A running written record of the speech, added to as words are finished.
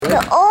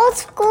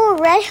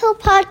Red Hill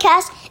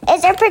Podcast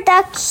is a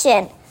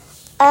production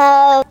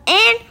of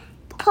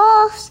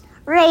Impulse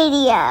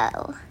Radio.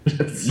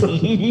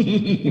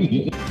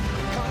 Survey,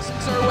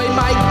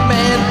 Mike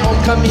Man,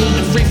 Homecoming,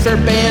 Free Fair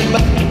Band,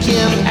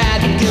 Kim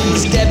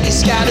Atkins, Debbie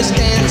Scott is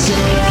dancing,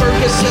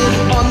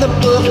 Ferguson on the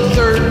book,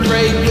 third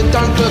grade with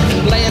Don Cook,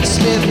 Lance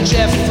Smith,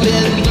 Jeff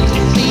Flynn,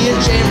 Luke Lee, and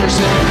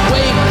Jamerson,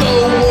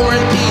 Waco, Warren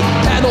P,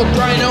 Pat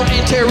O'Brien,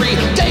 and Terry,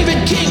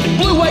 David King,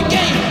 Blue White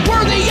Game,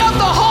 worthy of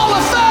the Hall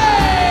of Fame!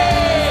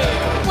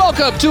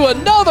 Welcome to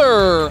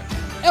another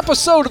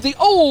episode of the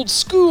Old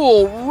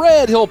School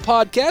Red Hill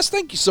Podcast.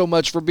 Thank you so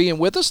much for being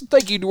with us, and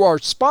thank you to our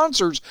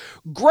sponsors,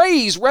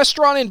 Gray's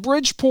Restaurant in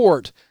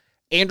Bridgeport,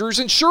 Andrews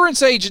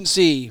Insurance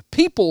Agency,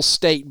 People's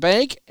State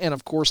Bank, and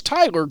of course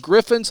Tyler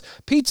Griffin's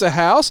Pizza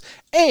House.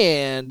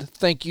 And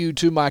thank you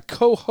to my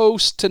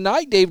co-host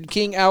tonight, David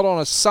King out on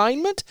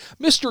assignment,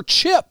 Mr.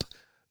 Chip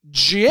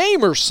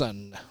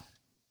Jamerson.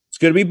 It's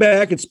good to be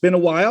back. It's been a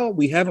while.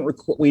 We haven't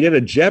we did a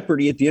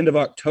Jeopardy at the end of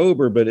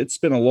October, but it's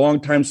been a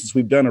long time since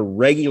we've done a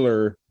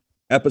regular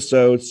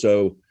episode,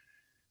 so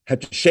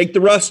had to shake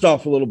the rust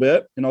off a little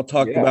bit, and I'll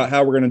talk about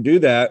how we're going to do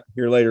that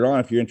here later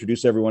on if you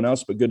introduce everyone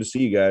else, but good to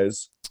see you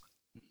guys.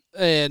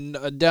 And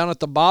down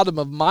at the bottom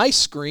of my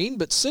screen,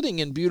 but sitting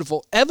in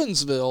beautiful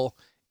Evansville,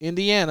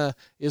 Indiana,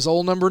 is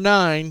old number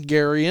 9,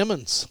 Gary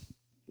Emmons.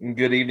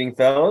 Good evening,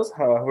 fellas.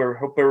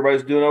 Hope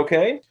everybody's doing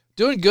okay.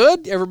 Doing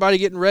good. Everybody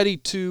getting ready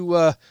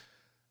to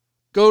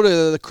go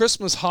to the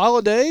Christmas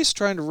holidays,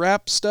 trying to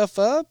wrap stuff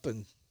up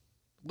and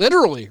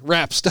literally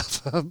wrap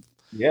stuff up.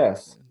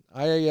 Yes.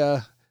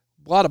 A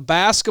lot of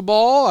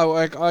basketball.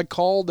 I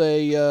called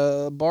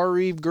a Bar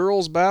Eve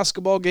girls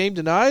basketball game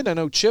tonight. I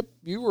know, Chip,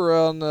 you were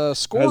on the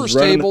scorers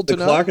table tonight.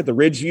 The clock at the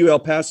Ridgeview El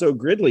Paso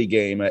Gridley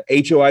game, a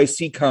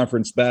HOIC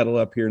conference battle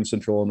up here in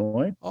Central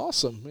Illinois.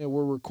 Awesome. Yeah,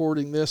 we're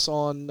recording this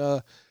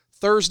on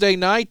Thursday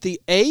night, the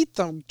 8th.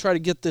 I'm going to try to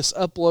get this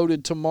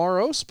uploaded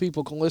tomorrow so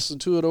people can listen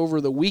to it over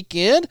the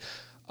weekend.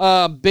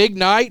 Big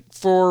night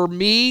for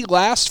me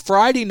last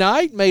Friday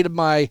night. Made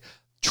my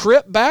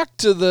trip back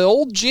to the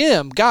old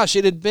gym. Gosh,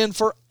 it had been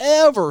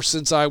forever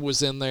since I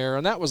was in there,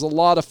 and that was a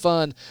lot of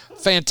fun.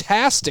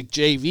 Fantastic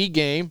JV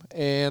game,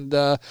 and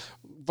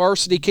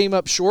varsity came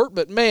up short,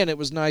 but man, it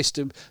was nice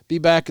to be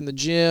back in the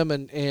gym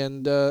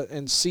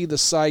and see the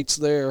sights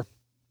there.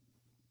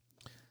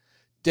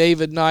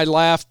 David and I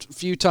laughed a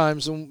few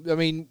times. I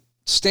mean,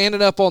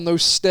 standing up on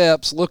those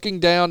steps, looking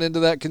down into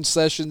that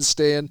concession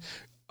stand,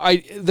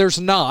 there's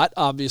not,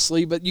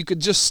 obviously, but you could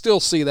just still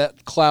see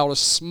that cloud of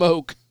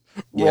smoke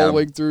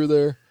rolling through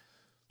there.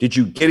 Did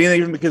you get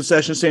anything from the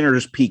concession stand or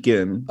just peek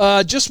in?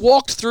 Just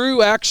walked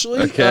through,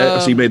 actually. Okay,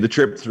 so you made the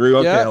trip through.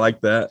 Okay, I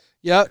like that.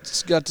 Yeah,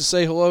 just got to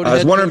say hello to I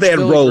was wondering if they had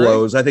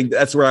Rolos. I think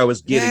that's where I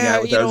was getting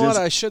at. You know what?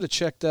 I should have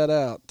checked that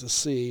out to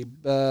see.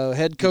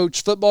 Head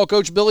coach, football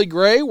coach Billy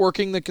Gray,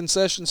 working the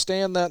concession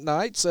stand that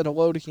night, said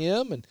hello to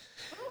him.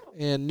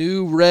 And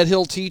new Red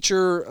Hill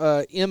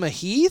teacher Emma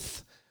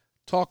Heath,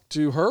 talked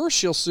to her.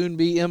 She'll soon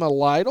be Emma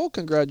Lytle.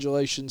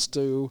 Congratulations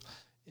to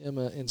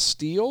Emma and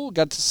Steele.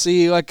 Got to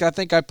see, I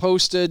think I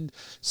posted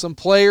some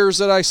players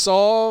that I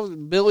saw.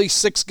 Billy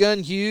Six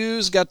Gun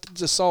Hughes, got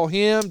to saw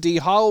him. D.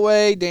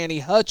 Holloway, Danny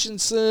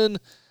Hutchinson.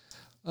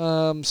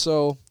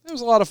 So it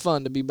was a lot of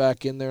fun to be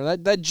back in there.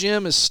 That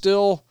gym is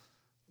still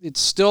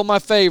my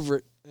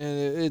favorite.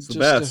 And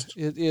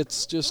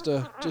it's just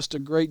a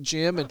great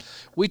gym. And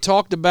we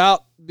talked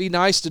about be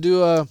nice to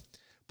do a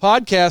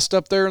podcast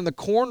up there in the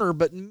corner,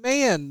 but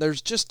man,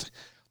 there's just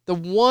the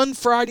one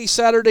Friday,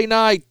 Saturday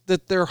night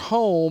that they're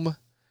home,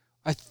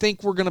 I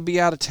think we're going to be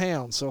out of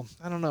town. So,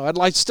 I don't know.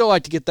 I'd still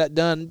like to get that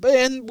done.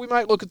 And we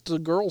might look at the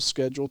girls'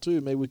 schedule, too.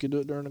 Maybe we could do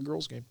it during a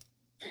girls' game.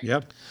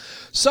 Yep.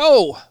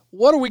 So,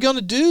 what are we going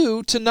to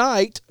do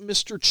tonight,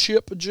 Mr.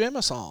 Chip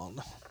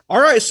Jamerson?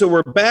 All right, so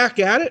we're back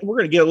at it. We're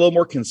going to get a little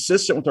more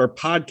consistent with our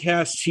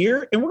podcasts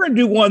here. And we're going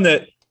to do one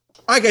that,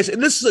 like I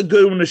said, this is a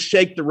good one to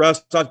shake the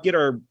rust off, get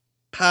our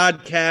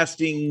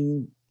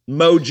podcasting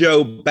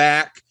mojo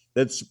back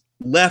that's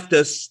left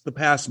us the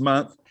past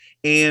month,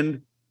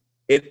 and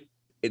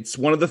it's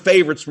one of the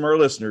favorites from our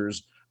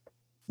listeners,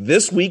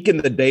 This Week in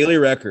the Daily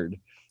Record.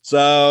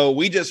 So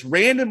we just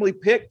randomly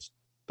picked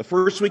the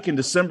first week in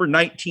December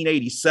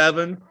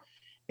 1987,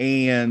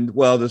 and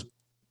the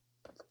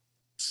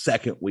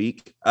second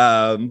week,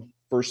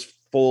 first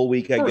full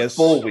week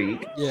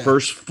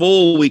first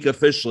full week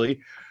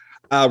officially.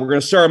 We're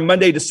going to start on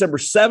Monday, December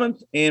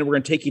 7th, and we're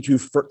going to take you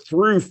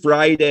through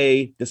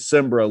Friday,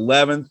 December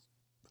 11th.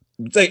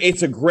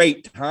 It's a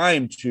great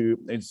time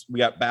we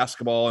got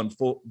basketball and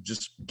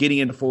just getting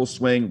into full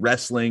swing,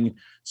 wrestling.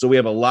 So we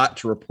have a lot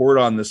to report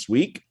on this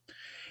week.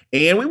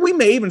 And we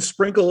may even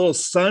sprinkle a little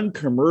Sun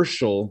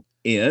commercial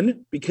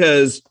in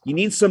because you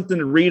need something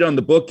to read on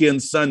the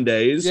bookend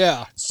Sundays.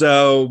 Yeah.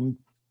 So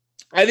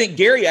I think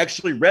Gary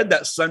actually read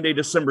that Sunday,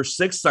 December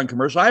 6th Sun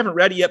commercial. I haven't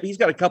read it yet, but he's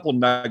got a couple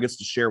nuggets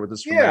to share with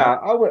us.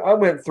 I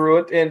went through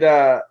it,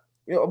 and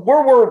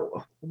where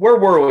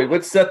were we?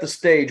 Let's set the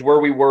stage where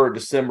we were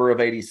December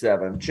of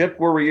 87. Chip,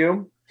 where were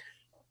you?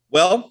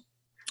 Well,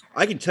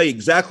 I can tell you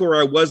exactly where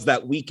I was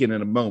that weekend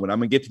in a moment. I'm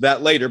going to get to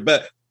that later.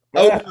 But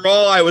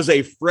overall, I was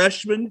a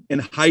freshman in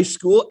high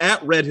school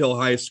at Red Hill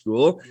High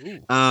School.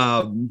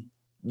 I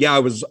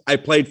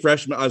played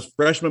freshman. I was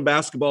freshman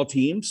basketball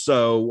team.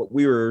 So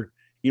we were,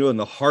 in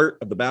the heart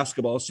of the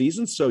basketball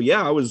season. So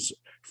yeah, I was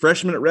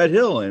freshman at Red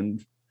Hill.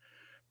 And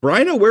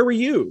Brian, where were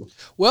you?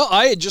 Well,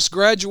 I had just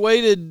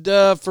graduated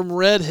from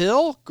Red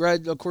Hill.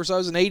 Of course, I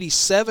was an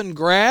 87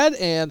 grad,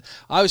 and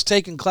I was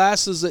taking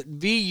classes at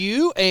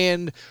VU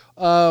and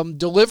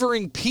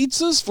delivering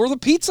pizzas for the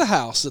Pizza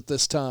House at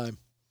this time.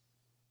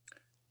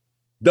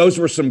 Those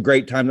were some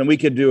great times, and we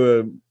could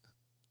do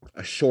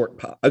a short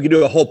pot. I could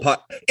do a whole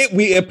pot.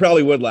 It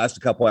probably would last a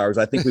couple hours.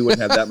 I think we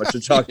wouldn't have that much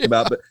to talk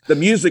about, but the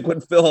music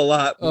would fill a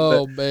lot.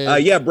 Oh,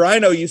 man. Yeah,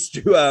 Brian used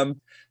to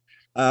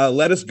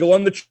let us go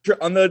on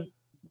the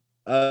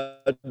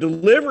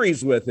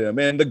deliveries with him,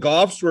 and the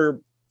Goffs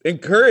were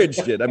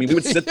encouraged it. I mean, we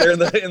would sit there in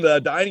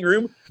the dining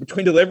room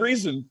between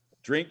deliveries and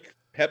drink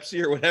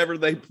Pepsi or whatever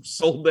they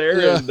sold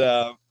there.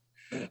 Yeah.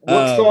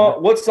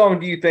 And what song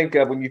do you think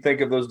of when you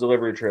think of those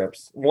delivery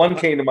trips? One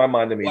came to my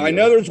mind immediately. I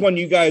know there's one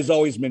you guys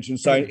always mention.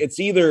 So it's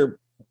either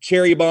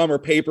Cherry Bomb or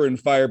Paper and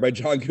Fire by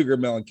John Cougar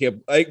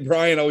Mellencamp. I think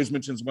Brian always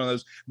mentions one of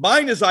those.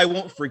 Mine is I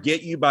Won't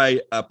Forget You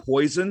by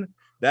Poison.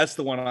 That's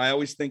the one I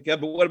always think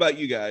of. But what about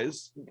you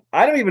guys?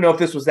 I don't even know if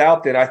this was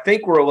out then. I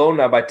think We're Alone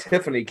Now by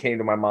Tiffany came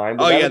to my mind.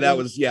 That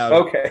was.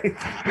 Okay.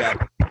 Yeah.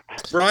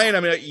 Brian, I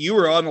mean, you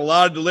were on a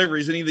lot of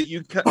deliveries. Any that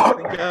you think of?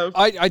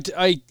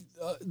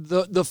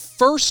 The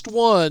first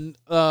one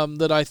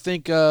that I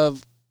think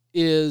of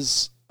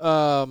is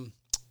The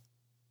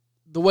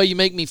Way You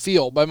Make Me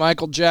Feel by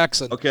Michael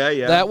Jackson. Okay,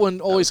 yeah. That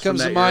one always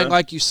comes to mind. Era.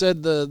 Like you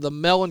said, the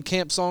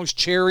Mellencamp songs,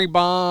 Cherry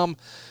Bomb.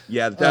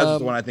 Yeah, that's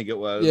the one I think it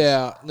was.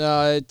 Yeah,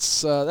 no,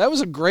 it's that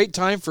was a great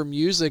time for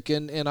music,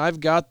 and I've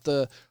got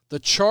the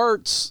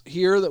charts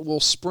here that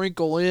we'll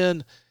sprinkle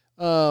in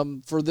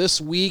for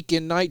this week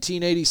in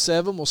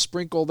 1987. We'll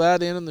sprinkle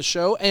that in the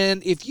show,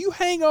 and if you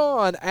hang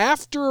on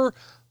after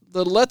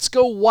the Let's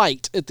Go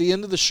White at the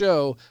end of the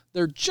show,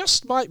 there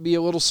just might be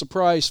a little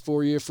surprise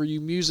for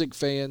you music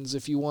fans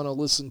if you want to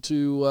listen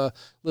to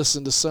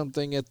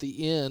something at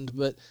the end.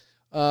 But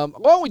why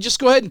don't we just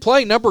go ahead and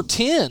play number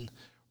 10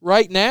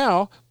 right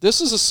now? This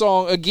is a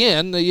song,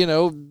 again, we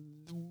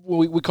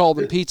call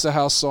them Pizza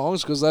House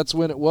songs because that's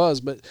when it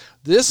was. But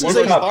this is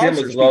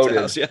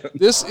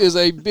this is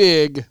a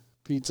big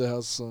Pizza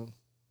House song.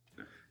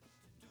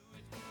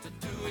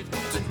 Do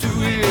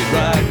it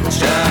right,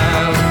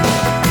 child.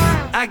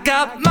 I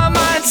got my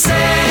mind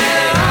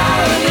set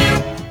on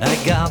you.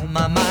 I got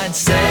my mind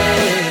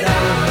set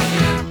on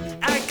you.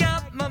 I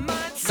got my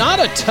mind set. Not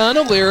a ton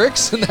of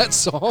lyrics in that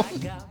song,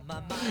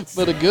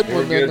 but a good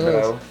one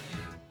nonetheless.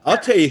 I'll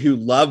tell you who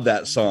loved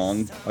that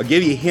song. I'll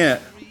give you a hint.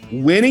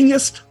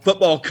 Winningest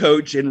football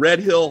coach in Red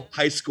Hill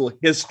High School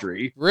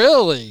history.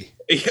 Really?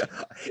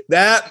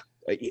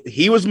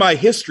 He was my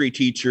history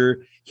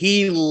teacher.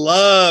 He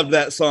loved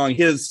that song.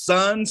 His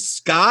son,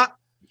 Scott,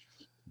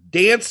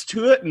 danced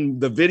to it, and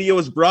the video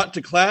was brought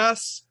to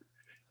class.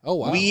 Oh,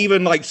 wow. We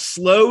even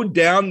slowed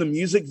down the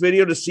music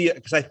video to see it,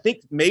 because I think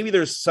maybe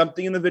there's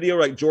something in the video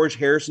like George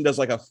Harrison does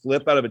a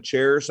flip out of a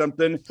chair or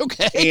something.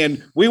 Okay.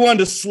 And we wanted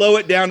to slow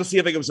it down to see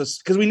if it was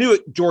because we knew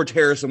George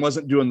Harrison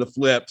wasn't doing the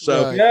flip.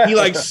 So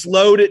he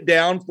slowed it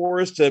down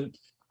for us so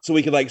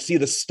we could see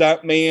the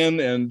stunt man.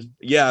 And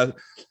yeah,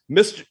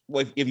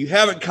 if you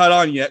haven't caught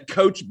on yet,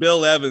 Coach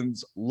Bill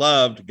Evans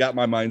loved Got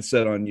My Mind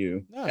Set on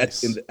You.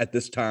 Nice. at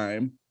this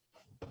time.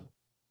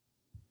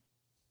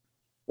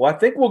 Well, I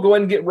think we'll go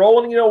ahead and get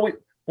rolling.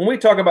 When we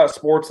talk about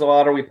sports a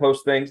lot, or we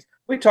post things,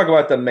 we talk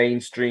about the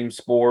mainstream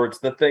sports,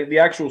 the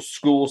actual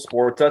school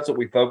sports. That's what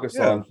we focus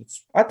on.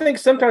 I think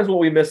sometimes what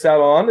we miss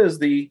out on is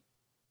the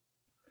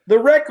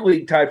rec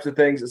league types of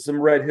things that some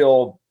Red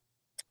Hill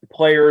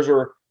players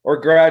or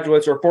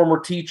graduates or former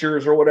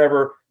teachers or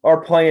whatever are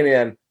playing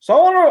in. So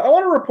I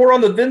want to report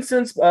on the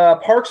Vincent's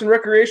Parks and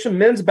Recreation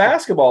Men's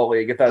Basketball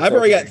League. If that's I've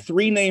already got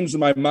 3 names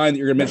in my mind that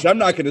you're going to mention. I'm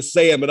not going to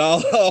say them, but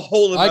I'll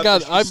hold them. I've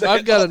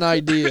got an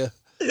idea.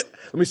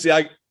 Let me see.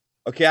 I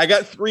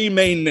got 3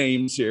 main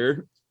names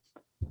here.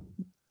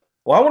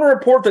 Well, I want to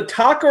report that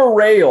Taco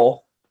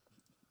Rail.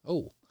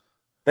 Oh,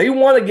 they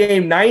won a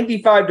game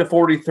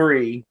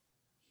 95-43.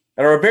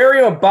 And our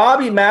very own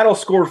Bobby Maddle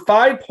scored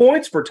 5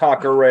 points for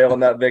Taco Rail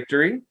in that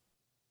victory.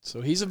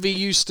 So he's a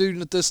VU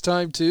student at this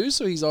time too,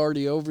 so he's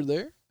already over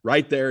there.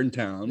 Right there in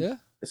town. Yeah.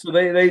 So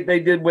they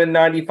did win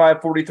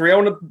 95-43. I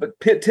want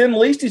to Tim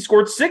Leasty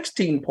scored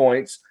 16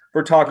 points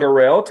for Taco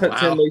Rail. Tim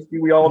Leasty,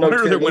 we all know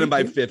they're winning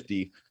by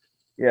 50.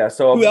 Yeah.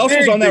 So who else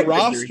was on that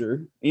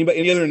roster?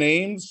 Any other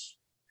names?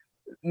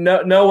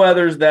 No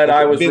others that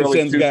I was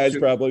Vincent's really guys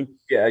probably.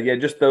 Yeah,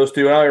 just those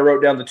 2. And I only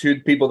wrote down the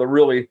 2 people that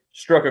really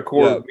struck a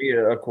chord with me,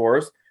 of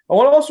course. I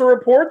want to also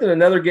report that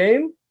another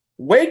game,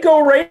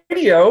 Waco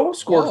Radio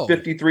scored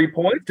 53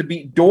 points to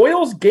beat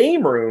Doyle's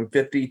Game Room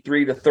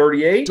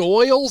 53-38.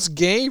 Doyle's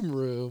Game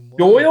Room. Wow.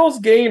 Doyle's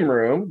Game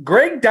Room.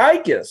 Greg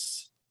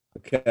Dykes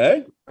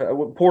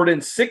poured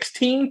in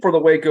 16 for the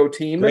Waco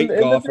team in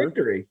the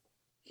victory.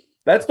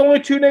 That's the only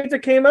two names that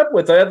came up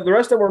with. The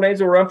rest of them were names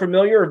that were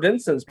unfamiliar or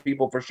Vincent's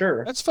people for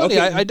sure. That's funny.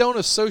 Okay. I don't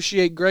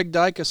associate Greg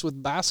Dicus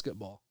with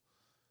basketball.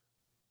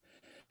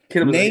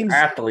 Kid was Names- an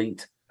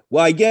athlete.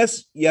 Well, I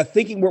guess,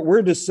 thinking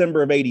we're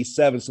December of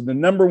 87. So the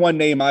number one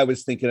name I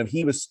was thinking of,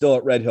 he was still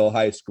at Red Hill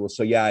High School.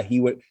 So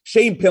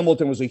Shane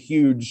Pimbleton was a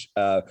huge,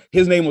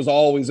 his name was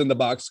always in the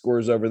box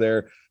scores over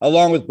there,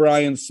 along with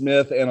Brian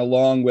Smith and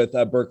along with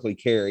Berkeley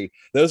Carey.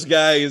 Those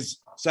guys.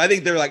 So I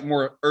think they're like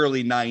more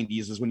early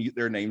 90s is when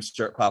their names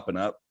start popping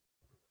up.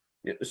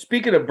 Yeah,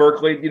 speaking of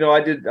Berkeley,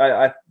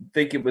 I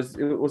think it was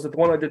the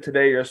one I did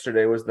today,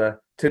 yesterday was the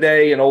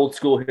today and old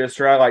school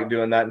history. I like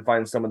doing that and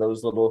find some of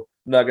those little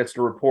nuggets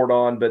to report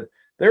on. But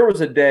there was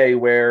a day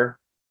where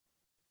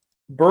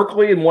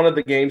Berkeley in one of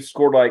the games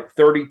scored like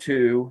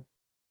 32.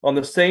 On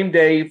the same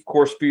day, of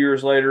course, a few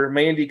years later,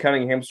 Mandy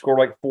Cunningham scored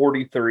like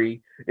 43.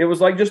 It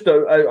was like just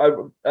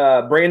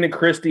Brandon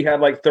Christie had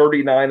like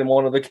 39 in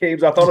one of the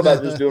games. I thought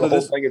about just doing a whole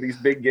thing of these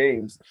big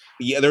games.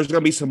 Yeah, there's going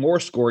to be some more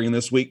scoring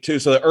this week too.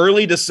 So the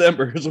early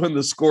December is when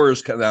the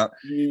scores come out.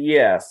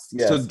 Yes.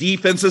 So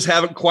defenses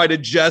haven't quite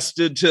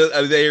adjusted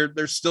to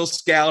they're still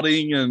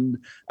scouting and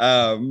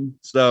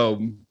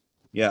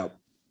yeah.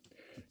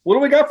 What do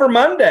we got for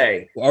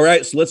Monday? All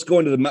right, so let's go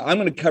into I'm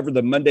going to cover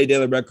the Monday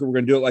Daily Record. We're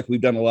going to do it like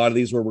we've done a lot of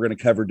these where we're going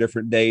to cover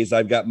different days.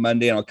 I've got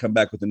Monday, and I'll come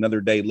back with another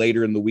day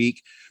later in the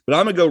week. But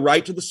I'm going to go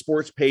right to the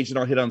sports page, and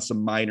I'll hit on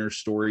some minor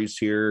stories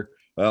here.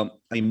 Well,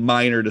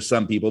 minor to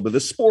some people, but the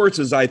sports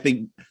is, I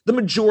think, the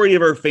majority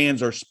of our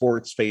fans are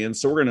sports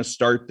fans. So we're going to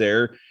start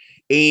there.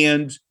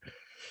 And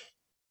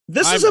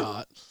this is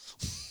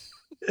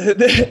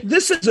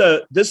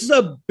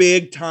a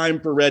big time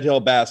for Red Hill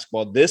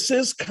basketball. This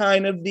is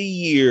kind of the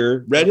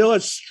year Red Hill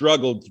has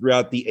struggled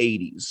throughout the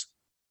 80s.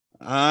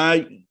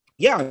 I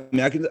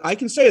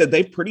can say that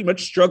they've pretty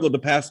much struggled the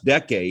past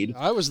decade.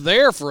 I was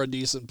there for a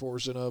decent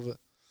portion of it.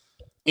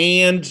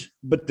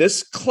 But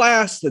this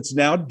class that's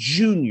now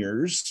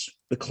juniors,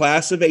 the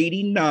class of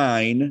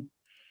 89,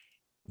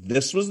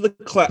 this was the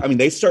class. I mean,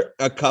 they start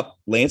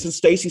Lance and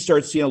Stacy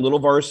started seeing a little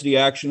varsity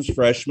action as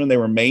freshmen. They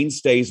were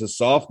mainstays as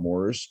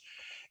sophomores.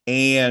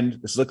 And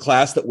this is a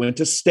class that went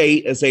to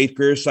state as eighth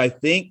graders. So I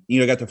think,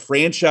 got the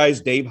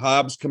franchise Dave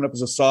Hobbs coming up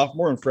as a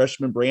sophomore and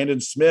freshman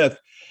Brandon Smith.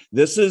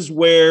 This is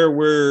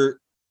where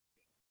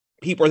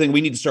people are thinking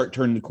we need to start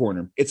turning the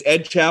corner. It's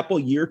Ed Chapel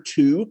year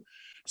 2.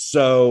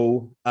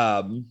 So,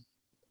 and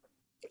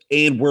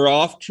we're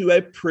off to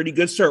a pretty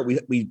good start.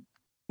 We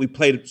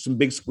played some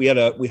we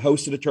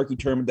hosted a turkey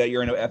tournament that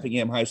year. I know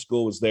Effingham High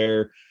School was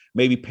there,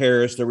 maybe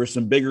Paris. There were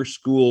some bigger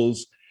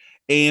schools.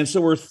 And so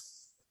we're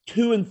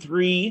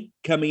 2-3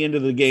 coming into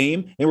the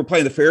game, and we're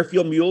playing the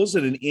Fairfield Mules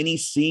in an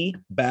NEC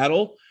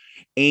battle,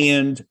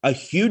 and a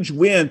huge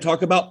win.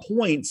 Talk about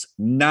points,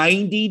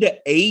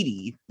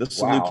 90-80. The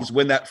Salukis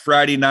win that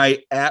Friday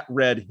night at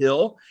Red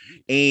Hill,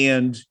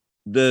 and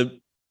the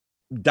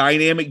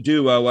dynamic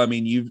duo. I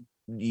mean,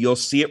 you'll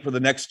see it for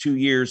the next 2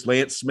 years.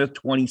 Lance Smith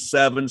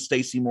 27,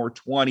 Stacy Moore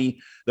 20.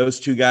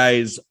 Those two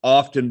guys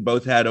often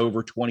both had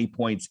over 20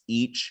 points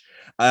each.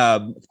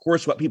 Of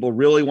course, what people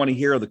really want to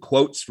hear are the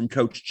quotes from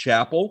Coach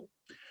Chappell.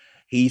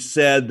 He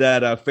said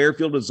that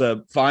Fairfield is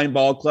a fine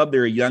ball club.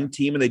 They're a young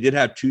team, and they did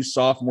have 2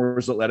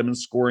 sophomores that led them in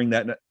scoring.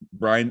 That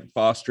Brian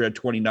Foster had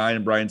 29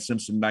 and Brian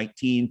Simpson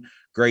 19.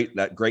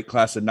 That great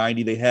class of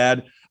 90 they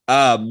had.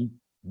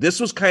 This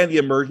was kind of the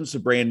emergence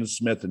of Brandon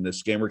Smith in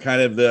this game. We're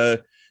kind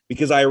of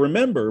because I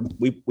remember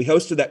we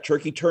hosted that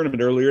turkey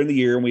tournament earlier in the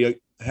year, and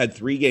we had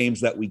 3 games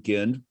that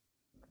weekend.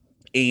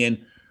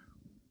 And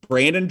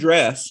Brandon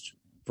dressed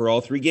for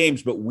all 3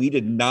 games, but we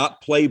did not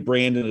play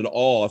Brandon at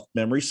all, if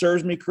memory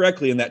serves me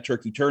correctly, in that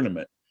turkey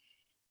tournament.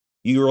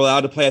 You were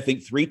allowed to play, I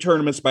think, 3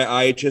 tournaments by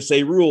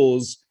IHSA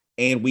rules,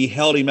 and we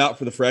held him out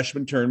for the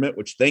freshman tournament,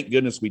 which thank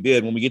goodness we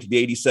did. When we get to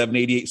the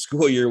 87-88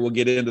 school year, we'll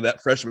get into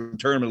that freshman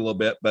tournament a little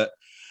bit, but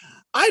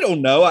I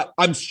don't know.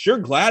 I'm sure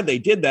glad they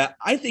did that.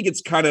 I think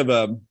it's kind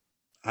of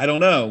I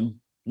don't know.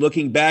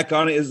 Looking back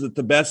on it, is it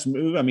the best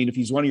move? I mean, if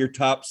he's one of your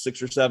top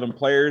 6 or 7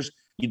 players,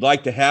 you'd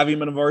like to have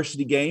him in a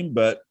varsity game,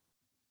 but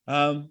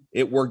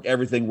it worked.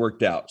 Everything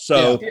worked out.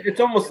 So it's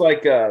almost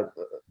like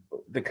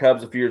the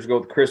Cubs a few years ago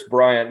with Chris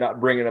Bryant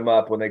not bringing him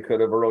up when they could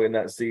have early in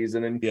that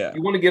season. And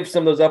you want to give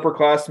some of those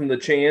upperclassmen the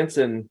chance,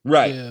 and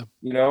right,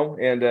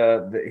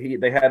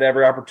 they had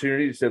every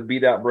opportunity to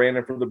beat out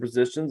Brandon for the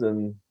positions,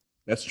 and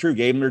that's true.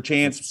 Gave them their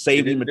chance,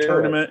 saved him a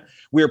tournament.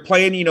 We were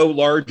playing,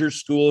 larger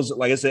schools,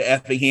 like I said,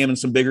 Effingham and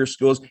some bigger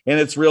schools. And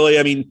it's really,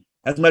 I mean,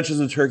 as much as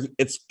the turkey,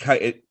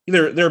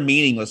 they're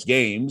meaningless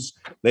games.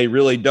 They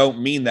really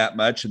don't mean that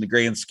much in the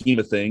grand scheme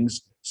of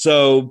things.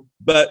 So,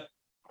 but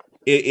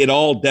it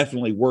all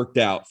definitely worked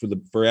out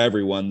for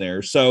everyone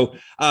there. So,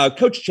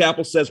 Coach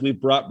Chappell says we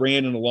brought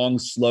Brandon along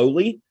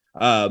slowly.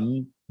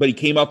 But he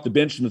came off the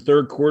bench in the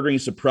third quarter and he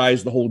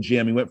surprised the whole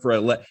gym. He went for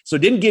so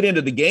didn't get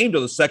into the game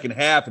till the second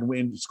half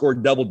and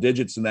scored double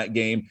digits in that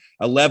game.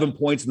 11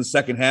 points in the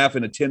second half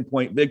and a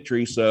 10-point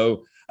victory.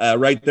 So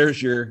right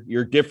there's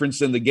your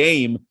difference in the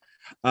game.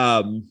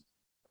 We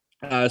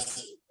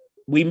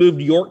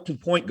moved York to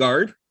point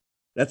guard.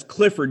 That's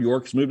Clifford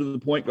York's moved to the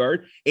point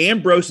guard.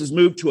 Ambrose has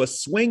moved to a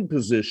swing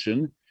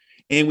position,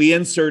 and we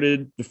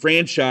inserted the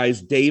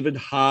franchise David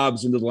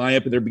Hobbs into the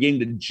lineup, and they're beginning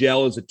to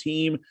gel as a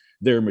team.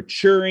 They're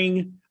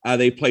maturing.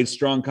 They played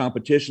strong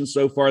competition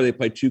so far. They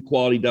played 2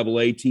 quality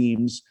AA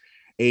teams.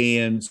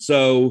 And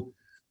so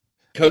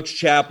Coach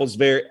Chappell's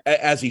very,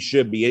 as he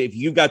should be, if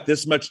you've got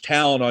this much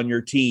talent on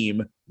your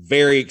team,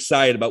 very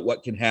excited about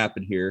what can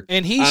happen here.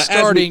 And he's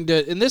starting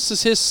to, and this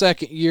is his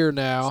second year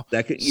now.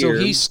 Second year.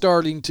 So he's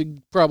starting to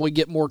probably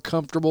get more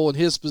comfortable in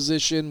his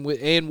position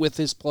and with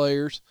his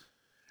players.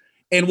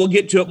 And we'll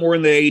get to it more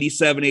in the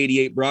 87,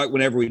 88, Brock,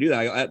 whenever we do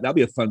that. That'll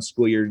be a fun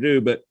school year to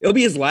do, but it'll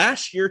be his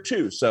last year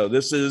too. So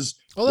this is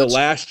the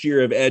last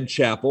year of Ed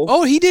Chappell.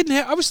 Oh, he didn't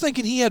have, I was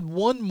thinking he had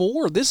one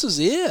more. This is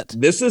it.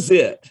 This is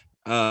it.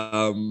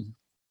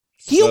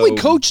 He only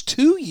coached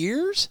 2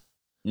 years?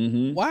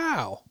 Mm-hmm.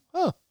 Wow.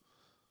 Huh.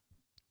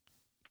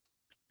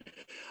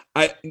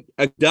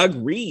 Doug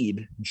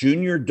Reed,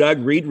 junior Doug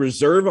Reed,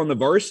 reserve on the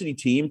varsity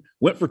team,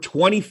 went for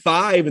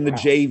 25 in the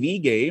JV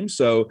game.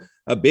 So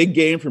a big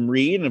game from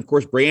Reed. And of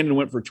course, Brandon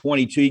went for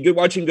 22. You could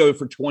watch him go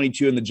for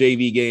 22 in the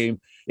JV game.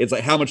 It's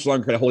like, how much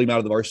longer could I hold him out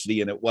of the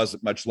varsity? And it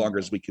wasn't much longer,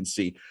 as we can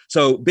see.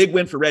 So big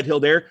win for Red Hill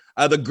there.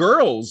 The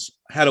girls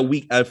had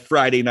a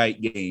Friday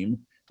night game.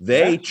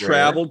 They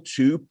traveled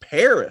to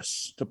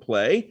Paris to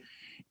play,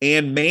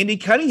 and Mandy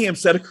Cunningham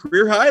set a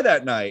career high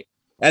that night.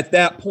 At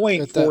that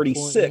point,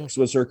 46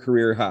 was her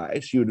career high.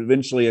 She would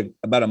eventually,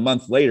 about a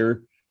month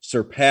later,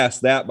 surpass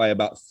that by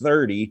about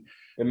 30.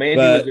 And Mandy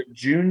was a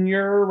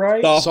junior,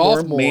 right?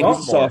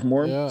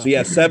 Sophomore. Yeah. So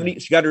yeah,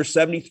 70. She got her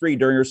 73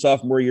 during her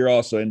sophomore year,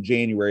 also in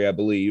January, I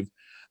believe.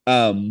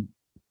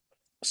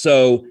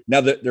 So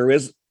now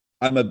that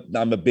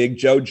I'm a big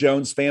Joe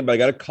Jones fan, but I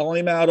got to call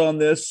him out on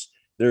this.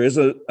 There is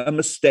a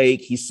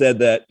mistake. He said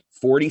that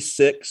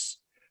 46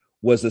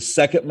 was the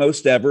second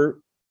most ever,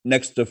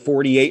 next to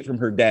 48 from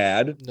her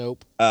dad.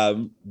 Nope.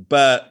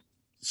 But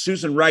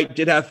Susan Wright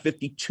did have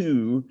 52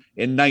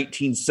 in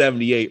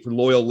 1978. For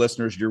loyal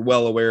listeners, you're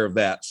well aware of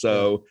that.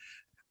 So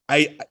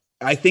I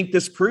think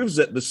this proves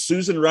that the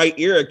Susan Wright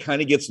era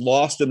kind of gets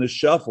lost in the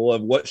shuffle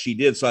of what she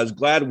did. So I was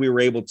glad we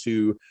were able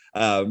to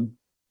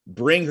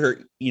bring her,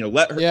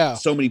 let her,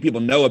 so many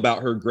people know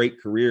about her great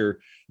career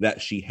that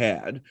she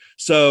had.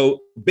 So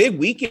big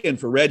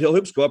weekend for Red Hill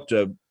Hoops. Go up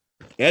to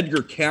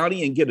Edgar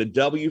County and get a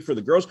W for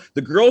the girls.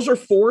 The girls are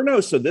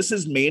 4-0. So this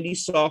is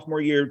Mandy's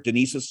sophomore year,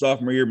 Denise's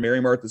sophomore year,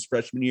 Mary Martha's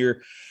freshman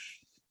year.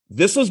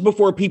 This was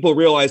before people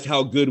realized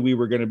how good we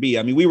were going to be.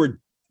 I mean, we were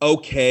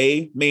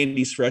okay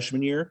Mandy's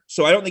freshman year.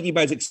 So I don't think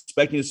anybody's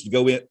expecting us to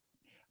go in.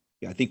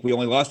 I think we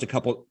only lost a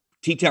couple.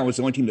 T-Town was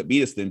the only team that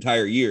beat us the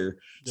entire year.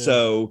 Yeah.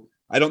 So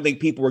I don't think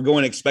people were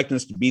going expecting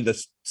us to be the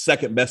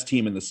second best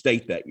team in the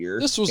state that year.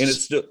 This was, and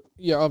it's still.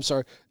 Yeah, I'm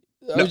sorry.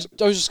 No. I was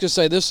just gonna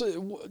say this.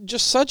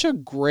 Just such a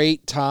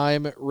great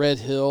time at Red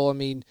Hill. I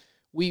mean,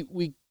 we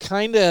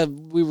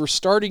were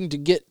starting to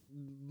get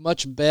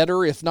much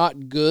better, if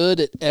not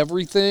good, at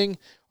everything.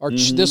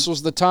 This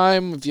was the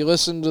time. If you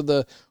listen to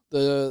the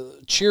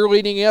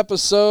cheerleading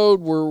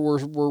episode, we're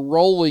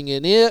rolling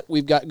in it.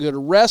 We've got good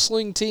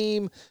wrestling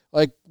team.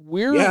 Like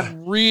we're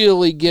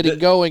really getting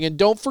going. And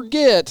don't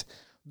forget,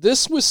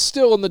 this was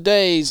still in the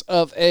days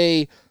of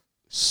a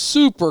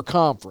super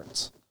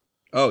conference.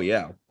 Oh,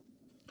 yeah.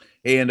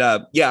 And,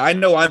 I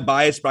know I'm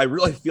biased, but I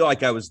really feel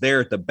like I was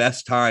there at the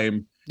best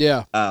time.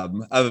 Yeah.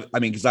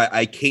 Because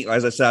I came,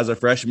 as I said, as a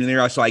freshman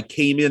there, so I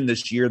came in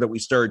this year that we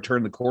started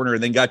turning the corner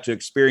and then got to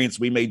experience,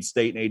 we made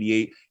state in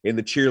 88 in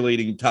the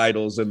cheerleading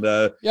titles and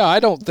the. Yeah, I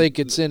don't think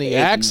it's any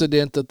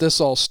accident that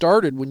this all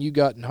started when you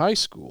got in high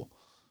school.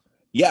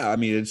 Yeah, I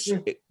mean,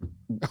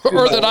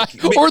 or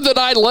that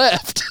I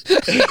left.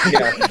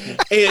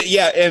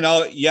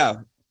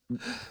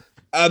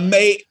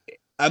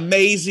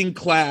 Amazing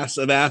class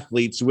of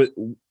athletes.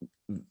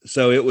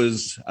 So it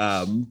was.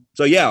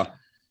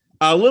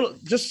 A little.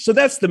 Just so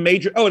that's the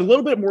major. Oh, and a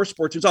little bit more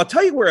sports news. I'll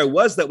tell you where I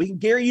was that week.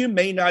 Gary, you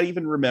may not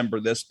even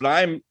remember this, but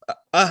I'm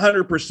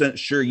 100%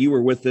 sure you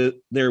were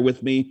there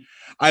with me.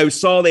 I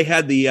saw they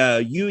had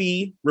the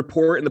UE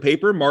report in the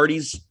paper.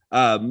 Marty's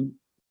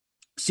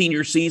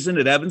senior season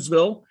at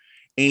Evansville,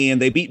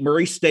 and they beat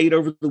Murray State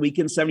over the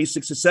weekend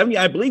 76-70.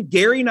 I believe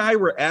Gary and I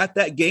were at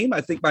that game.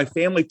 I think my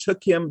family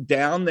took him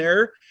down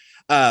there.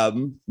 I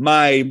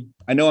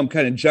know I'm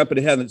kind of jumping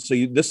ahead, so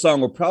this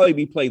song will probably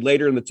be played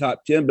later in the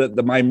top 10, but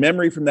my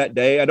memory from that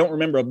day, I don't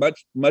remember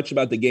much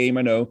about the game.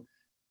 I know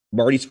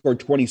Marty scored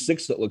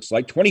 26, it looks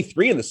like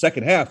 23 in the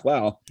second half.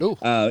 Wow.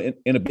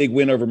 In a big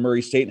win over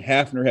Murray State, and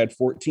Hafner had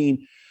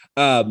 14.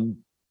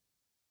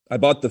 I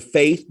bought The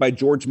Faith by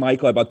George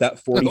Michael. I bought that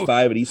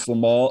 45 at East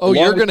Lamall. Oh,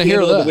 you're going to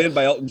hear that. The Win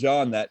by Elton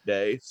John that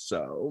day.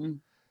 So,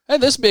 hey,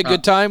 this would be a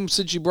good time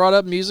since you brought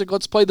up music.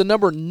 Let's play the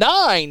number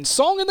 9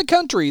 song in the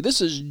country.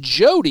 This is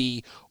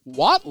Jody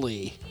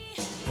Watley.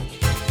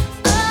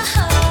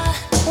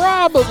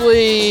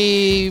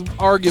 Probably,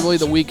 arguably,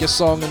 the weakest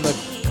song in the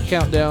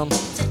countdown.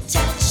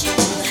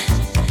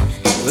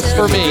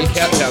 For me.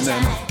 Countdown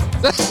then.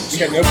 You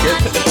got no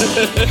kids.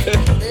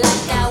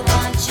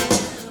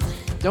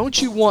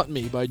 Don't You Want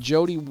Me by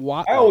Jody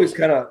Watley. I always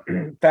kind of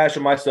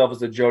fashion myself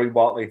as a Jody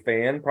Watley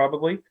fan,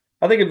 probably.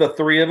 I think of the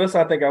three of us,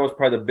 I think I was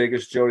probably the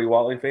biggest Jody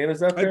Watley fan. Is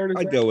that fair to say?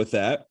 I'd go with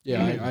that.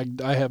 Yeah,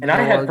 I have. And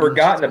I had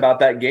forgotten about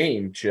that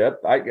game,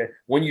 Chip.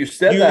 When you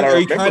said that, I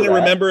you kind of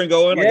remember and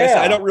going. Like I said,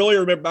 I don't really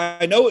remember.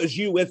 I know it was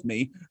you with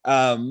me.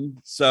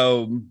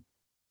 So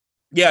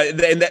yeah,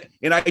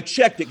 and I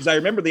checked it because I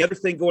remember the other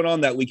thing going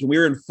on that week, and we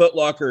were in Foot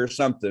Locker or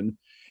something,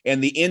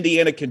 and the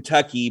Indiana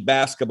Kentucky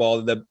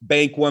basketball, the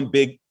Bank One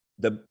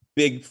the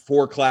Big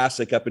Four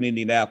Classic up in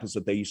Indianapolis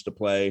that they used to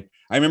play.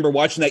 I remember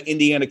watching that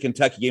Indiana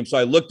Kentucky game, so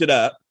I looked it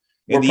up.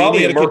 And the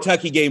Indiana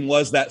Kentucky game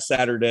was that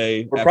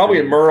Saturday. We're probably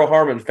in Merle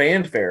Harmon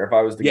Fanfare, if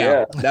I was to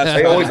guess. That's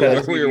they always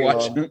had we were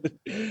watching.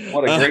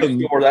 What a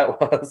great score that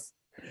was.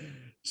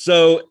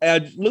 So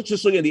let's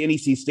just look at the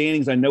NEC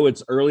standings. I know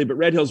it's early, but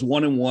Red Hills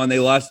 1-1. They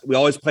lost. We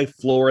always play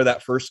Flora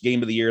that first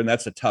game of the year, and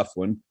that's a tough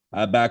one.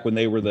 Back when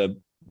they were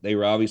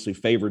obviously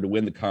favored to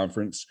win the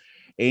conference,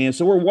 and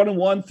so we're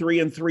 1-1,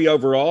 3-3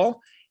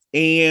 overall.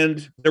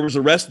 And there was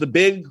the rest of the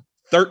big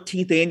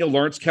 13th annual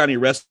Lawrence County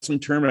Wrestling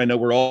Tournament. I know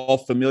we're all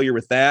familiar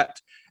with that.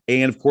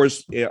 And of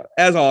course,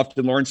 as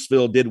often,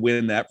 Lawrenceville did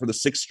win that for the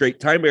 6th straight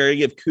time. I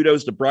give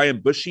kudos to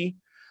Brian Bushy.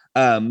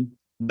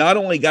 Not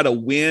only got a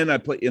win, I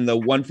played in the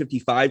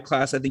 155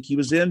 class, I think he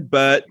was in,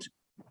 but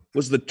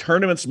was the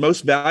tournament's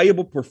most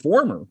valuable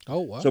performer.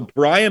 Oh, wow. So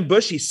Brian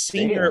Bushy,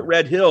 senior at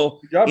Red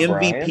Hill, job, MVP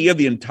Brian. of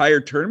the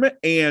entire tournament.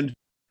 And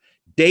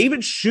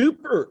David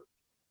Schubert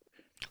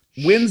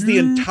wins the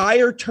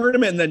entire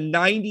tournament in the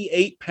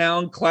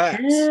 98-pound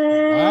class.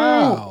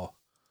 Wow.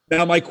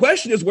 Now, my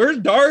question is, where's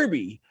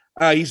Darby?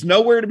 He's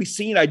nowhere to be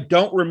seen. I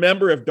don't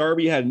remember if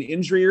Darby had an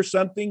injury or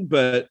something,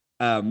 but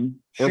or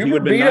if he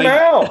would have been beat him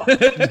out.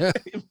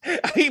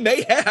 He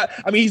may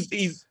have. I mean,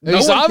 he's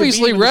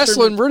obviously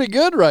wrestling pretty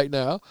good right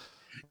now.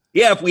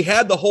 Yeah, if we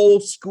had the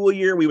whole school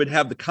year, we would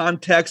have the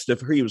context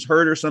if he was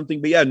hurt or something.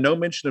 But yeah, no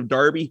mention of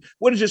Darby.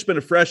 Would have just been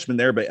a freshman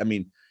there, but I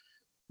mean,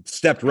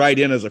 stepped right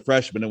in as a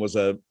freshman and was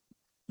a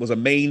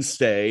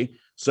mainstay.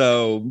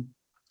 So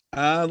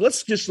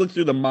let's just look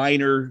through the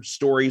minor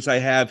stories I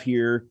have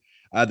here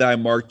that I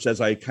marked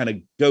as I kind of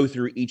go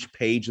through each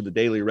page of the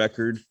daily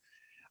record.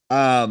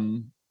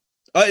 And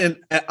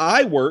at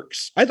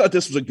iWorks, I thought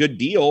this was a good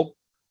deal.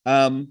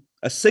 A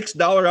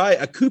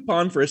 $6 a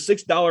coupon for a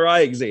 $6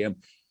 eye exam.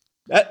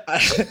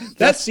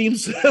 That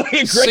seems like a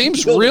great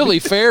seems deal really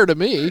fair to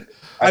me.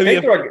 I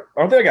think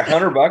aren't they like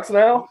 $100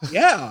 now?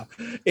 Yeah.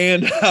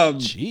 And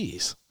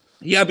jeez.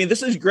 Yeah, I mean,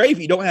 this is great. If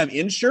you don't have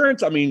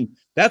insurance, I mean,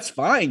 that's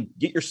fine.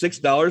 Get your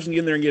 $6 and get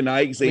in there and get an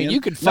eye exam. I mean,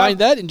 you could find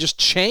that and just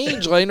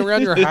change laying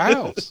around your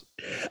house.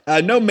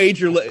 No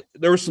major.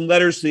 There were some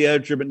letters to the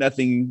editor, but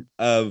nothing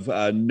of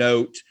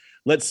note.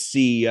 Let's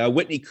see.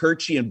 Whitney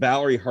Kirchie and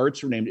Valerie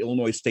Hartz were named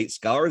Illinois State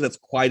Scholars. That's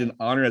quite an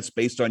honor. That's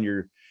based on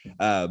your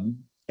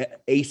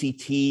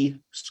ACT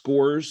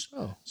scores.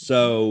 Oh.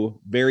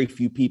 So very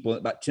few people,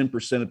 about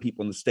 10% of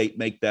people in the state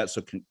make that.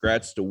 So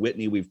congrats to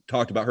Whitney. We've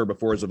talked about her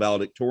before as a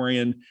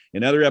valedictorian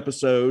in other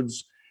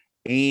episodes.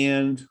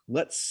 And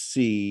let's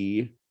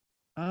see.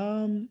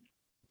 Nothing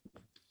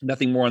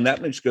more on that.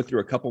 Let me just go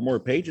through a couple more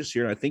pages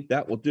here. And I think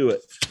that will do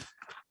it.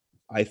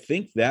 I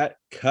think that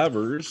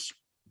covers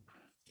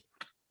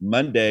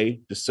Monday,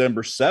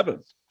 December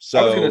 7th. So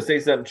I was going to say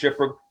something,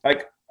 Chipper.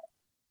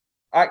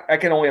 I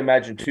can only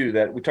imagine too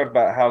that we talked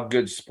about how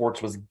good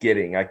sports was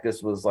getting. Like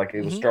this was like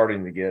it was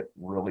starting to get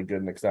really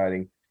good and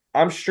exciting.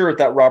 I'm sure at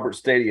that Robert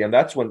Stadium,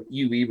 that's when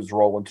UE was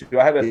rolling too.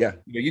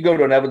 You go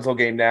to an Evansville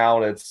game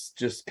now and it's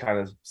just kind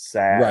of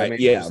sad. Right. I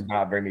mean, there's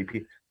not very many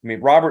people. I mean,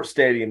 Robert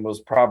Stadium was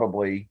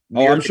probably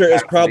I'm sure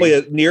it's probably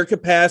a near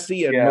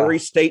capacity, and Murray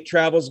State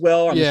travels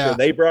well. I'm sure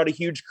they brought a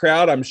huge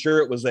crowd. I'm sure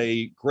it was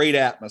a great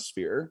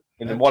atmosphere.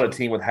 And then what a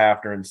team with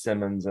Hafner and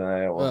Simmons, and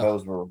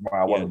those were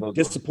wow. Those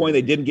disappointed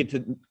they didn't get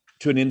to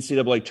an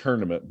NCAA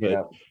tournament,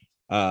 but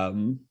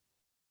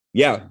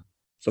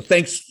So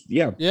thanks.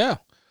 Yeah.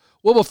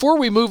 Well, before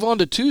we move on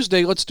to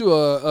Tuesday, let's do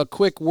a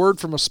quick word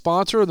from a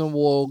sponsor, and then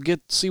we'll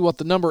see what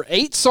the number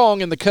 8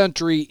 song in the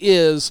country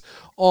is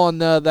on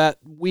that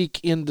week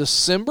in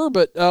December.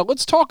 But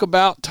let's talk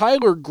about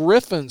Tyler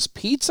Griffin's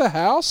Pizza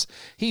House.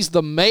 He's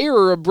the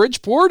mayor of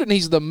Bridgeport, and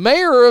he's the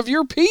mayor of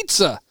your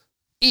pizza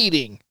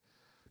eating.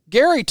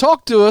 Gary,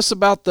 talk to us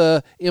about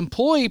the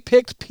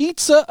employee-picked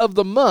pizza of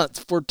the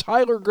month for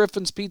Tyler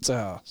Griffin's Pizza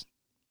House.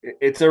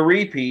 It's a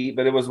repeat,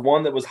 but it was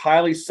one that was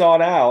highly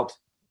sought out.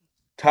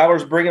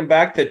 Tyler's bringing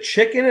back the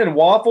chicken and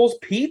waffles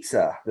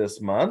pizza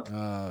this month.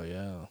 Oh,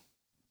 yeah.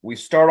 We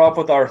start off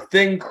with our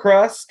thin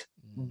crust,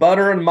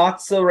 butter and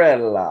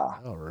mozzarella.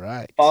 All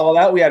right. Follow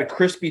that, we had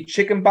crispy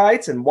chicken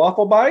bites and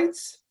waffle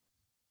bites.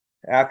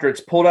 After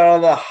it's pulled out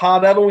of the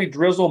hot oven, we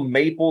drizzle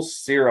maple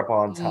syrup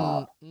on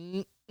top.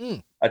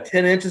 A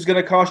 10-inch is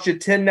going to cost you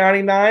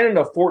 $10.99, and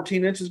a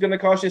 14-inch is going to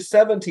cost you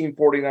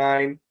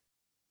 $17.49.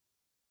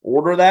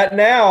 Order that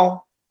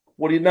now.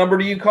 What number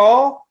do you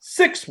call?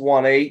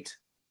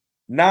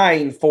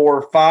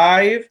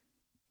 618-945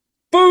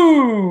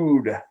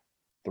 food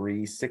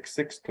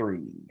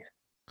 3663.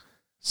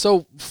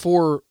 So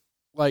for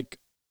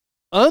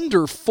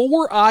under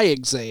 4 eye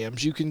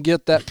exams, you can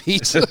get that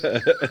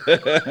pizza.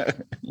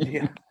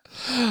 Yeah.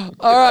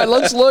 All right,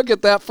 let's look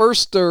at that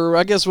first, or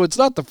I guess it's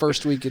not the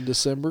first week in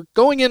December.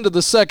 Going into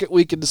the second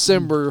week in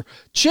December,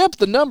 Chip,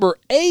 the number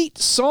 8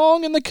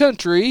 song in the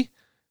country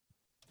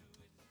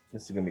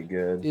This is going to be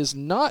good. is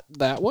not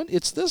that one.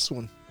 It's this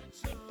one.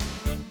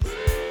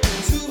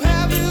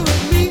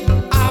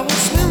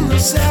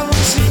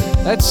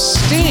 That's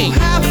Sting.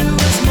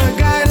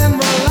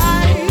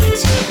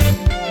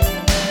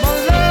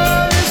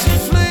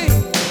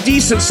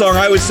 Decent song.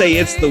 I would say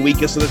it's the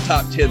weakest of the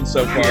top 10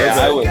 so far. Yeah,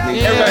 I would.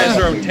 Everybody has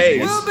their own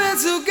taste.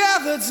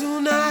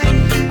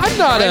 I'm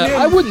not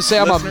I wouldn't say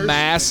I'm a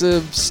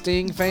massive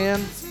Sting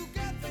fan.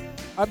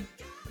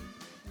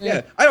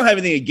 Yeah, I don't have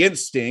anything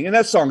against Sting, and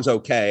that song's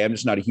okay. I'm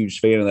just not a huge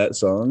fan of that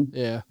song.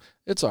 Yeah,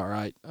 it's all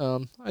right.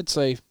 I'd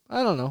say,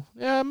 I don't know.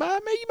 Yeah,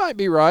 you might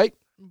be right.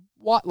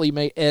 Watley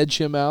may edge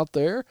him out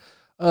there.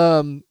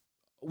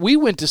 We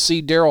went to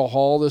see Daryl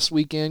Hall this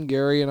weekend,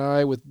 Gary and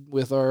I,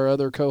 with our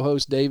other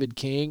co-host David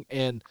King,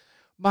 and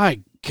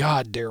my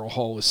God, Daryl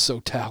Hall is so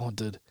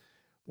talented.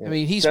 Yeah. I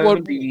mean, he's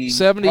 70,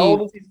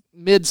 70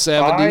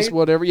 mid-70s,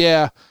 whatever.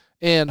 Yeah,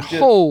 and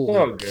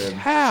holy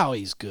cow,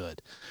 he's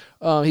good.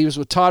 He was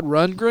with Todd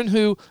Rundgren,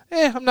 who,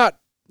 I'm not,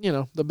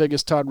 the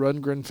biggest Todd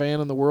Rundgren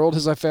fan in the world,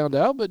 as I found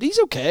out, but he's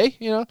okay,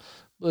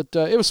 But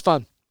it was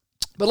fun.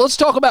 But let's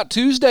talk about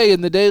Tuesday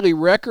in the Daily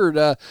Record.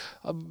 A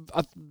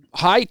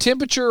high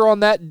temperature on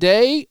that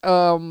day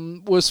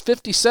was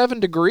 57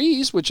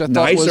 degrees, which I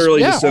thought was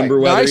early December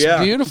weather.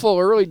 Nice, beautiful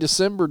early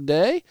December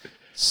day.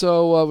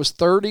 So it was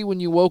 30 when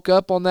you woke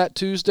up on that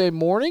Tuesday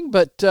morning.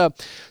 But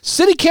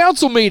city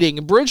council meeting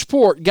in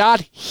Bridgeport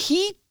got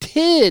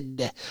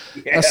heated.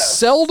 Yeah. A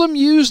seldom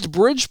used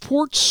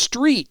Bridgeport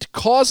street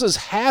causes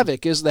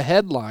havoc is the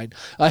headline.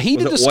 A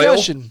heated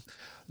discussion.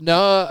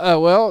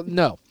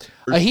 No.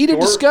 A heated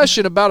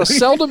discussion about a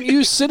seldom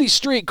used city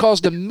street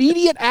caused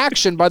immediate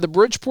action by the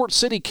Bridgeport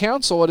City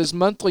Council at his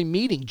monthly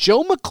meeting.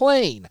 Joe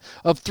McLean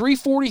of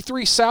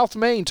 343 South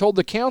Main told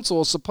the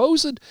council a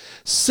supposed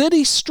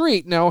city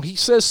street, now he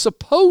says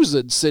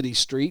supposed city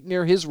street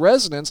near his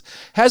residence,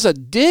 has a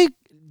ditch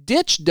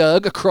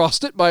dug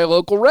across it by a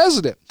local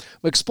resident.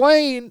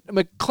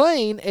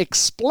 McLean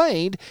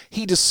explained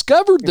he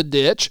discovered the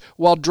ditch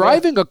while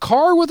driving a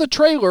car with a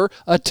trailer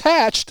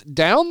attached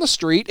down the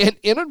street and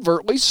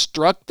inadvertently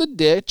struck the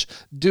ditch,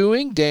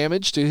 doing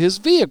damage to his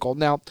vehicle.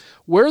 Now,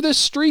 where this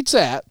street's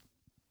at,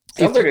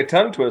 sounds like a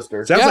tongue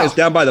twister. Sounds like it's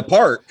down by the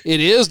park. It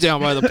is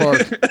down by the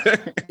park.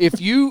 If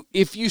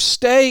you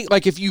stay,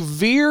 like if you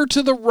veer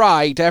to the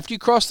right after you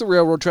cross the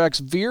railroad tracks,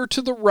 veer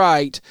to the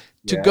right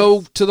to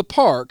go to the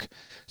park.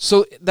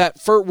 So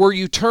that for where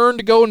you turn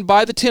to go and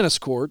buy the tennis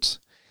courts,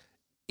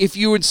 if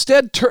you would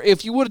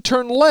have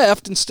turned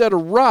left instead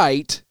of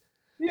right,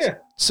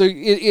 So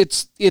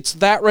it's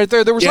that right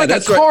there. There was like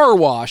a car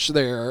wash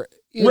there,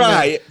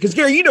 right? Because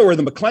Gary, you know where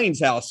the McLean's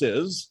house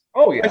is.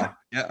 Oh yeah,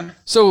 yeah.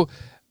 So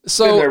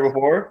been there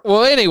before.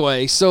 Well,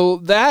 anyway, so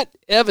that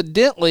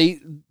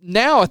evidently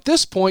now at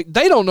this point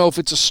they don't know if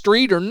it's a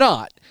street or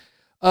not.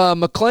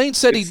 McLean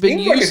said he'd been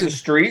using the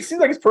street.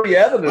 Seems like it's pretty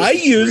evident. I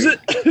use it.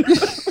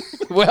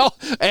 Well,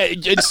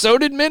 and so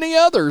did many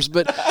others.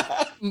 But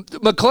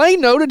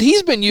McLean noted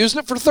he's been using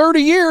it for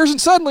 30 years,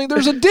 and suddenly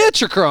there's a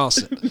ditch across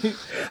it.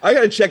 I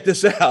got to check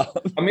this out.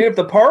 I mean, if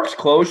the park's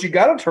closed, you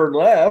got to turn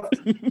left.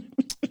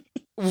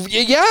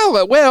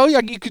 Yeah, well,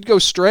 you could go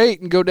straight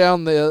and go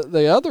down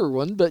the other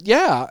one. But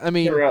yeah, I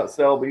mean, you're out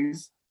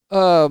Selby's.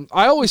 I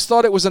always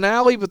thought it was an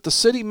alley, but the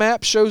city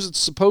map shows it's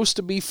supposed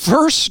to be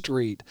First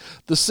Street.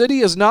 The city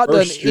has not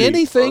done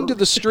anything to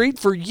the street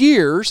for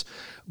years,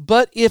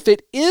 but if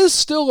it is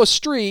still a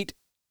street,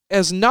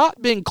 has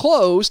not been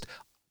closed,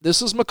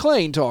 this is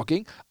McLean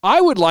talking,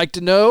 I would like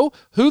to know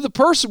who the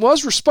person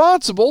was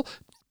responsible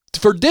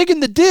for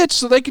digging the ditch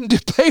so they can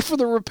pay for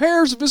the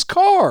repairs of his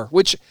car,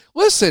 which,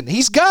 listen,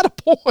 he's got a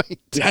point.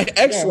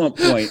 Excellent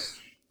point.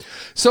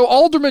 So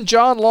Alderman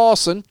John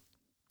Lawson,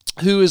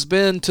 who has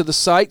been to the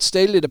site,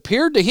 stated it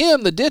appeared to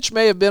him the ditch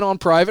may have been on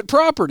private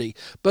property,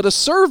 but a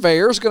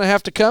surveyor is going to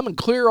have to come and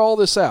clear all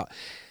this out.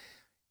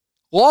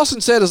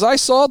 Lawson said, as I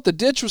saw it, the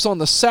ditch was on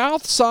the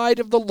south side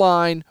of the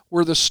line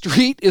where the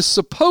street is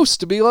supposed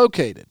to be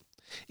located.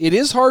 It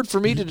is hard for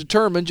me to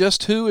determine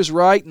just who is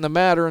right in the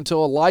matter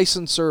until a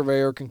licensed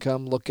surveyor can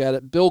come look at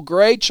it. Bill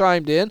Gray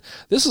chimed in,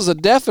 this is a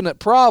definite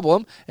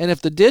problem, and if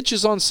the ditch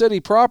is on city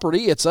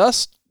property, it's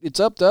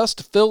up to us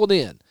to fill it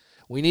in.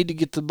 We need to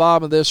get to the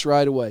bottom of this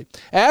right away.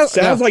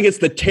 Sounds like it's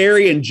the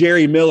Terry and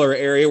Jerry Miller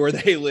area where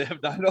they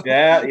lived.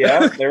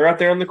 Yeah, they're right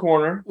there in the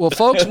corner. Well,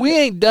 folks, we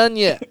ain't done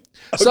yet.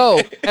 Okay.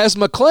 So, as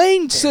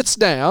McLean sits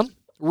down,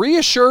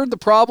 reassured the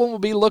problem will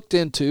be looked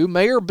into,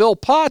 Mayor Bill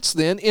Potts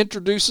then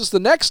introduces the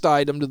next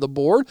item to the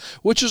board,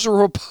 which was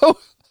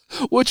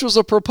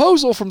a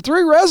proposal from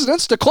 3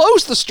 residents to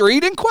close the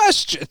street in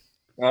question.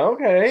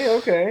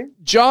 Okay.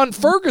 John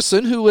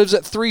Ferguson, who lives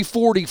at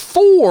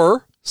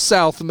 344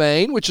 South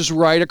Main, which is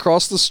right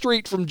across the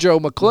street from Joe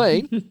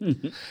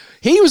McClain.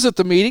 He was at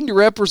the meeting to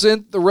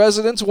represent the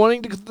residents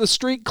wanting the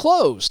street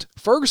closed.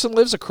 Ferguson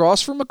lives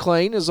across from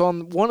McClain, is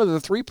on one of the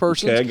three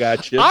persons. Okay, I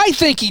got you. I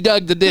think he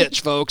dug the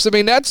ditch, folks. I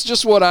mean, that's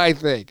just what I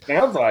think.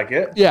 Sounds like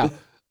it. Yeah.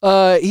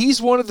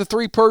 He's one of the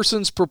three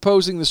persons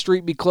proposing the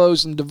street be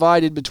closed and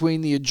divided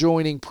between the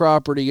adjoining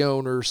property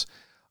owners.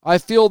 I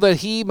feel that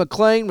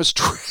McClain,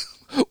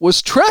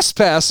 was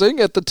trespassing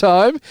at the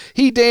time.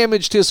 He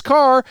damaged his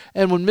car,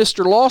 and when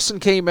Mr. Lawson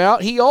came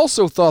out, he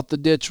also thought the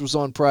ditch was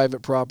on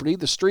private property.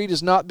 The street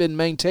has not been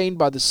maintained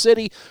by the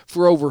city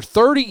for over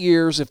 30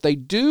 years. If they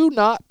do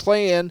not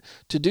plan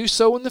to do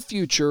so in the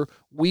future,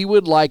 we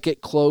would like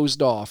it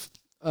closed off.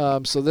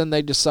 So then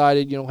they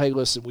decided, hey,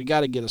 listen, we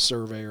got to get a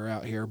surveyor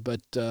out here.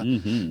 But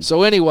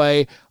so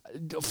anyway,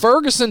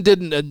 Ferguson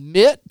didn't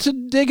admit to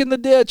digging the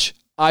ditch.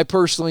 I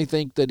personally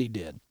think that he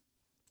did.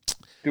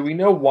 Do we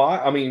know why?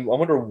 I mean, I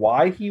wonder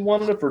why he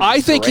wanted it.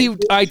 I think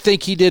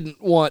he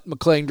didn't want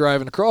McClain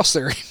driving across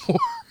there anymore.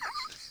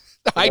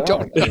 I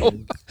don't know.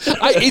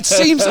 It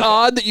seems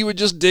odd that you would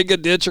just dig a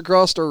ditch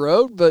across the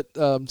road, but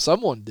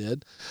someone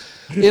did.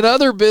 In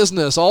other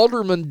business,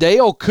 Alderman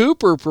Dale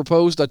Cooper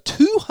proposed a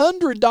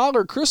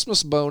 $200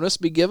 Christmas bonus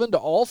be given to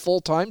all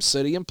full-time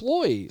city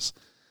employees.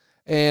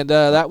 And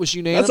that was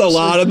unanimous. That's a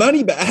lot of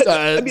money back.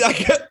 I mean, like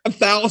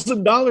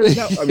 $1,000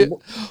 now. I mean,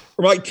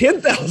 or like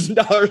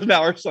 $10,000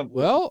 now or something.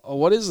 Well,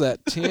 what is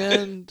that?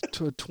 10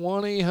 to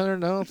 20, 100,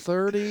 no,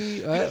 30.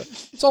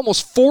 It's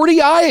almost 40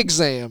 eye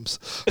exams.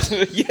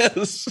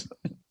 Yes.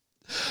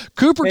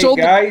 Cooper hey, told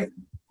guys,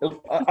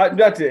 I've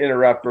got to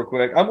interrupt real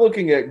quick. I'm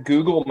looking at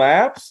Google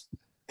Maps.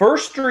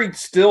 First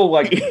Street's still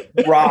like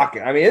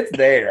rocking. I mean, it's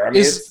there. I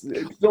mean, it's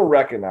still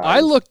recognized.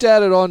 I looked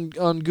at it on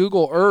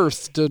Google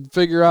Earth to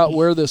figure out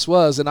where this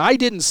was, and I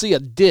didn't see a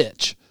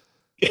ditch.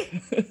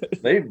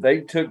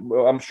 They took.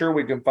 I'm sure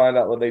we can find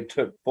out that they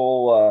took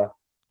full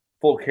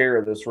care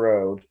of this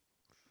road.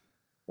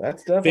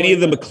 That's definitely. If any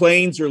of the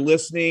McClains are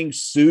listening,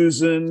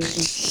 Susan,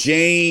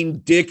 Jane,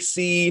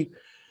 Dixie,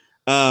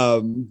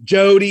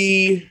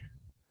 Jody,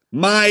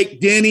 Mike,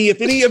 Denny,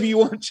 if any of you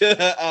want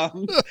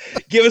to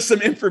give us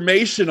some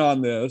information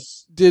on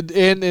this.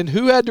 And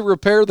who had to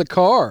repair the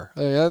car?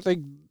 I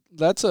think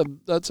that's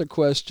a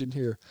question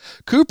here.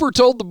 Cooper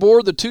told the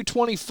board the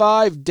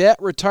 $225 debt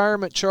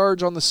retirement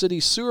charge on the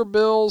city's sewer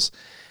bills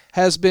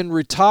has been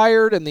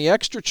retired, and the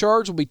extra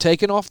charge will be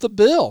taken off the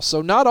bill.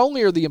 So not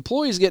only are the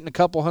employees getting a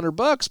couple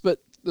 $100, but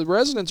the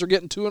residents are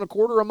getting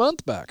 $225 a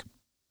month back.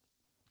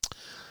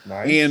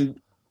 Nice. And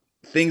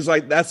things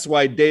like that's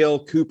why Dale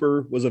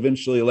Cooper was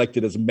eventually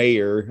elected as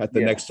mayor at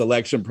the next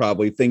election.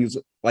 Probably things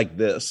like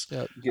this.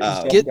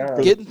 Yeah.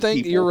 Getting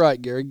things. You're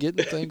right, Gary.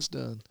 Getting things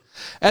done.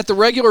 At the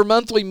regular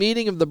monthly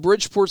meeting of the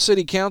Bridgeport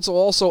City Council,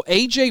 also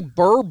A.J.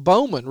 Burr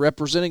Bowman,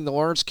 representing the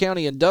Lawrence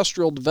County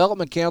Industrial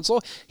Development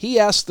Council, he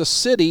asked the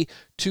city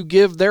to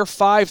give their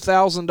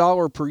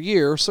 $5,000 per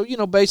year. So,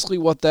 basically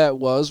what that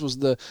was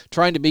the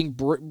trying to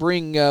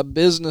bring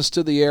business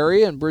to the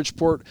area, and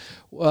Bridgeport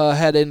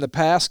had in the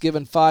past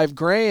given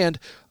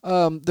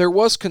 $5,000. There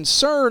was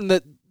concern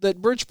that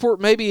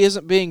Bridgeport maybe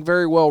isn't being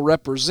very well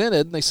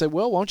represented. And they said,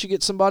 well, why don't you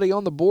get somebody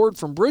on the board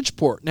from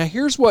Bridgeport? Now,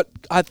 here's what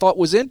I thought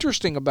was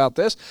interesting about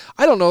this.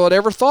 I don't know I'd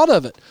ever thought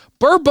of it.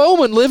 Burr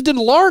Bowman lived in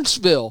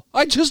Lawrenceville.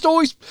 I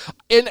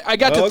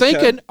got to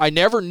thinking, I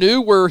never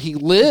knew where he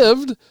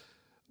lived,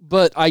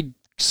 but I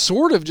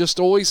sort of just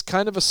always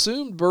kind of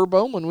assumed Burr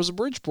Bowman was a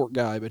Bridgeport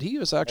guy, but he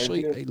was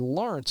actually a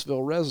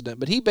Lawrenceville resident.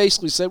 But he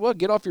basically said, well,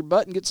 get off your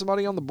butt and get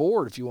somebody on the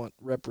board if you want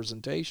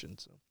representation.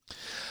 So.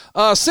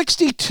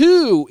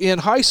 62 in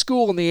high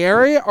school in the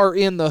area are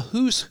in the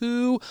who's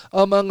who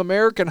among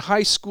American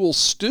high school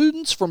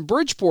students. From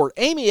Bridgeport,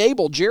 Amy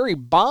Abel, Jerry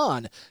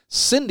Bond,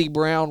 Cindy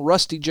Brown,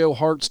 Rusty Joe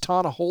Hartz,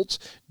 Tana Holtz,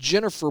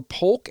 Jennifer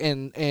Polk,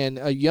 and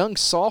a young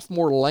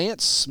sophomore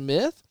Lance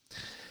Smith.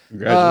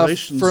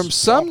 Congratulations. From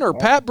Sumner,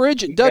 Pat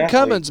Bridget, Doug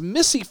Cummins,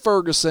 Missy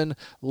Ferguson,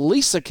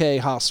 Lisa K.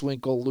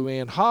 Hoswinkle,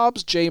 Luann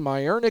Hobbs, Jay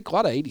Meyernick, a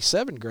lot of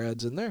 87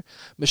 grads in there,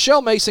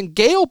 Michelle Mason,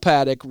 Gail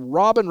Paddock,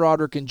 Robin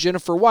Roderick, and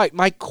Jennifer White.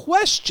 My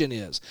question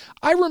is,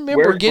 I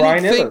remember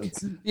getting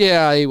things.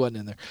 Yeah, he wasn't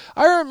in there.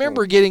 I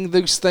remember getting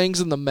those things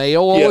in the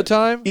mail all the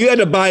time. You had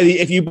to buy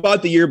if you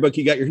bought the yearbook,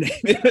 you got your name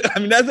in it. I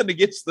mean, nothing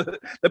against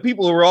the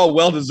people who were all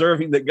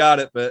well-deserving that got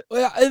it, but.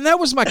 Well, and that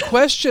was my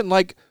question,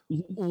 like,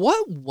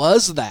 what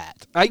was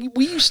that? I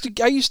used to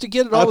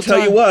get it all the time. I'll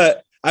tell you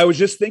what, I was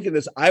just thinking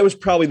this. I was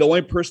probably the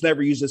only person that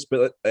ever used this,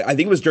 but I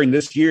think it was during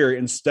this year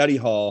in study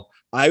hall.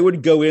 I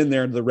would go in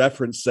there in the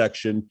reference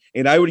section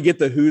and I would get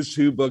the who's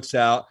who books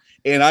out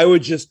and I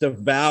would just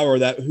devour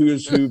that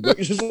who's who book.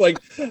 It's just like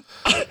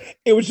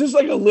it was just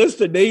like a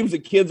list of names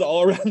of kids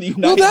all around the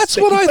United States. Well, that's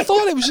what I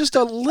thought. It was just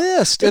a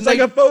list. It's like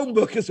a phone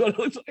book is what it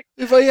looks like.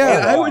 Yeah.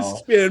 And I would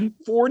spend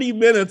 40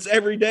 minutes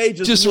every day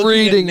just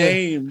reading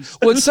names.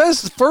 Well, it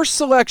says the first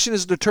selection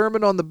is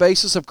determined on the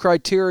basis of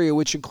criteria,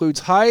 which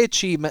includes high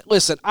achievement.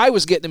 Listen, I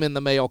was getting them in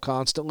the mail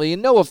constantly,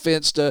 and no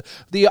offense to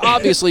the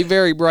obviously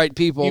very bright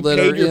people you that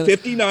paid are your in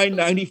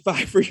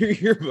 $59.95 for your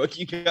yearbook.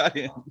 You got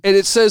in. And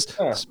it says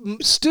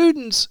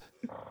students,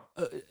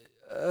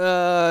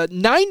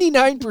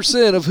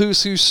 99% of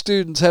Who's Who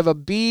students have a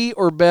B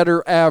or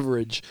better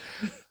average.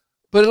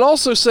 But it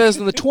also says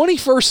in the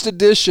 21st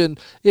edition,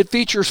 it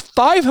features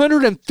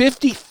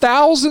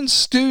 550,000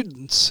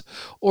 students,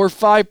 or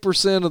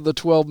 5% of the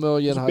 12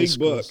 million high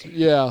schools. Book.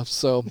 Yeah,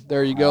 so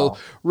there you go.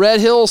 Red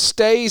Hill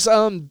stays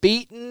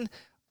unbeaten.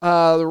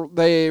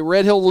 The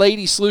Red Hill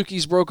Lady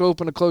Slukies broke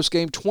open a close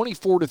game,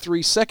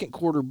 24-3, second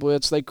quarter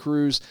blitz. They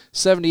cruise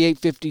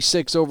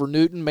 78-56 over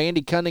Newton.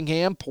 Mandy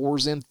Cunningham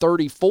pours in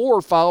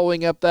 34,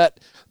 following up that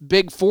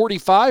big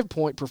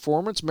 45-point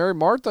performance. Mary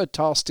Martha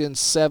tossed in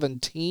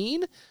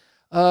 17.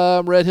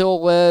 Red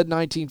Hill led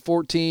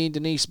 19-14.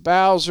 Denise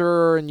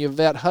Bowser and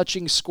Yvette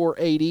Hutchings score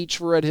 8 each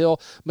for Red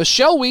Hill.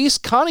 Michelle Weiss,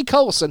 Connie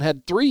Cullison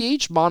had 3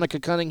 each. Monica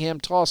Cunningham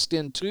tossed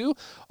in 2,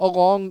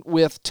 along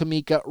with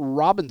Tamika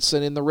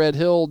Robinson. In the Red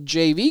Hill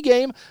JV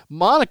game,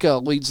 Monica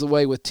leads the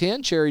way with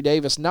 10. Cherry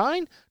Davis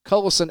 9.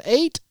 Cullison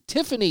 8.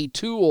 Tiffany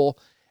Toole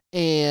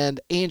and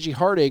Angie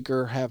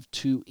Hardacre have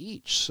 2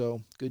 each.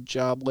 So good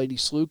job, Lady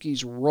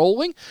Slukies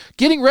rolling.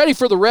 Getting ready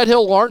for the Red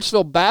Hill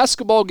Lawrenceville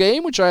basketball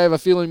game, which I have a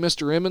feeling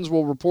Mr. Emmons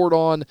will report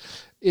on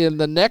in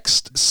the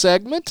next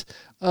segment.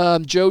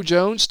 Joe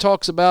Jones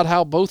talks about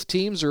how both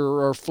teams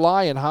are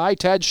flying high.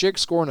 Tad Schick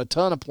scoring a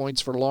ton of points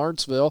for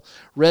Lawrenceville.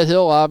 Red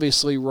Hill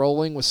obviously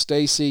rolling with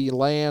Stacy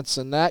Lance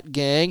and that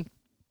gang.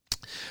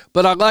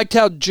 But I liked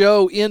how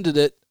Joe ended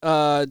it.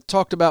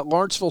 Talked about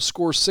Lawrenceville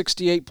scores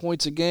 68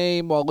 points a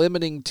game while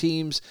limiting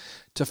teams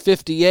to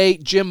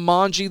 58. Jim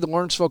Monge, the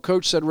Lawrenceville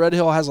coach, said Red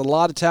Hill has a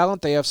lot of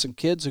talent. They have some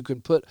kids who can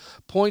put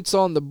points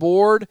on the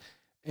board,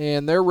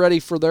 and they're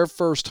ready for their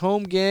first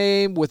home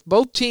game. With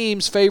both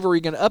teams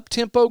favoring an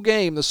up-tempo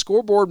game, the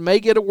scoreboard may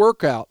get a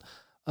workout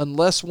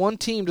unless one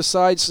team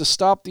decides to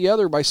stop the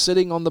other by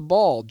sitting on the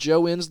ball.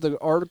 Joe ends the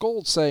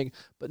article saying,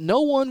 but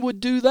no one would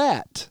do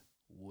that,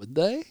 would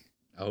they?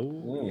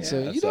 Oh, yeah.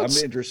 So I'm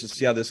interested to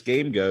see how this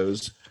game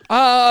goes.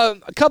 A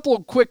couple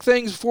of quick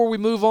things before we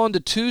move on to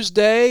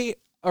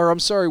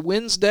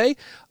Wednesday.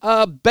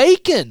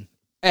 Bacon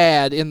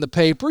ad in the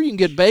paper. You can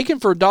get bacon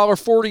for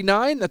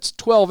 $1.49. That's a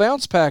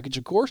 12-ounce package,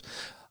 of course.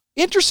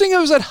 Interesting, it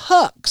was at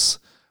Huck's.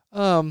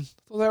 Well,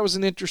 that was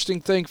an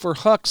interesting thing for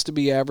Huck's to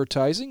be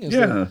advertising.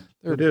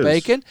 Their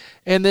bacon.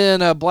 And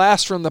then a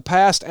Blast from the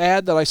Past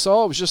ad that I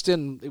saw. It was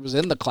in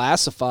the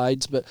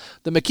classifieds. But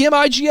the McKim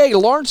IGA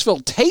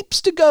Lawrenceville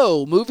tapes to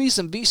go. Movies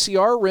and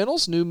VCR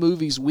rentals. New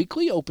movies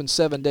weekly. Open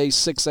 7 days,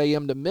 6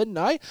 a.m. to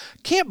midnight.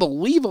 Can't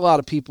believe a lot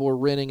of people are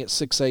renting at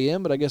 6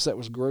 a.m., but I guess that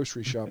was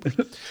grocery shopping.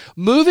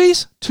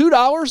 Movies,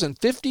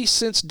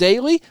 $2.50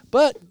 daily.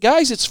 But,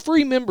 guys, it's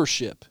free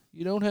membership.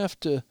 You don't have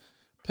to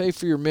pay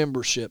for your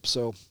membership,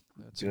 so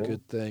that's a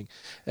good thing.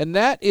 And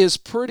that is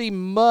pretty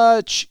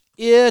much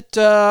it.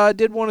 I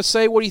did want to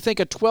say, what do you think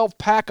a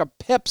 12-pack of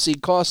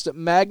Pepsi cost at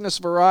Magnus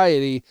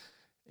Variety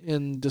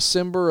in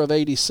December of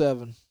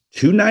 87?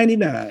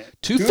 $2.99.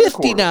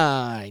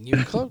 $2.59.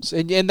 You're close.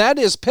 And that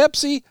is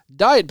Pepsi,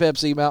 Diet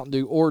Pepsi, Mountain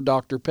Dew, or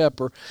Dr.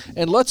 Pepper.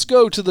 And let's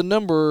go to the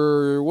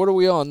number, what are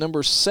we on?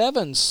 Number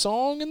 7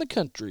 song in the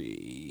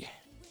country.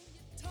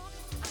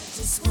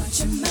 Just watch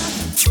your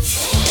mouth.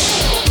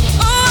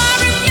 Oh,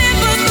 I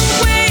remember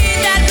the way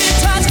that we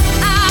touched.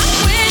 I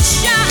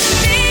wish I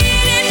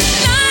didn't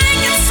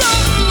like it so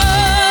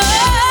much.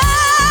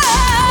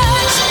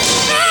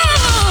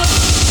 Oh,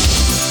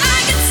 I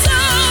get so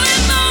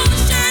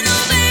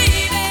emotional,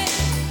 baby.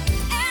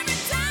 Every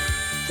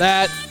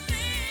time.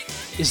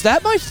 Is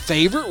that my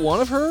favorite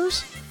one of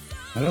hers?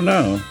 I don't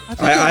know.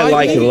 I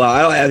like it a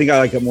lot. I think I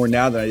like it more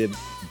now than I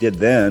did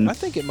then. I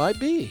think it might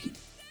be.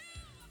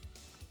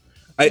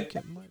 I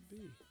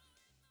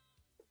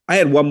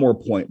had one more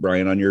point,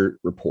 Brian, on your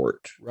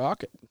report.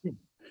 Rocket.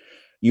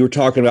 You were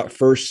talking about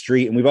First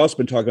Street, and we've also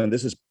been talking about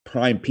this is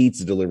prime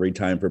pizza delivery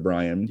time for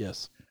Brian.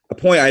 Yes. A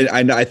point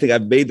I think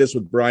I've made this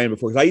with Brian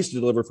before, because I used to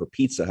deliver for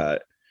Pizza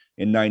Hut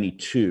in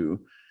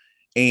 92,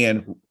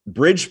 and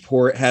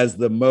Bridgeport has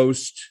the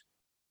most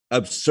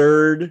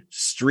absurd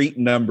street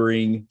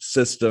numbering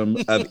system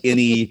of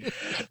any.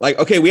 Like,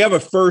 okay, we have a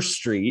First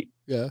Street.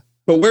 Yeah.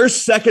 But where's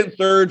 2nd,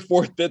 3rd,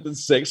 4th, 5th, and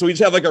 6th? So we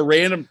just have like a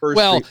random first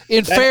street.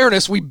 In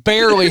fairness, we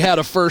barely had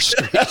a first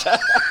street.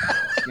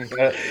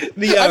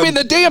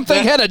 The damn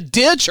thing had a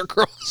ditch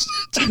across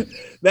it.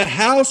 The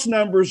house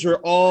numbers are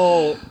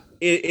all,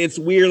 it's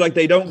weird. Like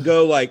they don't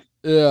go like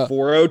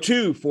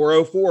 402,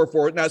 404,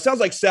 4. Now it sounds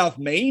like South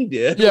Main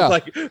did. Yeah.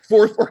 Like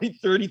 440,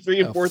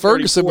 33, and 434.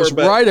 Ferguson was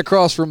right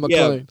across from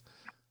McLean.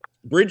 Yeah.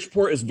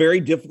 Bridgeport is very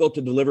difficult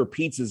to deliver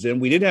pizzas in.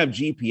 We didn't have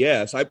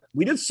GPS.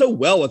 We did so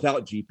well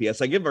without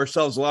GPS. I give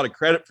ourselves a lot of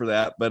credit for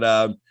that.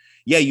 But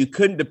yeah, you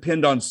couldn't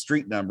depend on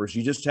street numbers.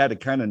 You just had to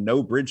kind of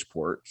know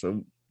Bridgeport.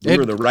 So we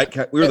were the right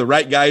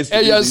guys.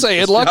 Yeah, I say,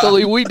 and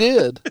luckily we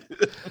did.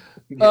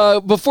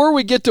 Before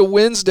we get to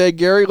Wednesday,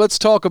 Gary, let's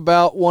talk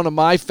about one of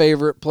my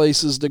favorite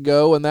places to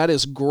go, and that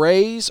is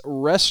Gray's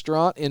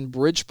Restaurant in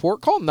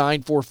Bridgeport. Call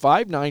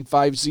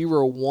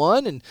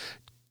 945-9501 and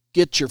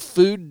get your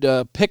food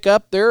pick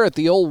up there at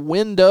the old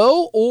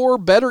window, or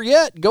better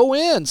yet, go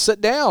in,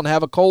 sit down,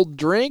 have a cold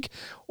drink,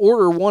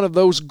 order one of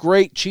those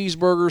great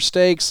cheeseburger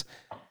steaks,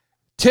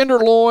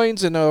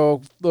 tenderloins, and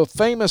the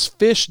famous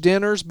fish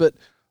dinners, but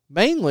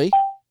mainly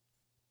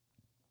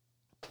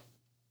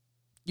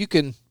you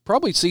can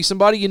probably see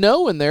somebody you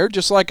know in there,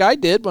 just like I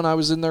did when I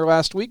was in there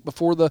last week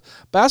before the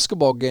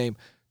basketball game.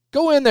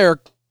 Go in there,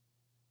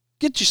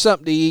 get you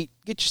something to eat,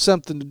 get you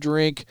something to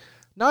drink.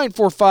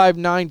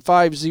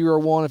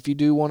 945-9501 if you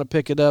do want to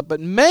pick it up. But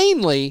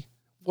mainly,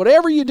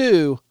 whatever you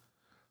do,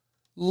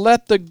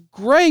 let the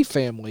Gray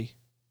family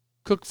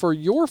cook for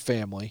your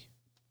family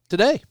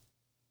today.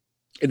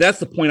 And that's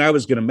the point I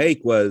was going to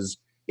make was,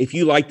 if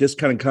you like this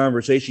kind of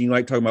conversation, you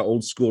like talking about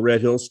old school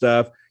Red Hill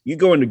stuff, you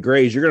go into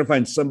Gray's, you're going to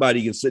find somebody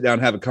you can sit down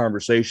and have a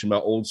conversation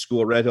about old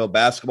school Red Hill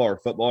basketball or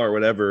football or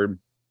whatever,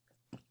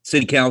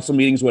 city council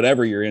meetings,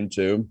 whatever you're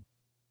into.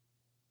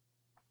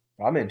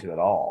 I'm into it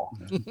all.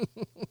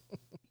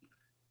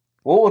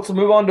 Well, let's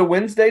move on to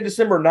Wednesday,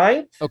 December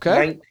 9th,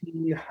 Okay.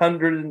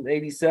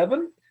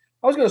 1987.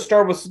 I was going to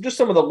start with just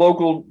some of the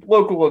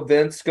local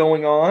events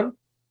going on.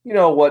 You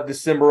know what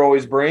December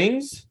always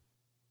brings.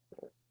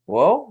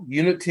 Well,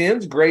 Unit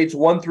 10's grades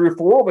 1 through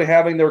 4 will be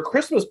having their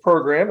Christmas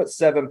program at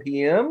 7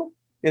 p.m.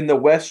 in the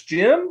West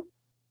Gym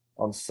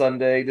on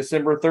Sunday,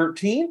 December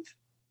 13th.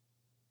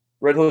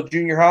 Red Hill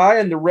Junior High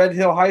and the Red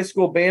Hill High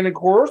School Band and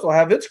Chorus will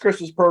have its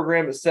Christmas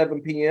program at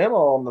 7 p.m.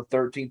 on the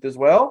 13th as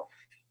well.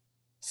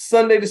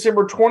 Sunday,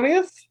 December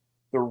 20th,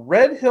 the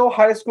Red Hill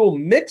High School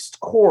Mixed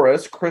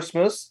Chorus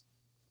Christmas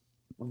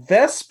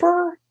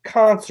Vesper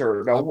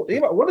Concert. Now,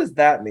 what does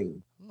that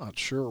mean? I'm not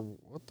sure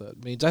what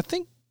that means. I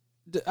think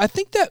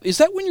that is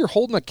that when you're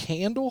holding a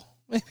candle,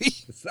 maybe?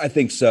 I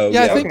think so.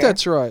 Yeah, I think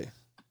that's right.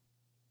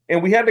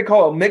 And we had to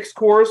call it mixed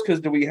chorus because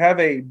do we have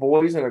a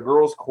boys and a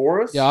girls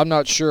chorus? Yeah, I'm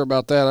not sure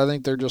about that. I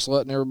think they're just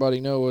letting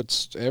everybody know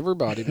it's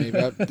everybody. Maybe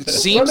it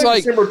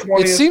Sunday,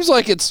 seems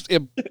like it's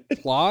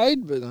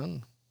implied, but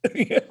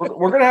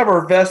we're going to have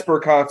our Vesper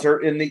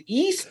concert in the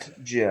East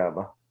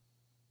Gym.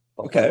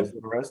 Okay,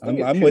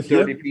 I'm with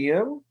 2:30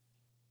 p.m.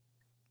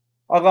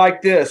 I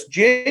like this.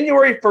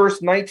 January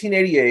 1st,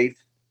 1988.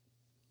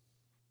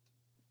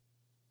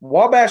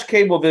 Wabash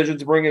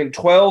Cablevision's bringing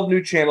 12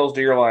 new channels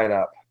to your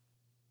lineup.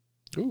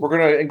 Ooh. We're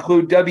going to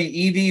include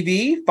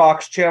WEVV,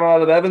 Fox Channel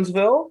out of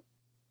Evansville.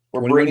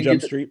 We're bringing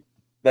Jump you Street,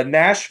 the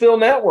Nashville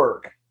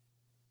Network.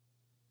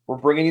 We're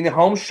bringing you the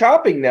Home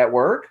Shopping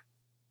Network.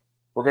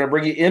 We're going to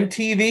bring you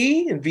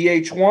MTV and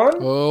VH1.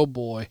 oh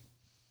boy,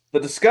 The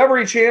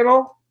Discovery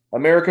Channel,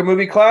 American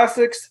Movie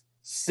Classics,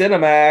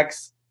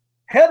 Cinemax,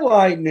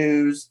 Headline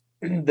News,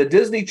 the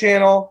Disney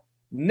Channel,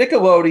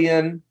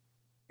 Nickelodeon,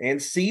 and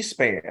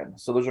C-SPAN.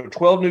 So those are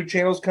 12 new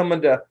channels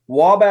coming to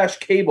Wabash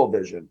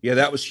Cablevision. yeah,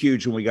 that was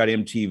huge when we got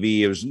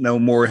MTV. It was no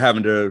more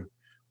having to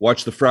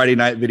watch the Friday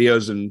night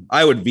videos, and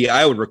I would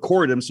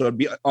record them, so it'd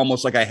be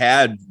almost like I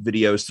had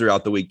videos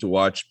throughout the week to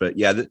watch. But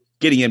yeah,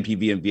 getting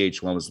MTV and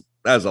VH1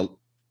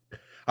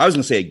 I was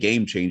going to say a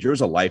game changer. It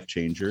was a life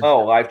changer.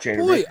 Oh, life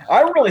changer. Boy,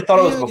 I really thought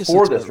it was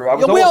before this.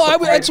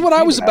 that's what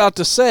I was about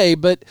to say,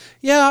 but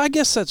yeah, I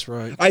guess that's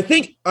right.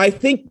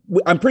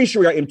 I'm pretty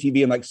sure we got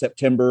MTV in like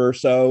September or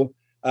so.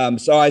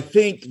 So I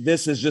think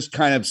this is just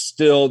kind of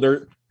still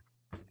there.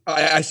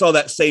 I saw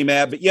that same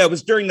ad, but yeah, it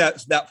was during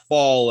that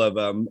fall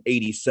of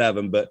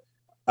 87. But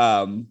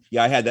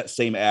yeah, I had that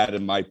same ad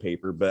in my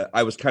paper, but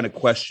I was kind of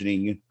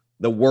questioning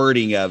the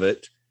wording of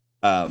it.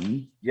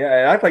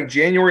 Yeah, and I think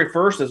January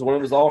 1st is when it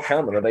was all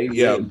coming of 88.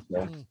 Yeah.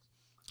 So.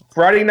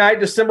 Friday night,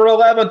 December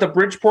 11th, the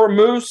Bridgeport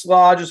Moose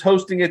Lodge is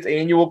hosting its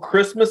annual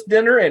Christmas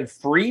dinner and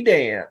free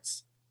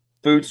dance.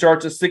 Food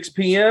starts at 6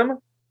 p.m.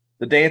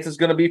 The dance is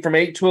going to be from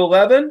 8 to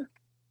 11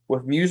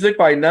 with music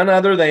by none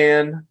other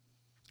than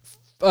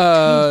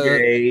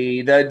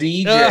TJ,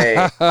 the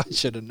DJ. I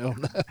should have known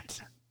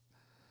that.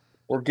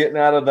 We're getting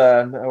out of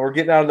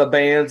the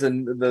bands,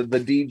 and the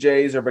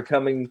DJs are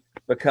becoming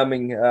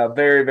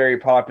very, very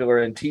popular.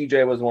 And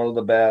TJ was one of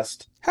the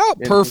best. How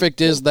perfect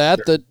is that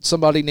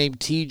somebody named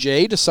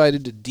TJ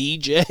decided to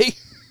DJ?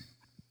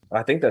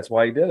 I think that's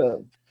why he did it.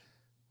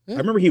 I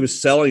remember he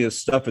was selling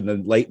his stuff in the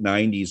late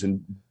 90s,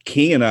 and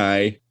King and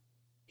I,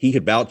 he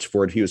could vouch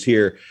for it if he was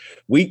here.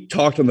 We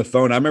talked on the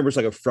phone. I remember it's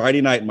like a Friday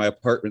night in my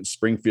apartment in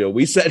Springfield.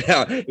 We sat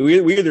down.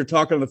 We either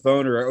talked on the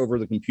phone or over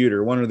the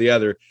computer, one or the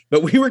other.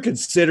 But we were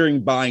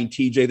considering buying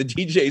TJ, the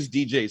DJ's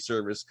DJ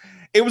service.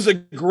 It was a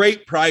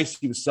great price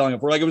he was selling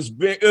it for. Like it was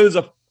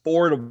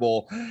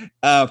affordable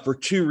for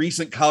two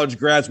recent college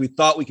grads. We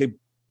thought we could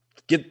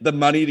get the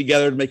money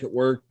together to make it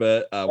work,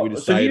 but we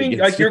decided. So you mean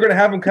like you're going to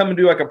have him come and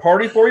do like a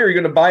party for you, or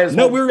you're going to buy his?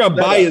 No, we were going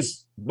to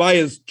buy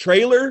his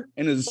trailer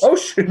and his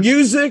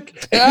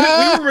music.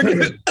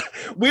 And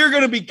we were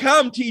going to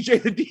become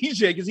TJ the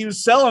DJ because he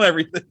was selling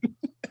everything.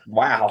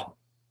 Wow,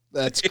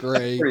 that's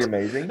great. Pretty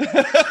amazing.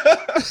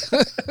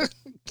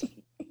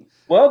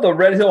 Well, the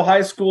Red Hill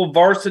High School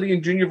varsity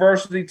and junior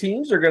varsity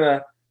teams are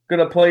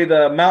gonna play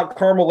the Mount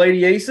Carmel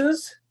Lady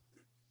Aces.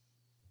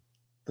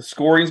 The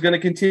scoring is going to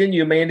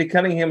continue. Mandy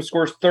Cunningham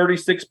scores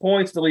 36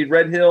 points to lead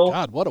Red Hill.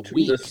 God, what a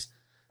week!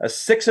 A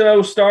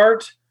 6-0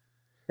 start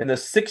and a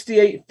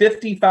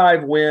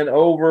 68-55 win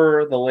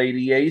over the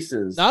Lady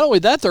Aces. Not only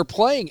that, they're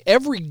playing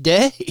every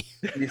day.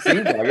 It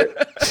seems like it.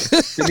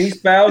 Denise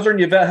Bowser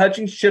and Yvette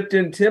Hutchings chipped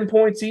in 10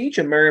 points each,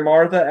 and Mary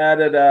Martha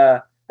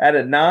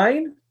added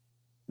 9.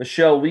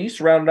 Michelle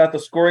Weiss rounded out the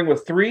scoring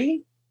with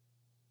 3.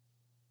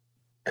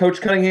 Coach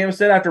Cunningham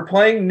said, after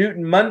playing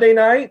Newton Monday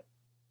night,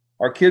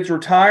 our kids were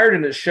tired,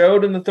 and it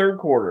showed in the third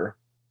quarter.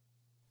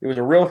 It was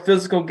a real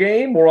physical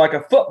game, more like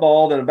a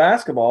football than a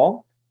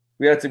basketball.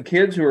 We had some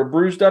kids who were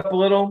bruised up a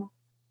little.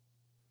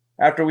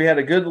 After we had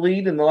a good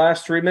lead in the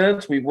last 3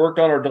 minutes, we worked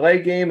on our delay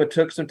game and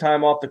took some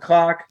time off the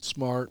clock.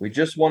 Smart. We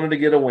just wanted to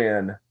get a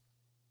win.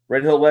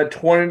 Red Hill led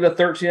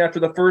 20-13 after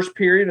the first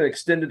period and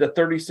extended to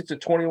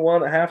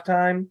 36-21 at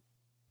halftime.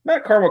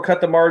 Mount Carmel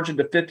cut the margin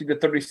to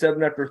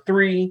 50-37 after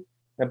 3,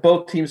 and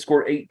both teams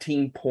scored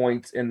 18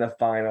 points in the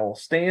final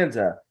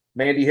stanza.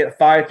 Mandy hit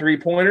 5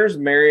 3-pointers.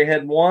 Mary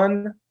had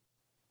 1.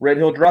 Red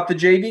Hill dropped the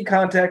JV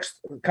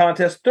contest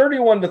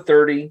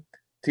 31-30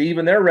 to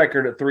even their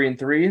record at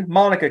 3-3.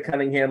 Monica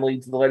Cunningham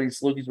leads the Lady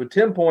Salukis with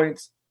 10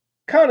 points.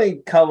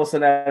 Connie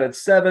Cullison added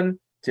 7.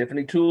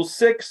 Tiffany Tools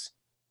 6.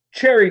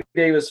 Cherry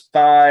Davis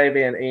 5,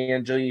 and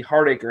Angie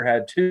Hardacre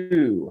had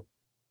 2.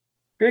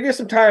 Going to get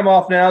some time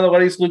off now. The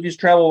Lady Salukis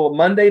travel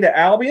Monday to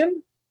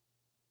Albion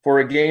for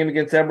a game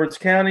against Edwards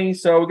County.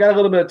 So we got a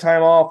little bit of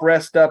time off,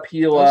 rest up,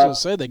 heal up. I was going to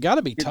say, they got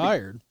to be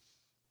tired.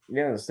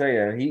 Yeah,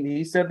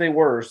 he said they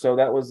were. So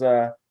that was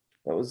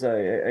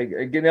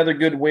another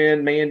good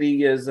win.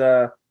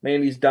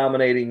 Mandy's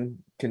dominating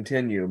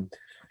continue.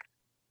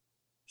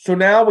 So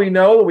now we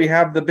know that we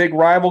have the big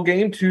rival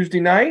game Tuesday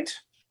night.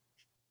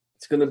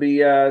 It's going to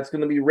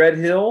be Red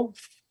Hill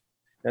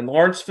and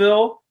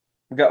Lawrenceville.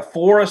 We've got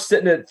Flora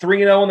sitting at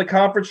 3-0 in the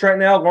conference right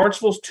now.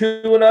 Lawrenceville's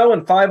 2-0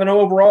 and 5-0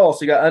 overall.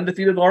 So you got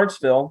undefeated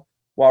Lawrenceville,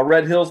 while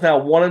Red Hill's now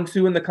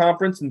 1-2 in the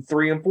conference and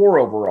 3-4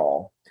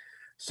 overall.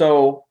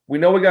 So we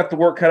know we got the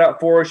work cut out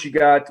for us. You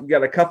got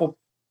a couple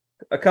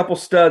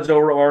studs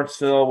over at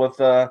Lawrenceville with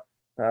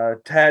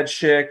Tad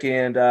Schick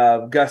and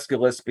Gus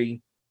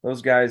Gillespie.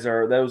 Those guys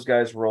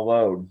were a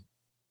load.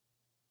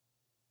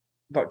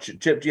 But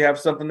Chip, do you have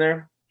something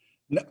there?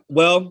 No,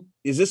 well,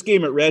 is this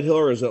game at Red Hill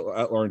or is it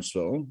at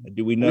Lawrenceville?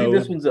 Do we know?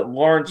 This one's at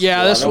Lawrenceville.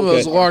 Yeah, this one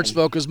was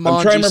Lawrenceville because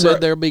Monty said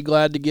they'll be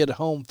glad to get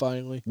home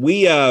finally.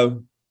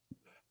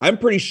 I'm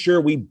pretty sure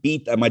we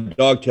beat my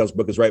Dogtails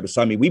book is right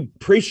beside me. We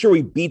pretty sure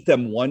we beat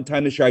them one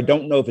time this year. I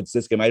don't know if it's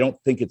this game. I don't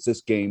think it's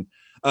this game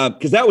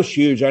because that was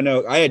huge. I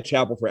know I had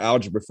Chapel for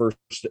algebra first,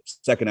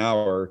 second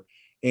hour,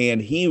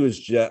 and he was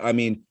just. I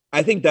mean,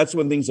 I think that's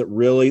one of the things that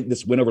really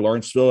this win over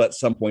Lawrenceville at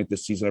some point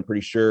this season. I'm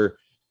pretty sure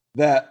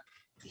that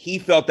he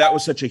felt that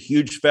was such a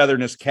huge feather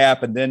in his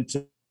cap, and then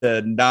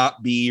to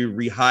not be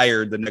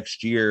rehired the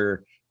next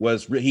year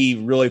he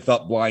really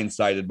felt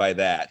blindsided by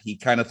that. He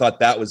kind of thought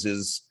that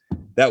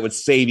would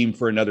save him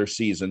for another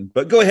season.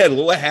 But go ahead,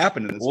 what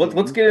happened in this?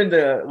 Let's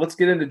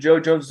get into Joe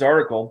Jones'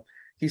 article.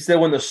 He said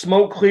when the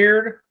smoke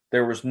cleared,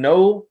 there was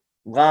no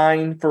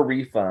line for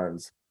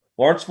refunds.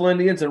 Lawrenceville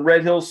Indians and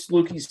Red Hills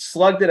Salukis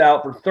slugged it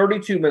out for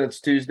 32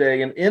 minutes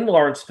Tuesday and in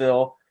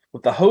Lawrenceville,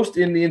 with the host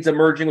Indians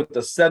emerging with a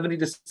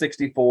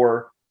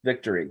 70-64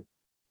 victory.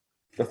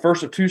 The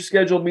first of 2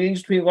 scheduled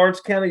meetings between Lawrence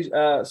County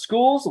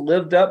schools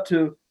lived up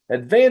to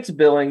advanced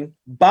billing.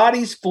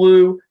 Bodies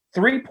flew,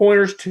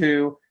 3-pointers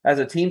too, as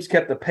the teams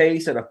kept the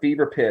pace at a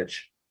fever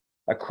pitch.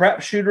 A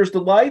crapshooter's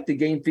delight, the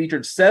game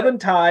featured 7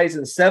 ties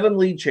and 7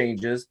 lead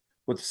changes,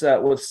 with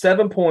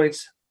 7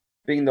 points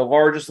being the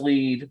largest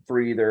lead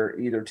for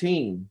either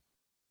team.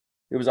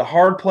 It was a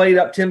hard-played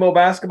up-tempo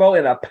basketball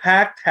in a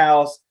packed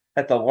house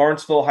at the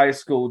Lawrenceville High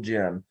School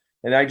gym.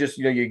 And I just,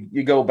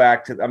 you go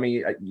back to, I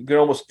mean, you can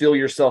almost feel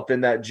yourself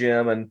in that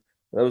gym, and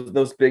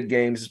those big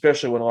games,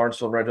 especially when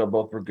Lawrenceville and Red Hill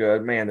both were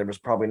good. Man, there was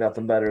probably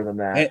nothing better than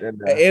that.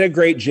 And a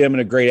great gym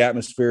and a great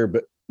atmosphere,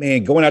 but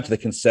man, going out to the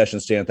concession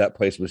stand at that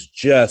place was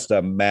just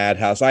a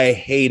madhouse. I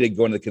hated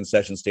going to the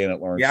concession stand at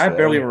Lawrenceville. Yeah, I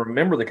barely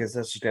remember the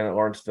concession stand at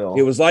Lawrenceville.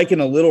 It was like in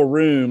a little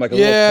room, like a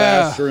little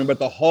classroom, but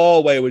the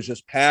hallway was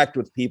just packed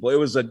with people. It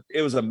was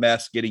a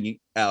mess getting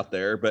out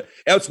there, but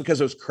that's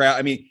because it was crowd.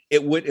 I mean,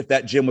 it would, if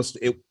that gym was,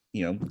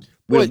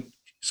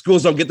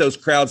 schools don't get those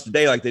crowds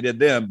today like they did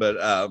then,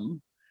 but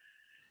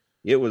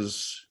it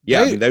was,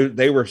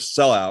 they were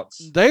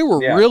sellouts. They were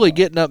really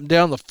getting up and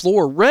down the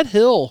floor. Red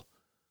Hill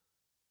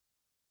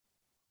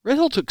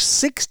took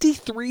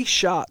 63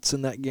 shots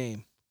in that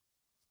game.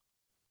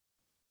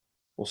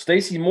 Well,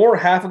 Stacey Moore,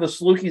 half of the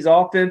Salukis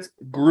offense,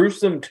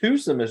 gruesome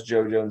twosome, as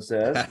Joe Jones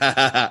says.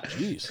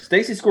 Jeez.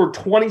 Stacey scored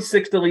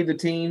 26 to lead the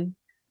team.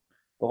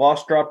 The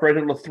loss dropped Red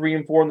Hill to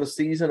 3-4 in the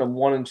season and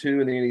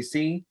 1-2 in the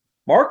NEC.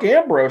 Mark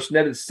Ambrose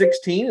netted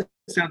 16. It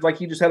sounds like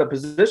he just had a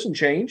position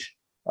change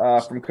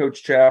from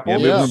Coach Chappell. Yeah,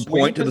 moving from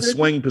point to the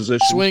swing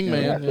position. Swing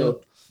man. Yeah.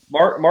 So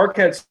Mark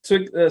had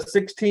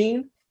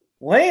 16.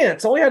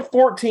 Lance only had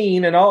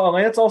 14, and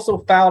Lance also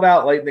fouled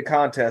out late in the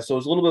contest, so it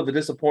was a little bit of a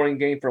disappointing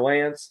game for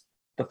Lance.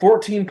 The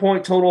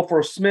 14-point total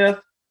for Smith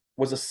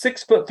was a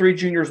 6'3"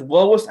 junior's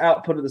lowest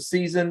output of the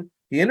season.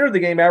 He entered the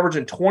game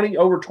averaging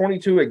over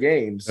 22 a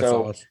game, so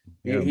That's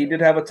awesome. he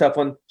did have a tough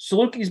one.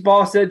 Saluki's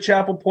boss, Ed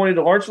Chappell, pointed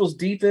to Lawrenceville's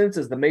defense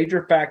as the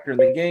major factor in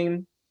the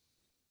game.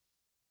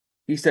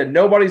 He said,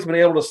 "Nobody's been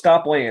able to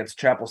stop Lance,"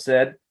 Chappell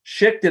said.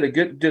 Schick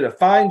did a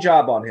fine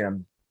job on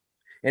him.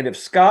 And if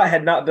Scott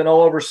had not been all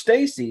over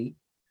Stacey,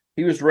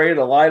 he was ready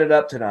to light it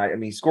up tonight. I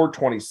mean, he scored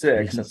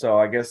 26, and so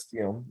I guess,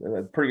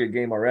 a pretty good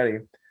game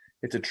already.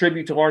 It's a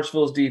tribute to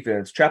Lawrenceville's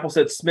defense. Chappell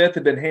said Smith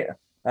had been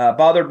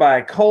bothered by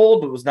a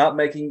cold, but was not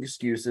making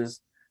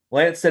excuses.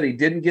 Lance said he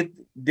didn't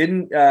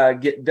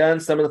get done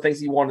some of the things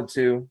he wanted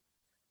to.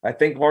 I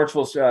think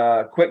Lawrenceville's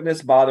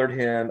quickness bothered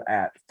him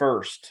at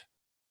first.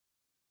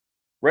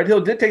 Red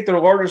Hill did take their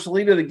largest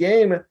lead of the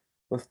game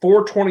with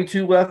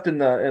 4:22 left in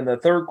the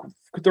third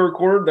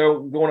quarter. They're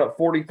going up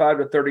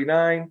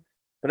 45-39.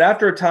 But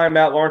after a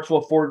timeout,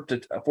 Lawrenceville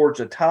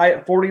forged a tie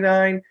at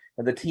 49,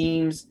 and the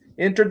teams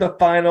entered the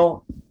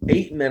final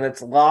 8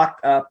 minutes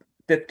locked up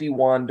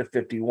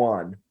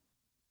 51-51.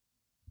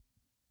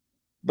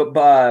 But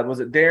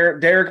was it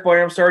Derek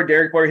Blair? I'm sorry,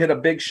 Derek Blair hit a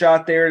big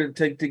shot there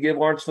to give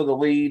Lawrenceville the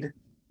lead.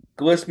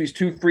 Gillespie's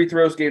 2 free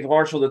throws gave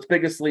Lawrenceville its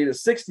biggest lead at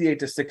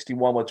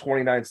 68-61 with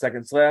 29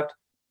 seconds left.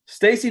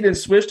 Stacey then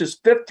switched his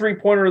 5th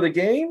three-pointer of the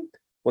game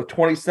with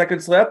 20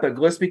 seconds left, but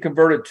Gillespie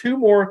converted 2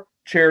 more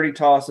charity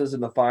tosses in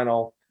the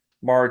final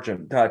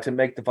margin to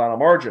make the final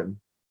margin.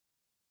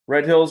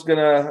 Red Hill's going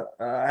to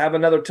have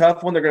another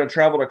tough one. They're going to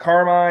travel to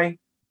Carmi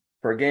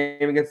for a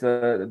game against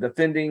the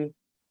defending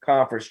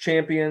conference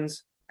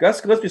champions. Gus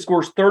Gillespie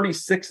scores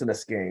 36 in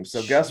this game,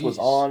 so Gus was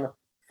on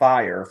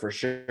fire for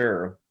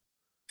sure.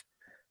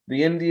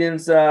 The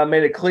Indians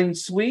made a clean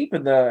sweep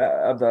of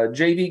the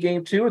JV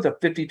game 2 with a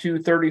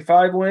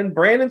 52-35 win.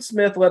 Brandon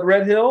Smith led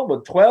Red Hill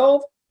with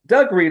 12,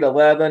 Doug Reed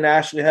 11,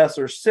 Ashley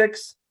Hessler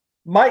 6,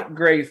 Mike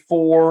Gray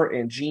 4,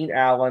 and Gene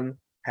Allen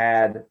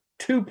had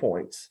 2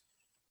 points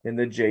in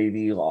the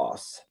JV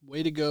loss.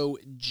 Way to go,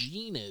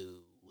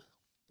 Gino.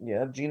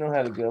 Yeah, Gino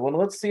had a good one.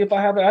 Let's see if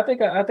I have it. I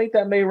think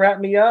that may wrap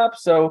me up.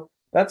 So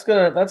that's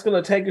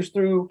gonna take us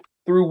through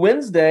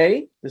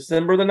Wednesday,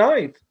 December the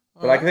 9th.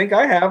 But I think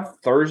I have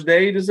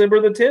Thursday,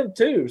 December the 10th,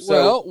 too. So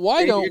well,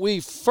 why don't we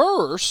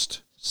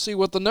first see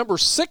what the number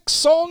 6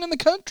 song in the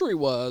country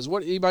was?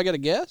 What, anybody got a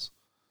guess?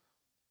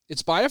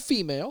 It's by a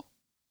female,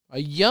 a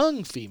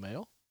young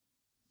female.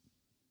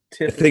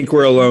 I think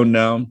we're alone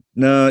now.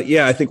 No,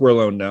 yeah, I think we're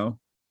alone now.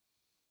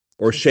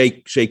 Or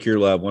shake your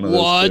love. One of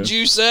those. What'd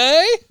you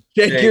say?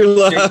 Shake your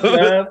love. Shake your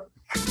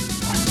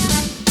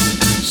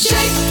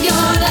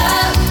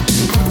love.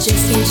 I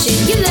just can't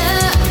shake your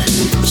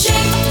love.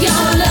 Shake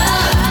your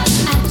love.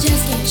 I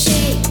just can't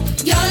shake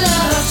your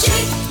love.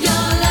 Shake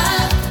your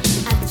love.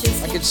 I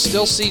just I can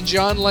still see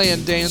John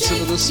Land dancing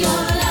to this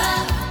song.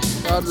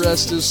 God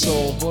rest his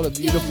soul. What a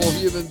beautiful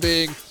human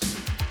being.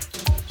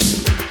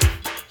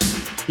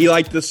 He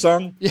liked this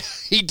song? Yeah,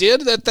 he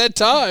did at that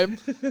time.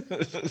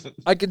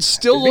 I can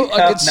still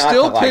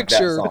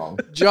picture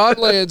John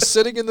Land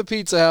sitting in the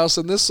pizza house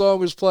and this song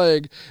was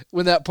playing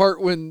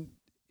when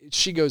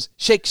she goes,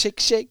 shake, shake,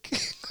 shake.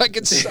 I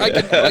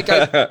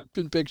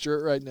can picture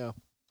it right now.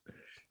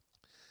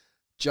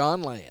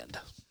 John Land.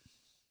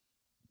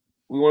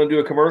 We want to do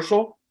a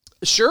commercial?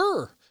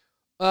 Sure.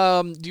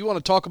 Do you want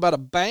to talk about a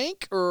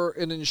bank or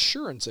an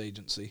insurance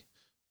agency?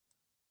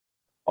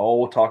 Oh,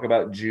 we'll talk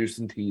about Juice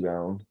and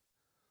T-Bone.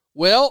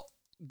 Well,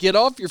 get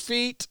off your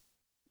feet.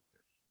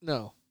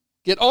 No.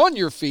 Get on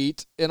your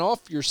feet and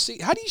off your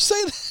seat. How do you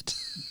say that?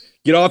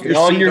 Get off your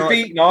on seat. Your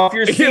feet and off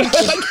your seat.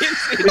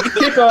 It's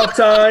kickoff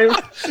time.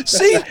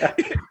 See,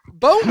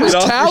 Bone was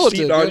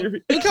talented.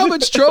 Look how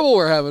much trouble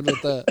we're having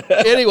with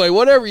that. Anyway,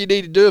 whatever you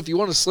need to do if you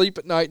want to sleep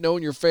at night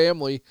knowing your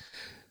family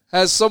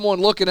has someone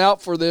looking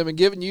out for them and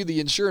giving you the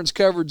insurance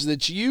coverage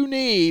that you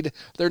need.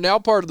 They're now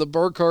part of the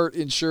Burkhart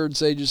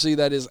Insurance Agency.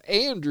 That is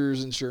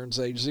Andrews Insurance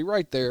Agency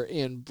right there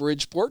in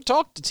Bridgeport.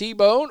 Talk to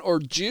T-Bone or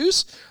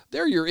Juice.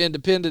 They're your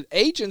independent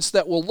agents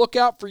that will look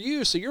out for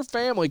you so your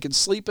family can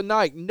sleep at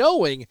night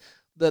knowing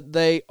that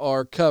they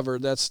are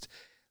covered. That's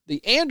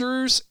the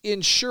Andrews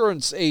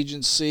Insurance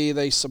Agency.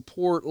 They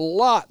support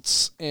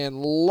lots and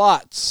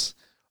lots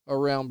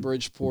around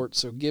Bridgeport,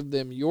 so give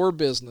them your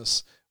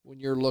business when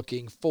you're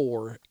looking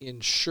for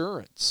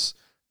insurance.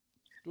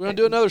 Do we want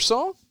to do another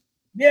song?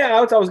 Yeah,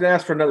 I was going to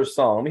ask for another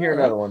song. Let me hear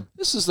another one.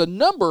 This is the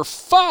number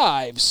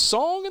 5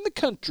 song in the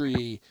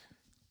country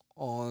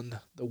on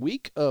the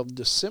week of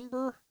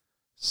December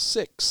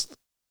 6th,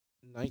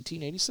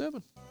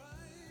 1987.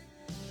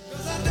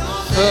 'Cause I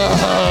don't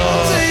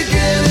Take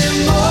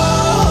any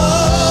more.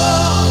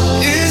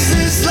 Is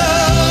this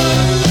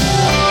love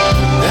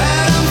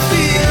that I'm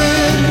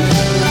feeling?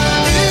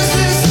 Is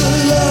this the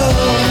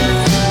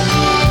love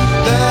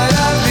that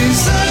I've been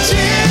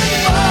searching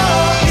for?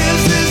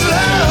 Is this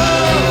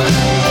love,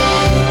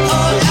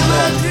 or am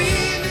I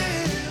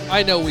dreaming?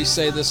 I know we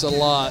say this a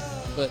lot,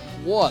 but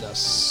what a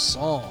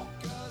song.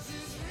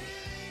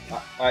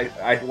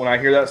 I when I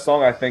hear that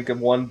song, I think of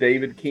one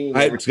David King.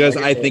 Because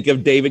I think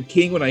of David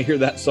King when I hear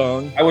that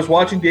song. I was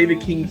watching David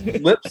King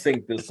lip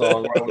sync this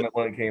song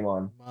when it came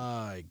on.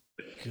 My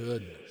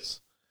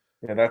goodness.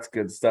 Yeah, that's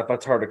good stuff.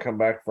 That's hard to come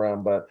back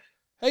from, but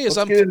Hey, Let's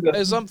get into-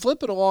 as I'm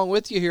flipping along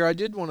with you here, I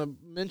did want to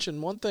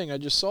mention one thing I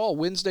just saw.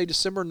 Wednesday,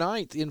 December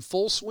 9th, in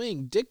full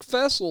swing, Dick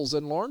Fessels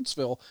in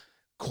Lawrenceville,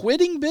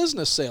 quitting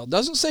business sale.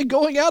 Doesn't say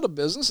going out of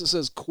business. It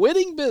says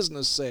quitting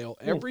business sale.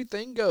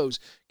 Everything goes.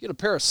 Get a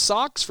pair of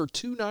socks for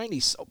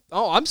 $2.90.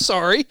 Oh, I'm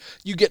sorry.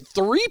 You get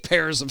 3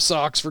 pairs of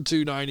socks for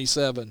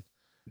 $2.97.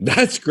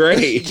 That's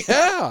great.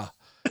 Yeah.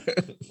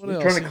 What I'm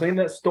else? trying to clean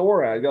that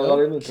store out. I got a lot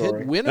of inventory.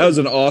 Kid winter, That was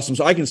an awesome.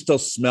 So I can still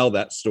smell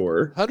that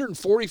store.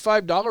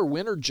 $145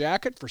 winter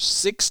jacket for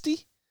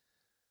 $60.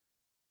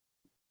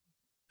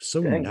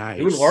 So Dang, nice.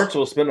 Who in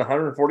Lawrenceville spend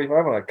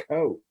 $145 on a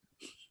coat?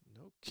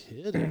 No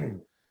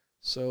kidding.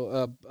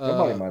 So,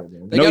 Somebody might have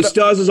been. they No, he got a-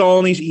 still has his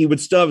Alney. He would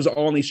still have his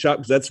Alney shop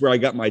because that's where I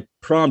got my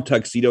prom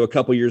tuxedo a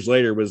couple years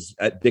later. Was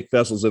at Dick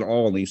Fessels in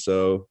Alney.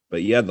 So,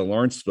 but yeah, the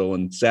Lawrenceville,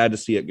 and sad to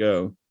see it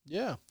go.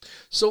 Yeah.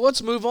 So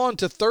let's move on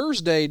to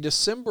Thursday,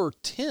 December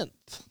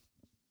 10th.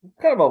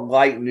 Kind of a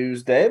light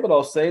news day, but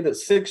I'll say that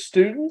 6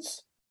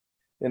 students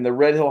in the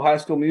Red Hill High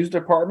School Music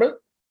Department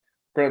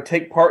are going to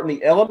take part in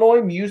the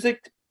Illinois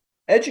Music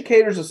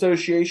Educators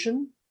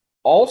Association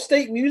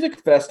All-State Music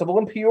Festival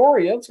in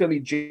Peoria. It's going to be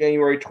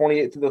January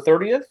 28th to the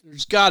 30th.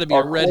 There's got to be a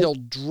Our Red coach- Hill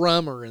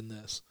drummer in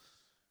this.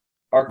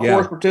 Our Yeah.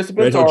 chorus Red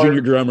participants Hill are Junior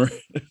drummer.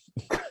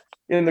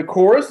 in the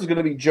chorus is going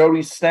to be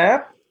Jody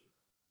Snap,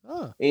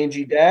 Oh,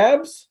 Angie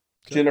Dabbs,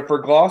 Okay.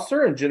 Jennifer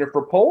Glosser, and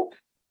Jennifer Polk.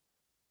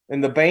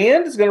 And the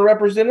band is going to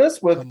represent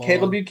us with Come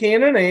Caleb on.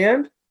 Buchanan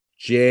and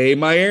Jay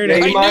Meyer.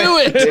 Jay I Meyer. knew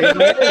it. Jay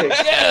Meyer.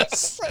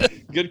 Yes.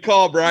 Good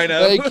call, Brian.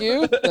 Thank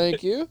you.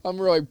 Thank you. I'm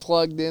really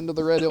plugged into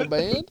the Red Hill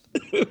band.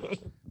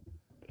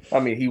 I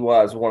mean, he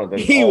was one of the.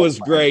 He was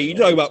great. You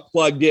talk about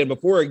plugged in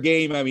before a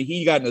game. I mean,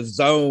 he got in a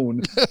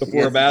zone before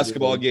Yes, a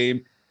basketball he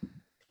game, I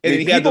and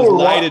mean, he had people those were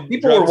wa- lighted.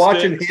 People were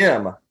watching drumsticks.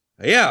 him.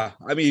 Yeah,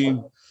 I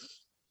mean,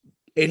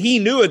 and he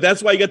knew it.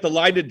 That's why he got the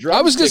lighted drumsticks.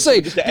 I was going to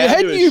say, just to add to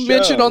hadn't his you show.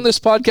 mentioned on this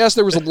podcast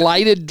there was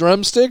lighted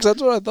drumsticks?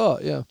 That's what I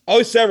thought. Yeah.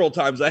 Oh, several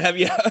times I have.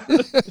 Yeah.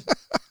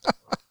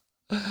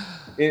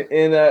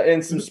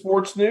 In some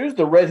sports news,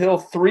 the Red Hill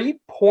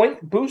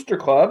 3-Point Booster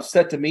Club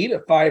set to meet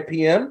at 5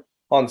 p.m.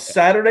 on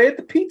Saturday at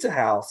the Pizza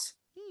House.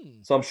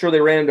 So I'm sure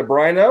they ran into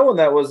Brino, and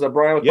that was Brino was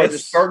probably Yes.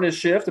 just starting his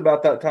shift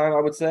about that time, I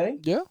would say.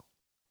 Yeah.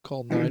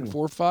 Called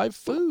 945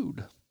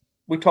 Food.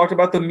 We talked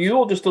about the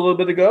Mule just a little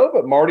bit ago,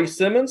 but Marty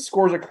Simmons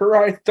scores a career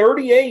high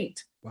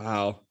 38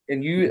 Wow.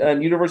 in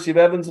University of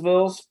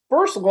Evansville's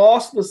first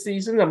loss of the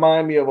season to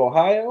Miami of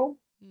Ohio.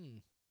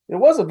 It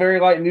was a very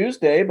light news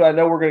day, but I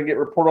know we're going to get a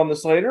report on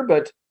this later.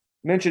 But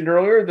mentioned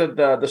earlier that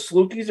the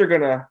Slookies are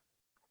going to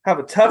have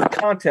a tough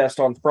contest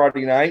on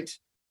Friday night.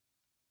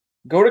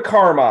 Go to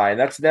Carmine.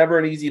 That's never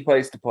an easy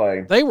place to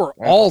play. They were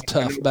all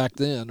tough back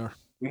then. Or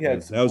We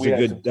had That was we a had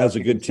good- some that was a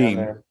tough good teams down team.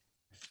 there.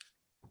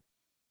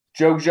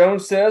 Joe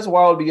Jones says,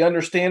 while it would be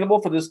understandable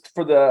for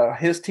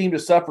his team to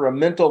suffer a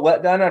mental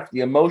letdown after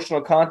the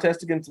emotional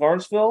contest against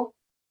Lawrenceville,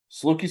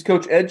 Salukis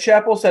coach Ed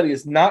Chappell said he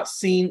has not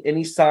seen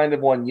any sign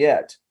of one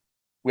yet.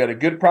 We had a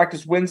good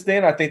practice Wednesday,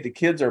 and I think the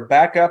kids are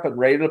back up and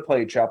ready to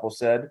play, Chappell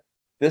said.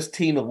 This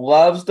team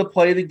loves to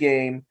play the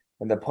game,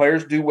 and the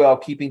players do well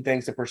keeping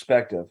things in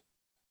perspective.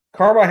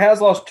 Carmine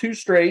has lost 2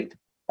 straight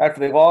after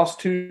they lost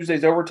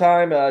Tuesday's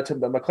overtime to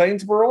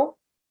McLeansboro.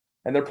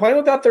 And they're playing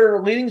without their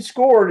leading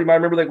scorer. You might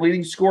remember the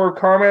leading scorer of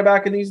Carmine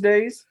back in these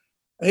days.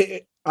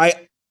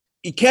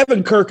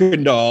 Kevin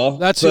Kirkendall.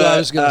 That's who I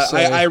was gonna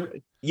say.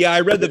 I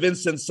read the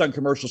Vincent's Son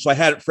commercial, so I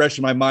had it fresh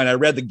in my mind. I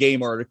read the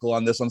game article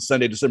on this on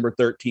Sunday, December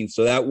 13th.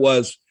 So that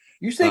was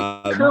You say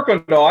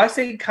Kirkendall. I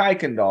say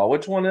Kuykendall.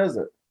 Which one is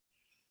it?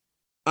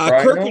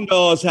 Right,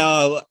 Kirkendall is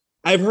how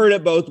I've heard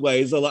it both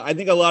ways. I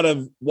think a lot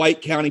of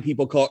White County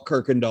people call it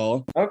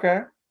Kirkendall.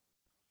 Okay.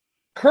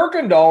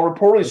 Kirkendall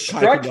reportedly It's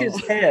struck Kuykendall.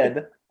 his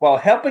head while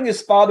helping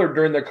his father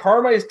during the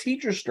Carmine's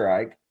teacher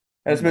strike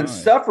and has been My.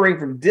 suffering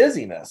from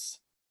dizziness.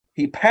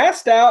 He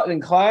passed out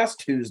in class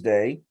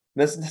Tuesday,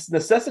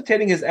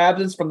 necessitating his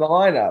absence from the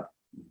lineup.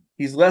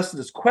 He's listed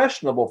as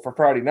questionable for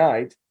Friday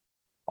night.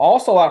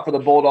 Also out for the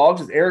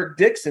Bulldogs is Eric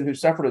Dixon, who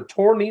suffered a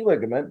torn knee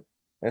ligament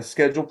and is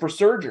scheduled for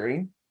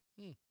surgery.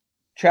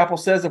 Chappell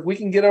says if we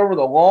can get over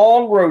the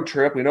long road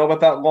trip, we know about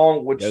that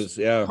long, which Yes,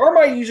 yeah.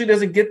 Carmine usually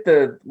doesn't get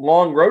the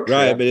long road trip.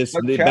 Right, but it's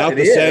But about it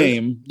the is.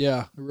 same.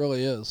 yeah, it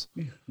really is.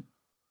 If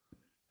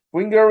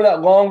we can get over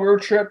that long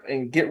road trip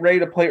and get ready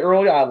to play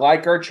early, I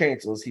like our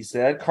chances, he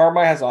said.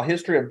 Carmine has a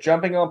history of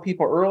jumping on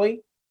people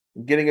early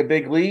and getting a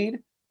big lead.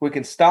 we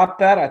can stop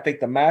that. I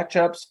think the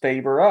matchups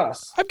favor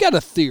us. I've got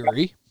a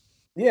theory.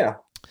 Yeah.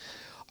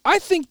 I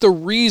think the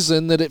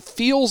reason that it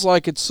feels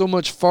like it's so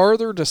much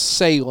farther to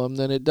Salem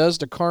than it does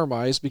to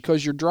Carmi is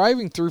because you're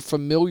driving through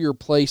familiar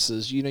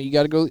places. You know,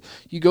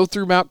 you go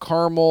through Mount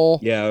Carmel.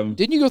 Yeah.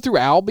 Didn't you go through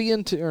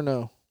Albion or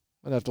no?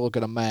 I'd have to look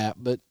at a map,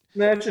 but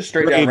That's just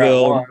straight down Route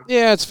Grayville. 1.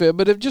 yeah, it's fair.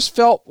 But it just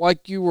felt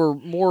like you were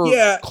more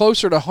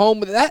closer to home.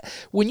 But that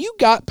when you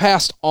got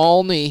past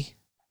Alney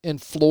and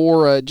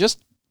Flora,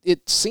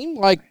 it seemed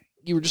like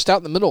you were just out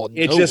in the middle of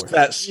It's nowhere. just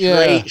that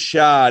straight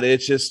shot.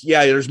 It's just,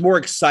 there's more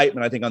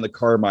excitement, I think, on the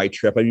Carmi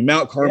trip. I mean,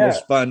 Mount Carmel's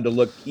fun to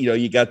look,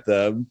 you got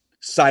the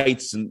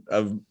sights and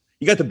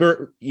you got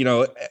the,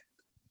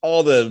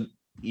 all the,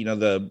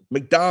 the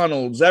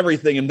McDonald's,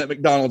 everything in that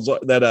McDonald's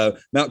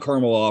that Mount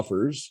Carmel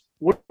offers.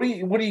 What do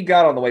you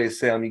got on the way to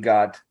Salem? You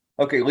got,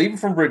 leaving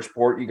from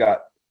Bridgeport, you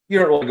don't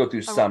really go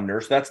through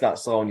Sumner, so that's not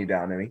slowing you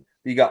down any.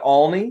 You got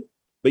Alney.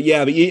 But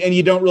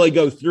you don't really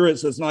go through it,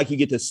 so it's not like you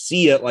get to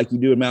see it like you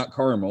do in Mount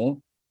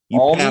Carmel. You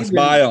Alney, pass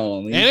by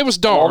Alney. And it was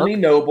dark. Alney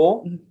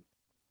Noble.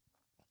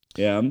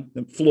 Yeah.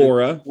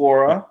 Flora.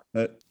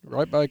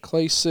 Right by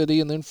Clay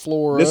City and then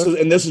Flora.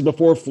 This is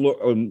before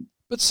Flora.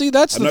 But see,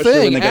 that's I'm the not sure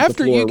when thing. they got the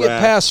After you Flora get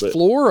wrap, past but-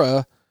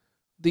 Flora,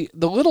 the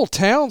little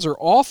towns are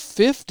off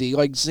 50,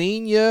 like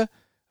Xenia.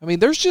 I mean,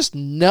 there's just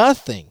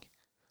nothing.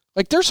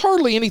 Like, there's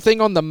hardly anything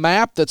on the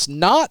map that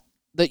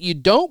you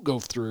don't go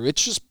through.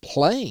 It's just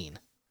plain.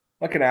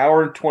 Like an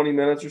hour and 20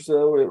 minutes or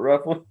so,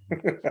 roughly.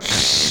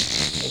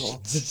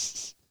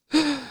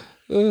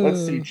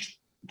 Let's see.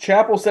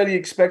 Chappell said he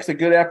expects a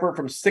good effort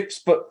from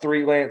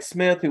 6'3" Lance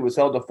Smith, who was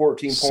held to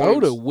 14 points.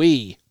 So do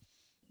we.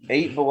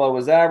 8 below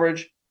his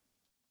average.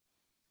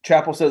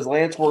 Chappell says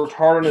Lance worked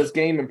hard on his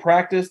game in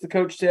practice, the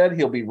coach said.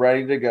 He'll be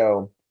ready to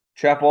go.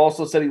 Chappell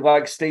also said he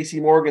likes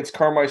Stacey Morgan's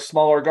Carmi's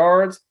smaller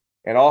guards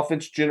and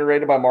offense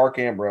generated by Mark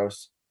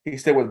Ambrose. He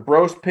said with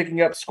Brose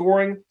picking up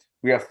scoring,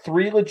 we have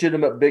 3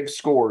 legitimate big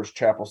scores,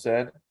 Chappell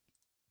said.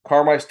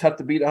 Carmi's tough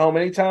to beat at home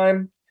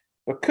anytime,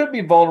 but could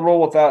be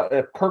vulnerable if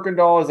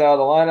Kirkendall is out of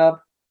the lineup.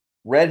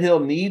 Red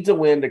Hill needs a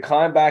win to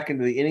climb back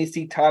into the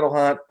NEC title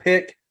hunt.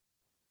 Pick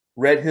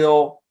Red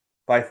Hill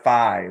by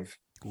 5.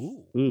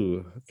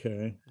 Ooh,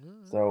 okay.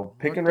 So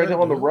picking Red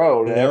Hill on the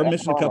road. They are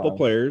missing a couple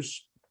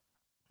players.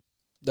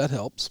 That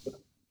helps.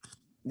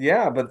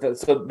 Yeah, but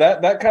so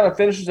that kind of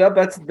finishes up.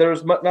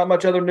 There's not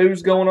much other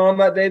news going on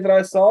that day that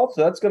I saw,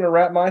 so that's going to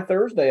wrap my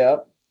Thursday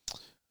up.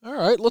 All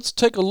right, let's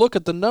take a look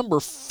at the number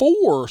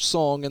 4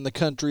 song in the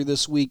country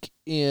this week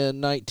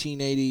in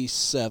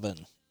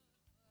 1987.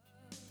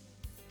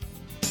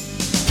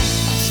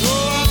 So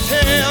I'll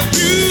tell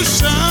you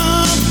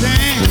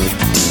something.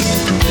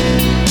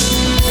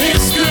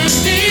 This could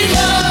be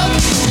love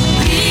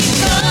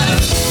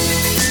because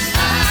I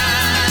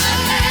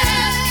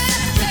had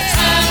the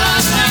time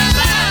of my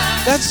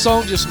life. That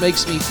song just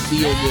makes me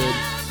feel good.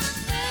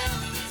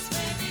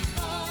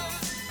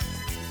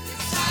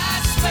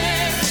 I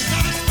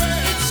swear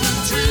it's so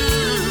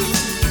true,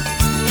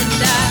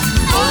 and I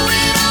owe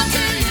it all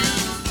to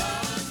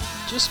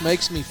you. Just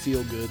makes me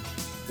feel good.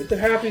 It's a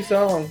happy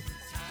song.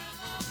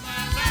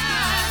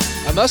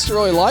 I must have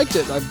really liked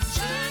it. I'm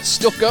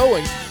still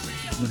going.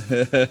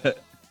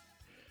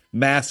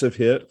 Massive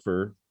hit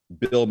for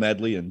Bill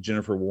Medley and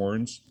Jennifer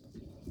Warnes.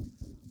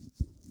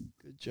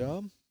 Good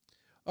job.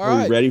 All Are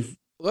right. we ready?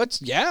 Let's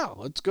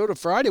go to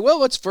Friday. Well,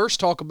 let's first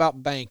talk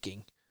about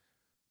banking.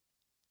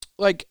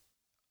 Like,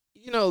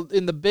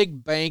 in the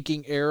big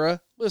banking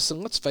era,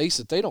 listen, let's face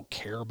it, they don't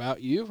care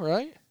about you,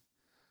 right?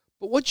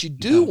 But what you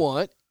do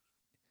want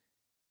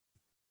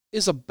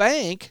is a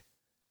bank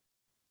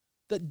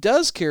that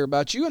does care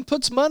about you and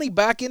puts money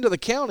back into the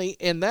county,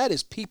 and that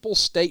is People's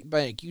State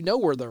Bank. You know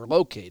where they're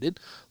located.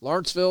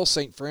 Lawrenceville,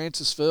 St.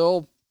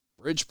 Francisville,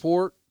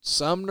 Bridgeport,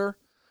 Sumner,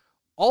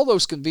 all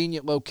those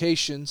convenient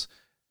locations.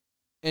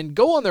 And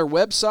go on their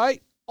website,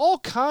 all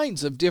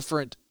kinds of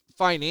different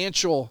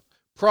financial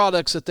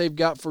products that they've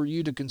got for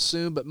you to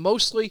consume, but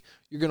mostly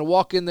you're going to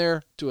walk in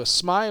there to a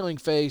smiling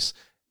face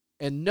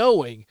and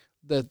knowing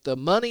that the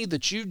money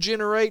that you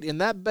generate in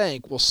that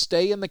bank will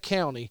stay in the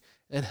county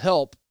and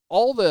help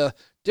all the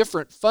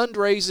different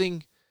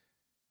fundraising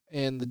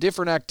and the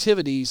different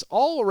activities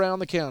all around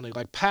the county,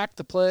 like Pack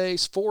the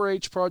Place,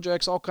 4-H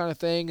projects, all kind of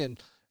thing.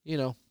 And,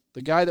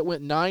 the guy that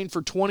went 9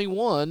 for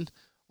 21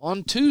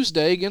 on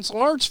Tuesday against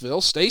Lawrenceville,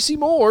 Stacey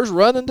Moore's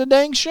running the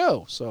dang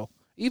show. So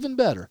even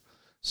better.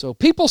 So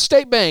People's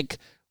State Bank,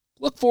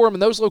 look for them in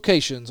those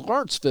locations,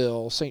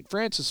 Lawrenceville, St.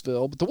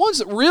 Francisville. But the ones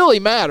that really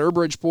matter,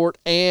 Bridgeport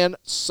and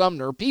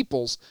Sumner,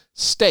 People's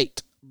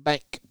State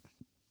Bank.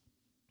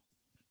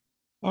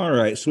 All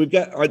right, so we've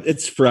got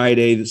it's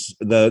Friday.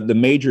 The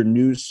major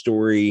news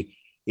story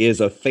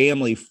is a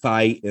family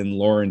fight in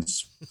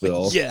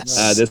Lawrenceville.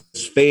 Yes,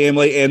 this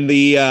family and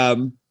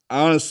the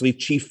honestly,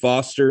 Chief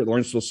Foster,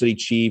 Lawrenceville City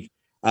Chief,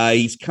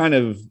 he's kind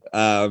of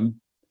done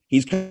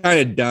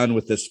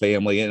with this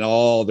family and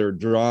all their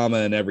drama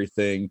and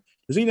everything.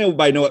 Does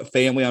anybody know what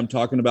family I'm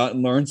talking about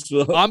in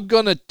Lawrenceville? I'm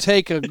gonna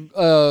take a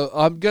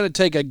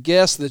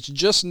guess that's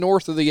just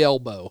north of the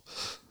elbow.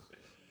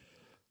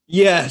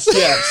 Yes.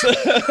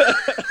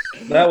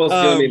 That was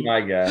going to be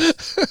my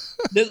guess.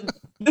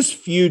 This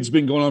feud's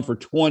been going on for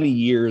 20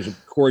 years,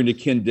 according to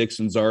Ken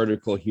Dixon's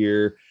article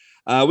here.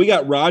 We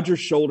got Roger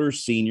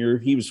Shoulders Sr.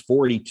 He was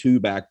 42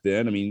 back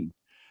then. I mean,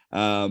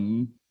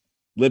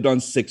 lived on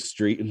 6th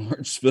Street in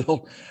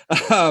Lawrenceville.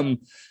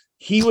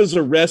 He was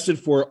arrested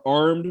for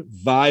armed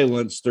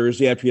violence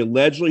Thursday after he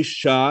allegedly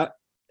shot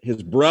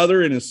his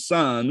brother and his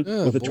son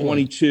with a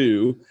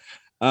 22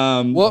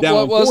 down on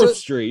 4th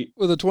Street.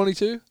 With a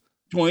 22?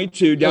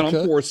 22 down on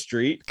 4th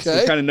Street.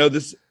 Okay. So kind of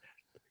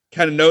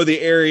know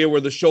the area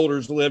where the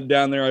Shoulders live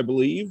down there, I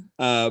believe.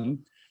 The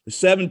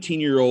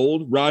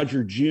 17-year-old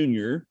Roger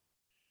Jr.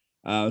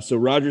 So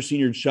Roger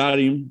Sr. shot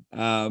him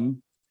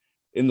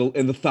in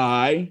the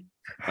thigh.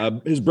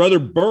 His brother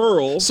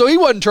Burl. So he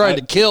wasn't trying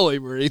to kill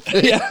him or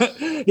anything. Yeah,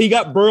 he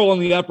got Burl on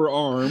the upper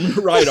arm,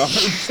 right arm.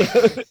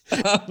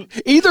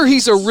 Either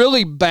he's a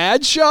really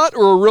bad shot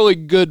or a really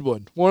good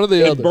one. One or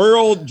the other.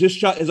 Burl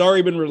has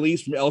already been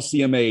released from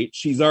LCMH.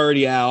 He's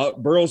already out.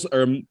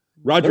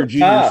 Roger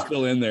Jr. is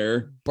still in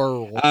there.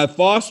 Burl.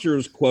 Foster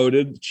is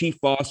quoted, Chief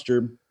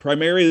Foster,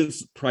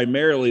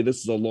 primarily this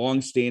is a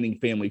long-standing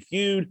family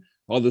feud,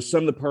 although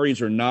some of the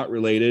parties are not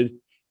related.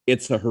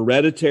 It's a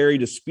hereditary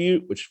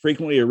dispute which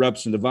frequently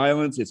erupts into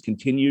violence. It's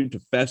continued to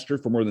fester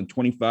for more than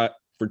 20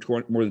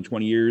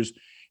 years.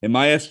 In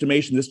my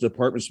estimation, this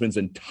department spends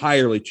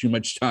entirely too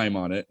much time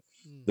on it.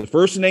 The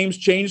first names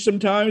change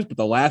sometimes, but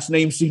the last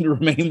names seem to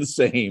remain the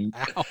same.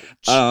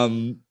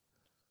 Ouch.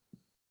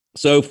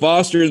 So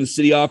Foster and the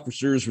city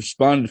officers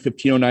responded to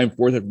 1509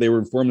 4th after they were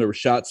informed there were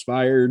shots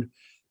fired.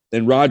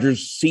 Then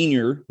Rogers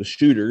Sr., the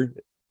shooter,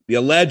 the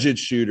alleged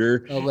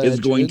shooter, is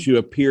going to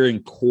appear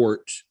in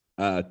court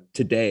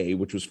today,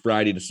 which was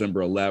Friday,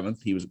 December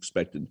 11th. He was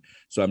expected.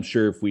 So I'm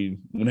sure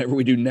whenever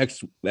we do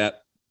next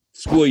that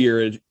school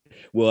year,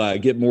 we'll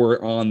get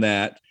more on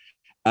that.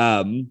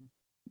 2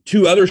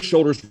 other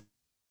Shoulders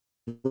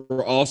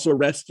were also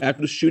arrested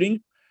after the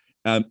shooting.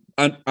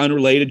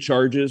 Unrelated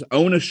charges.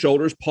 Ona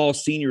Shoulders, Paul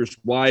Sr.'s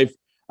wife,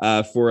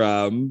 for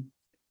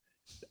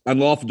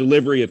unlawful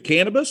delivery of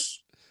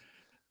cannabis.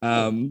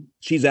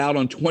 She's out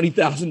on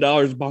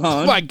 $20,000 bond.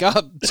 Oh my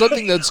God,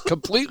 something that's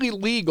completely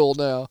legal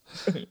now.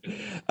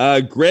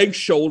 Greg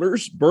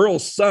Shoulders,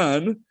 Burl's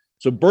son.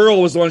 So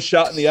Burl was the one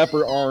shot in the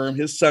upper arm.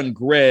 His son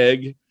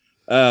Greg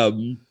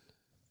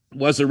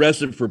was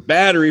arrested for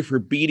battery for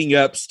beating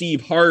up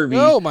Steve Harvey.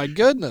 Oh my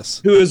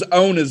goodness! Who is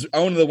Ona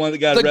the one that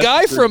got the arrested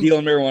guy for from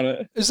dealing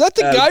marijuana? Is that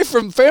the guy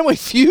from Family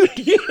Feud?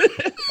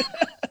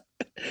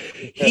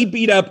 He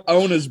beat up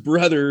Ona's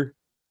brother.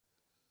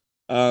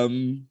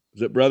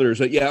 Is it brothers?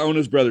 Yeah,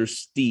 Ona's brother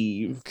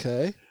Steve.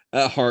 Okay.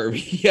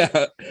 Harvey.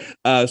 Yeah.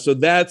 So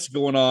that's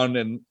going on,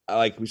 and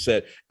like we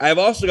said, I've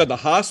also got the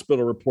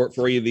hospital report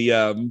for you. The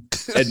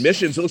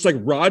admissions. It looks like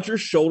Roger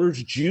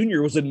Shoulders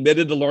Jr. was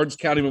admitted to Lawrence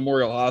County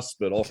Memorial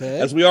Hospital,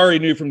 as we already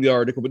knew from the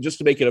article. But just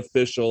to make it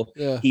official,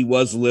 he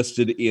was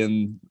listed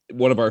in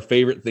one of our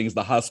favorite things,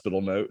 the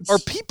hospital notes. Are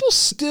people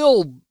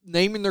still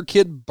naming their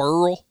kid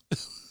Burl?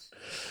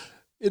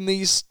 In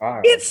these,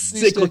 it's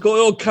cyclical.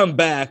 It'll come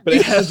back, but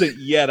it hasn't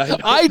yet.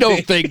 I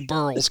don't think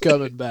Burl's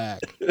coming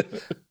back.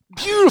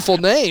 Beautiful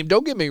name.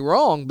 Don't get me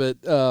wrong, but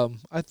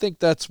I think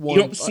that's one.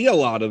 You don't see a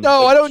lot of.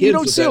 No, I don't. You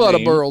don't see a lot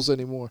name. of Burls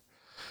anymore.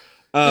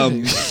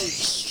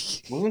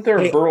 Wasn't there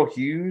a Burl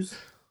Hughes?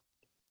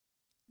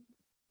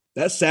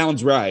 That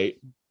sounds right.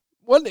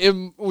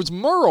 It was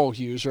Merle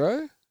Hughes,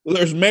 right? Well,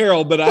 there's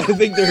Merrill, but I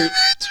think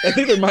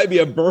there might be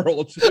a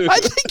Burl too. I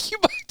think you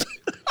might.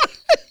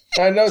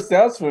 I know,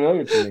 sounds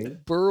familiar to me.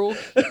 Burl.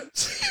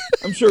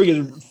 I'm sure we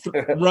can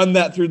run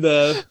that through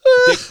the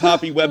Dick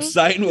Poppy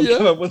website and we'll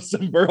come up with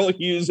some Burl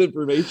Hughes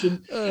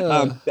information.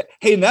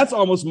 Hey, and that's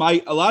almost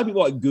a lot of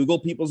people like Google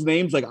people's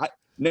names. Like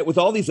with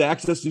all these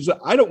access to,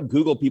 I don't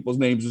Google people's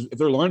names. If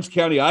they're Lawrence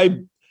County,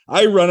 I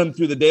run them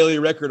through the Daily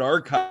Record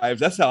archives.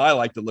 That's how I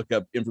like to look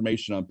up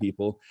information on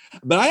people.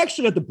 But I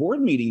actually had the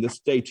board meeting this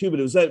day too, but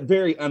it was that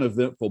very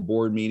uneventful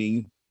board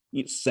meeting.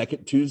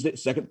 Second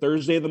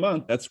Thursday of the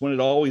month. That's when it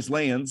always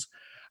lands.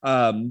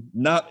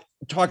 Not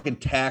talking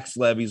tax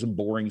levies and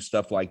boring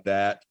stuff like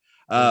that.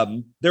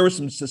 There were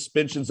some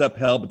suspensions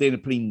upheld, but they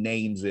didn't put any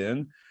names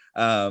in.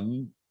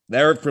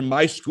 They're from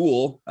my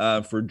school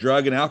for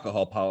drug and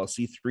alcohol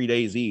policy, 3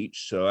 days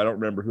each. So I don't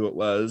remember who it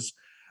was.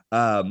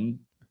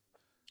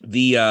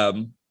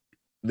 The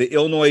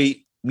Illinois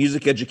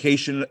Music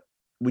Education,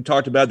 we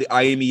talked about the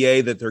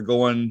IMEA that they're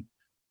going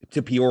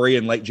to Peoria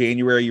in late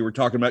January. You were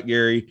talking about,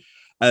 Gary.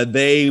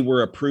 They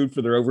were approved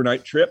for their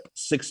overnight trip,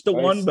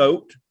 6-1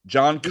 vote.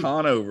 John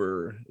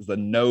Conover is the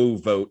no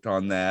vote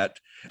on that,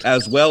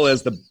 as well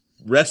as the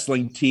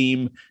wrestling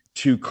team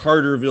to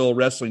Carterville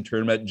Wrestling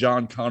Tournament.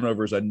 John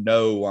Conover's a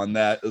no on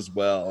that as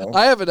well.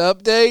 I have an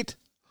update.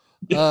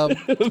 About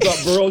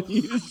Burl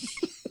Hughes.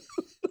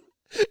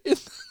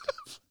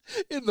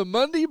 In the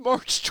Monday,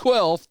 March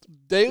 12th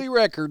Daily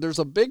Record, there's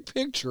a big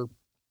picture.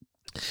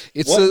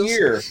 It what says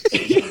year?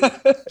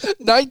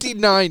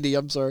 1990.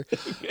 I'm sorry.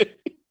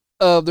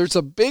 There's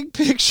a big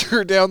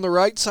picture down the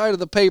right side of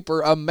the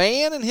paper. A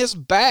man and his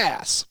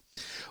bass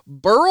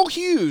Burl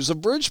Hughes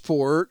of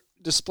Bridgeport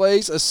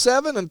displays a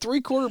 7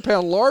 3/4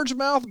 pound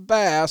largemouth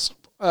bass.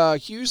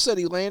 Hughes said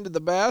he landed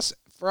the bass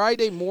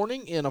Friday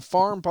morning in a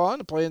farm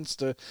pond and plans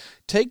to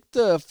take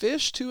the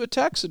fish to a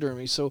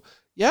taxidermy. So,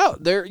 yeah,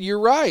 you're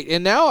right.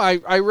 And now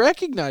I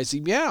recognize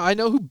him. Yeah, I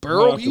know who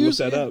Burl Hughes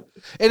is. Up.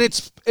 And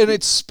it's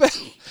spelled.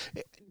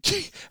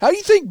 How do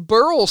you think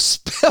Burl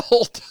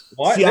spelled?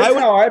 Well, See, that's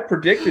how I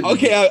predicted.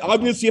 Okay,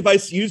 I'm going to see if I'm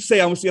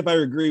going to see if I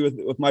agree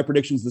with my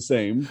predictions the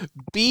same.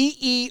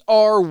 Beryl.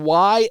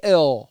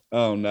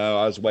 Oh no,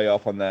 I was way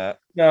off on that.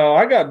 No,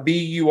 I got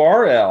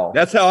Burl.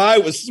 That's how I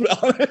was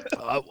spelling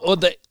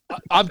it.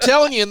 I'm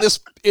telling you,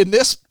 in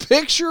this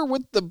picture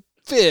with the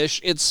fish,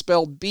 it's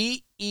spelled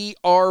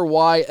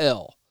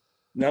Beryl.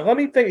 Now let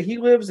me think. He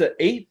lives at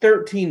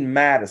 813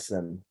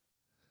 Madison.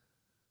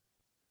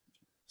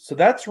 So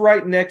that's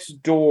right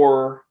next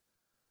door.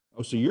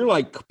 Oh, so you're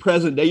like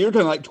present day. You're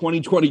talking like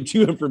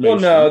 2022 information. Well,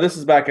 no, this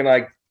is back in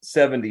like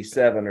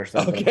 77 or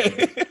something.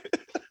 Okay.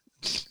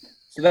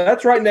 So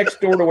that's right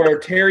next door to where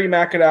Terry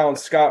McAdowell and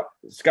Scott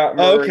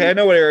Murray. Okay, I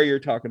know what area you're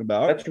talking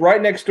about. That's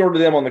right next door to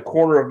them on the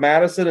corner of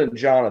Madison and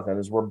Jonathan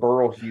is where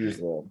Burl Hughes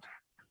lived.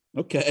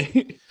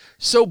 Okay.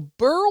 So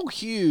Burl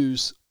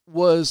Hughes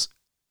was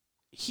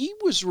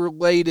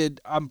related,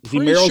 I'm Is he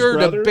pretty Merrill's sure,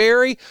 brother? to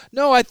Barry.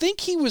 No, I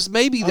think he was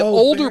maybe the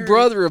older Barry.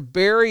 brother of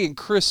Barry and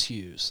Chris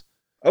Hughes.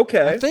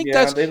 Okay. I think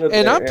Yeah, they lived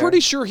and there, I'm yeah. pretty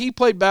sure he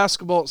played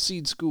basketball at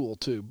Seed School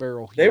too,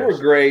 Burl Hughes. They were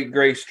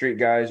Gray Street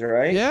guys,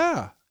 right?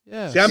 Yeah.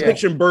 See, I'm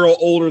picturing Burl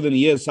older than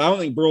he is. So I don't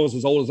think Burl is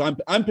as old as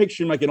I'm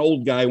picturing like an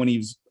old guy when he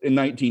was in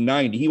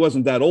 1990. He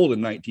wasn't that old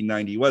in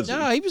 1990, was he?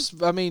 No, he was.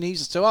 I mean,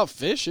 he's still out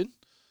fishing.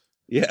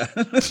 Yeah.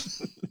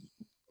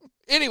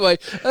 Anyway,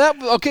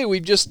 okay, we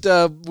just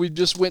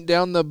went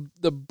down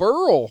the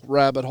Burl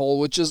rabbit hole,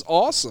 which is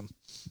awesome.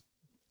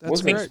 That's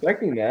Wasn't great.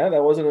 expecting that.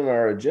 That wasn't in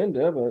our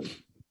agenda, but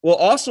Well,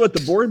 also at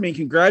the board meeting,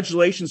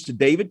 congratulations to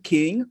David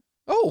King.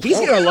 Oh, He's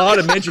getting a lot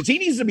of mentions. He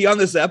needs to be on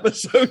this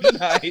episode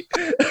tonight.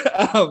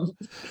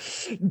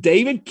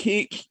 David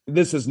King,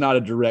 this is not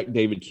a direct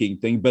David King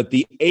thing, but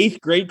the 8th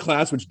grade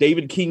class, which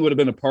David King would have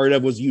been a part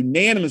of, was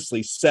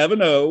unanimously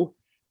 7-0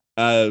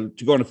 to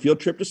go on a field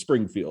trip to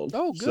Springfield.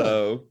 Oh, good.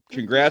 So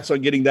congrats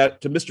on getting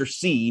that to Mr.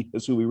 C,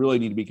 is who we really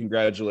need to be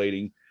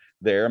congratulating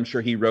there. I'm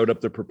sure he wrote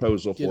up the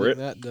proposal for it.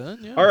 Getting that done.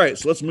 Yeah. All right,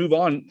 so let's move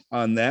on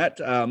that.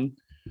 A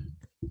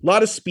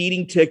lot of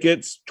speeding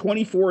tickets,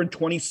 24 and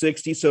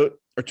 2060, so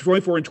or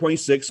 24 and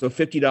 26, so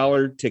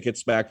 $50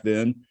 tickets back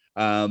then.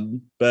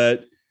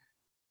 But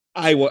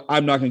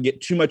I'm not going to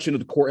get too much into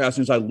the courthouse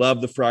news. I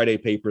love the Friday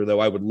paper, though.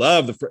 I would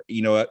love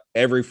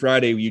every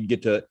Friday you'd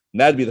get to, and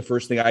that'd be the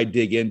first thing I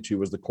dig into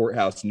was the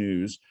courthouse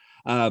news.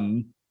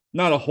 Not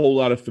a whole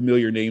lot of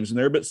familiar names in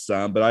there, but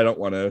some. But I don't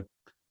want to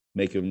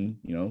make them,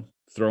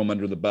 throw them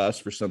under the bus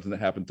for something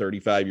that happened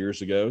 35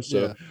 years ago.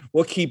 So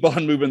we'll keep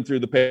on moving through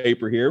the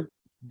paper here.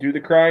 do the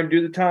crime,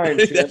 do the time.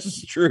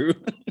 That's true.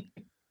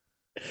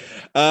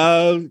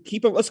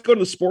 Let's go to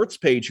the sports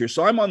page here.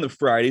 So I'm on the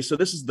Friday. So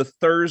this is the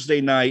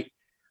Thursday night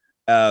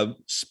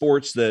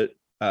sports that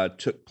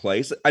took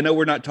place. I know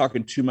we're not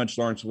talking too much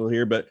Lawrenceville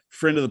here, but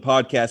friend of the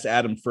podcast,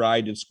 Adam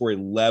Fry, did score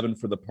 11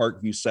 for the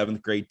Parkview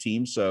 7th grade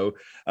team. So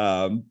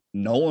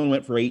Nolan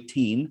went for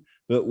 18,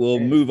 but we'll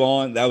move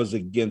on. That was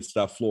against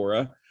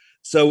Flora.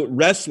 So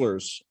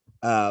wrestlers,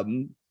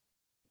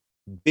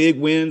 big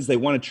wins. They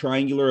won a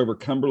triangular over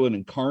Cumberland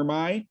and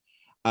Carmi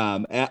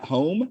at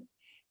home.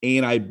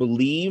 And I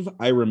believe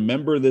I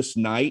remember this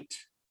night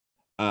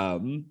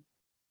because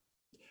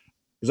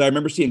I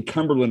remember seeing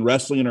Cumberland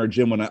wrestling in our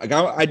gym when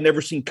I'd never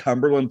seen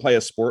Cumberland play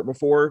a sport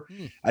before.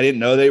 I didn't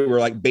know they were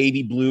like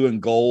baby blue and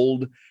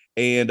gold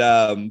and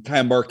kind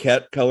of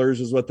Marquette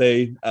colors is what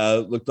they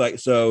looked like.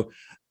 So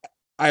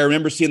I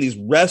remember seeing these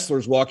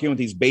wrestlers walk in with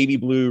these baby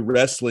blue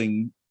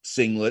wrestling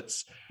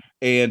singlets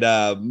and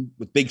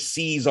with big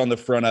C's on the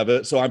front of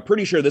it. So I'm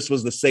pretty sure this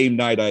was the same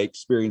night I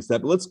experienced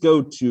that. But let's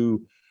go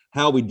to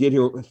how we did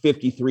here.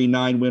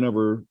 53-9 win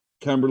over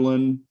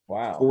Cumberland.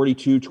 Wow.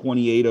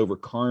 42-28 over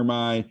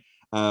Carmi.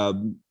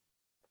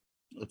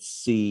 Let's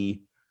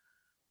see.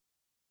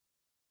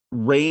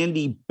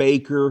 Randy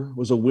Baker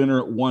was a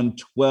winner at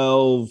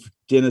 112.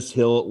 Dennis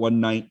Hill at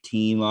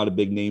 119. A lot of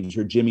big names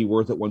here. Jimmy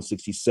Worth at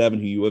 167,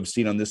 who you have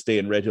seen on this day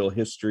in Red Hill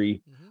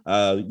history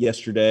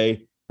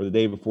yesterday or the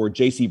day before.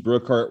 J.C.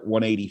 Brookhart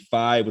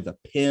 185 with a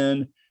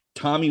pin.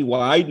 Tommy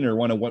Widener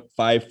won a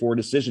 5-4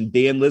 decision.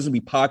 Dan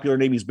Lisenby, popular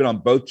name. He's been on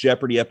both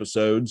Jeopardy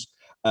episodes.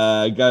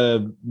 Got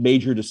a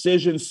major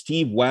decision.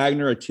 Steve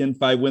Wagner, a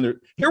 10-5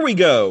 winner. Here we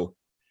go.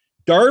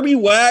 Darby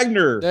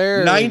Wagner,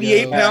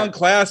 98-pound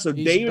class. So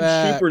David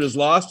Schubert has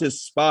lost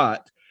his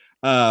spot.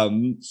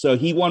 So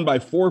he won by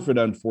forfeit,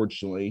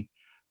 unfortunately.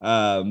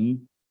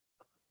 And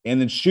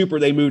then Schubert,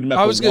 they moved him up.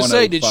 I was going to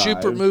say, did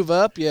 105. Schubert move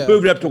up? Yeah.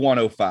 Moved up to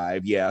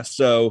 105. Yeah.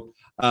 So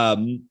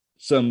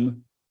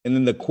and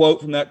then the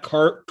quote from that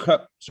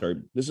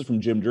this is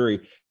from Jim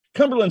Drury.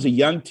 Cumberland's a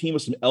young team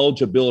with some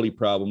eligibility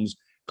problems.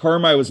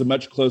 Carmi was a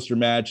much closer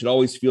match. It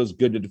always feels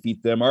good to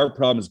defeat them. Our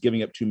problem is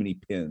giving up too many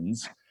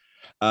pins.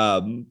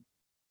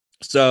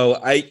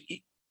 So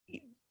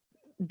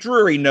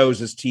Drury knows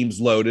his team's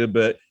loaded,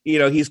 but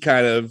he's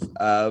kind of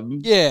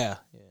Yeah.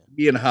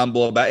 being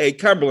humble about. Hey,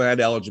 Cumberland had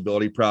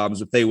eligibility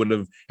problems. If they would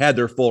have had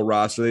their full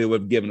roster, they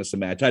would have given us a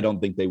match. I don't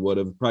think they would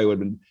have. Probably would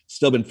have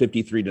still been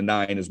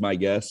 53-9 is my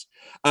guess.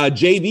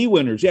 JV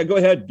winners. Yeah, go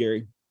ahead,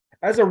 Gary.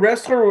 As a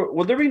wrestler,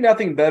 would there be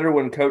nothing better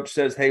when coach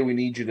says, "Hey, we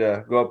need you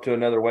to go up to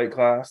another weight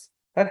class"?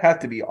 That'd have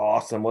to be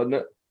awesome, wouldn't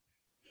it?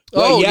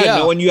 Well,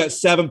 knowing you got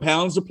 7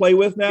 pounds to play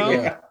with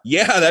now.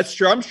 Yeah. That's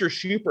true. I'm sure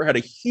Schuper had a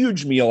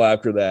huge meal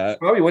after that.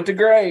 Probably went to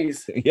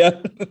Gray's.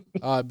 Yeah.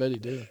 I bet he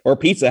did. Or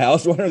Pizza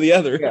House, one or the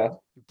other. Yeah.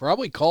 He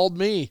probably called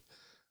me.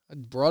 I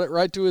brought it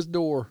right to his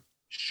door.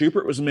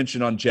 Schubert was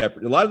mentioned on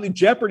Jeopardy. A lot of the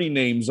Jeopardy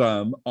names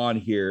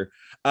on here.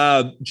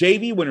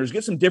 JV winners,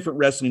 get some different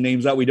wrestling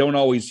names out we don't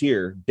always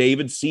hear.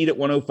 David Seed at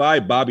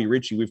 105, Bobby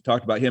Ritchie, we've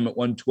talked about him at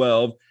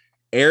 112.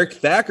 Eric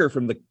Thacker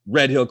from the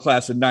Red Hill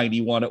class of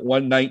 91 at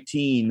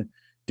 119.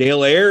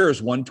 Dale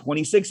Ayers,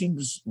 126. He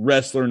was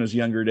wrestler in his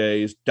younger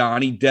days.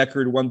 Donnie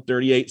Deckard,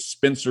 138.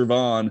 Spencer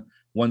Vaughn,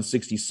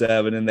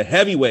 167. And the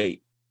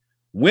heavyweight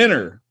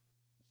winner,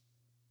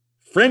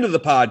 friend of the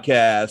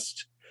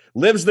podcast,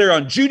 lives there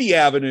on Judy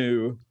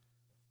Avenue,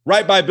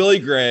 right by Billy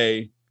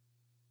Gray,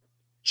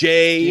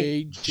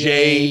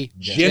 J.J.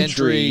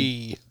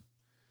 Gentry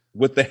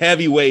with the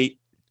heavyweight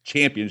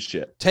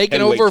championship.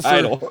 Taking over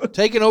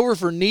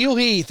for Neil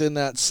Heath in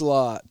that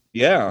slot.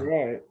 Yeah.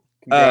 Right.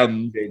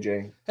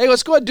 JJ. Hey,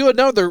 let's go ahead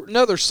and do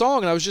another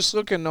song. And I was just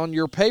looking on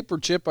your paper,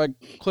 Chip. I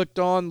clicked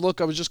on.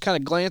 Look, I was just kind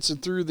of glancing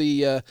through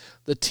the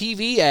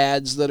TV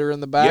ads that are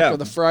in the back of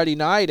the Friday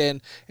night,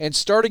 and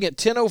starting at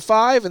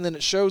 10:05, and then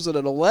it shows it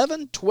at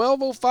 11,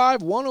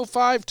 12:05,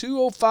 1:05,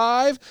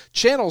 2:05,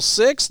 Channel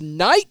 6,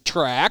 Night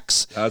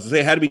Tracks. I was going to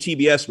say it had to be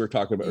TBS we were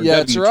talking about. Yeah,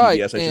 that's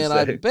right. WTBS, And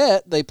I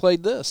bet they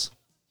played this.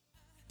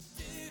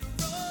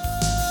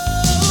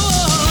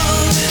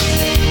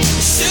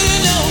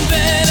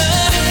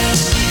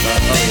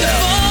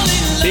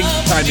 Big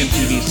time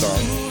MTV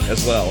song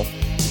as well.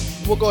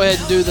 We'll go ahead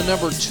and do the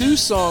number 2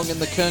 song in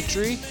the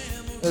country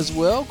as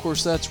well. Of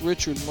course, that's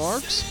Richard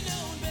Marx.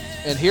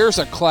 And here's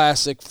a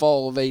classic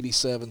fall of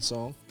 '87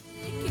 song.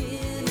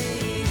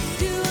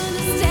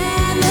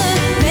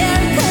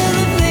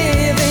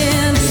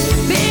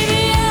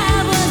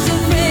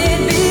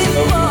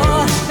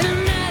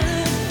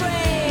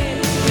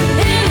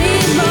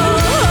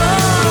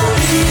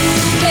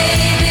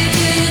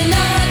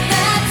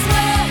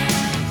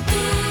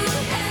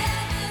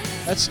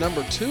 That's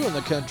number 2 in the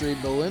country,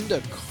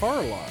 Belinda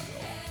Carlisle.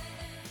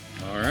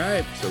 All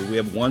right, so we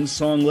have one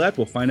song left.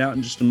 We'll find out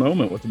in just a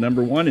moment what the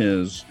number 1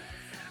 is.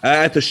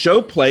 At the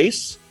show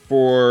place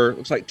for,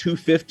 looks like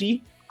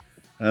 $250.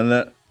 And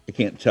that, I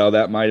can't tell,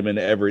 that might have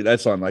been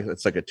that's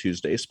like a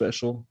Tuesday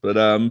special.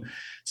 But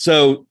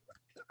so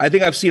I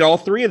think I've seen all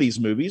 3 of these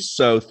movies.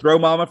 So Throw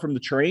Mama from the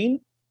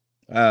Train.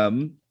 I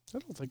don't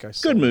think I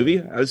saw good it. movie.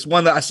 It's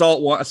one that I saw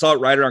it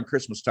right around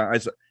Christmas time. I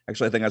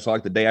think I saw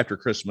like the day after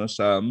Christmas.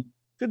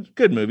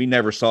 Good movie.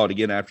 Never saw it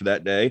again after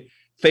that day.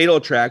 Fatal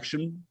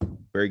Attraction,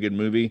 very good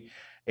movie.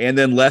 And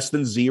then Less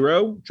Than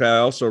Zero, which I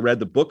also read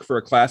the book for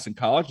a class in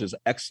college. Is an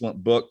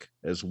excellent book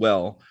as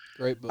well.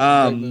 Great book,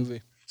 great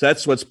movie. So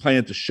that's what's playing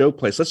at the show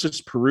place. Let's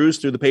just peruse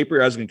through the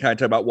paper. I was going to kind of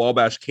talk about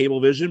Wabash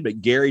Cablevision,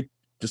 but Gary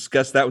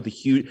discussed that with the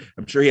huge.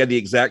 I'm sure he had the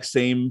exact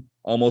same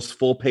almost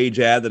full page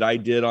ad that I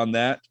did on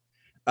that.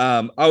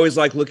 I always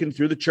like looking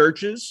through the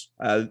churches.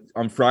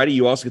 On Friday,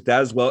 you also get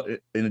that as well.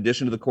 In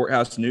addition to the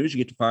courthouse news, you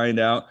get to find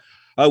out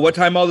what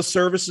time all the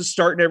services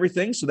start and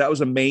everything. So that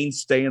was a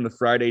mainstay in the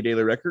Friday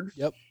Daily Record.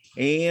 Yep.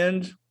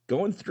 And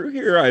going through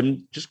here,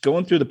 I'm just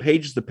going through the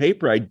pages of the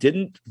paper. I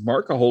didn't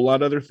mark a whole lot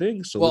of other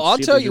things. So well, I'll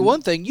tell you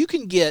one thing. You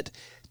can get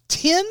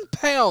 10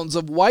 pounds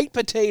of white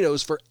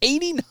potatoes for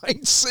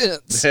 89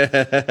 cents.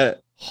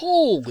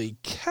 Holy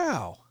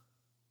cow.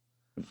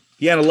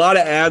 Yeah, and a lot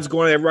of ads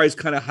going on. Everybody's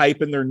kind of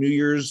hyping their New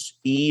Year's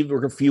Eve.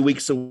 We're a few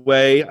weeks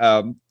away.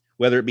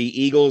 Whether it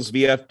be Eagles,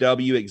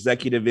 VFW,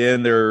 Executive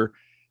Inn, they're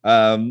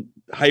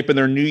hyping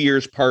their New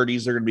Year's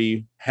parties. They're going to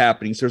be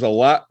happening. So there's a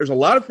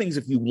lot of things.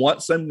 If you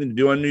want something to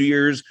do on New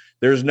Year's,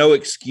 there's no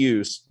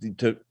excuse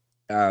to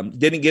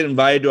didn't get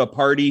invited to a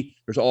party.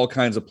 There's all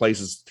kinds of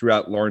places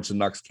throughout Lawrence and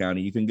Knox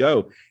County you can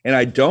go. And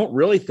I don't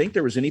really think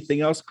there was anything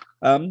else.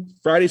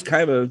 Friday's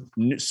kind of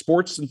a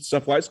sports and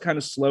stuff like it's kind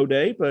of slow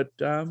day, but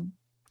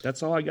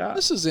that's all I got.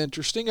 This is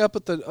interesting. Up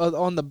at the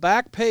on the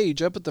back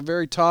page, up at the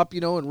very top,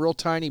 in real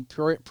tiny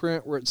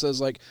print where it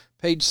says like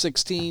page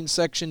 16,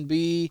 section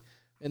B,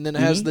 and then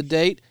it has the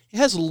date. It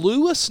has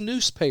Lewis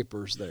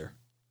Newspapers there.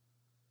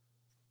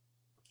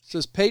 It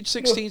says page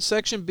 16,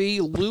 section B,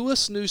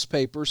 Lewis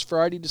Newspapers,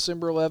 Friday,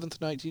 December 11th,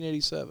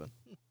 1987.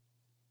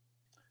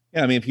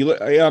 Yeah, I mean, if you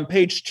look on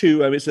page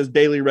 2, it says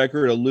Daily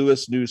Record, a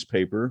Lewis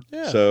newspaper.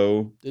 Yeah.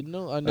 So didn't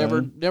know. I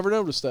never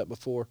noticed that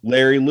before.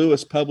 Larry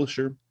Lewis,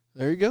 publisher.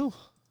 There you go.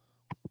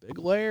 Big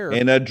Larry.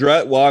 And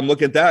while I'm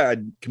looking at that,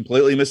 I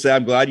completely missed that.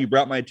 I'm glad you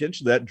brought my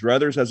attention to that.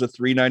 Druthers has a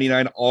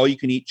 $3.99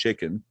 all-you-can-eat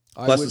chicken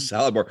plus a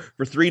salad bar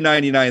for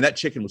 $3.99. That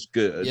chicken was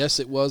good. Yes,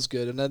 it was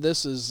good. And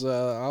this is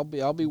I'll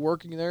be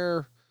working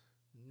there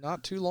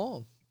not too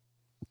long.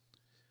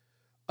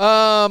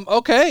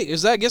 Okay.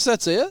 I guess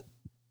that's it.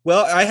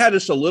 Well, I had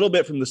just a little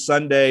bit from the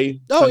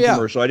Sunday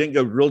commercial. I didn't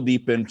go real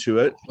deep into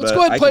it. Let's go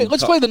ahead and play.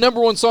 Let's play the number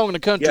one song in the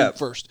country Yeah.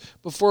 first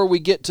before we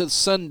get to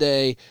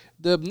Sunday.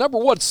 The number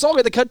one song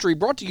in the country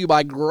brought to you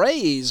by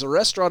Gray's, a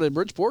restaurant in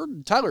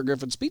Bridgeport, Tyler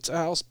Griffin's Pizza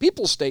House,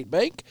 People's State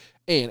Bank,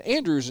 and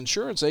Andrews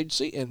Insurance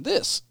Agency. And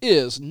this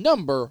is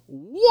number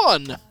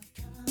one.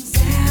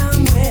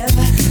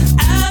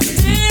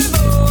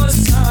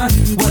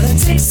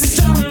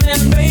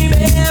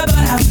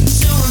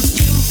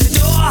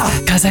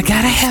 Cause I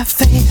gotta have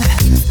faith.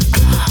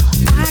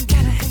 I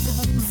gotta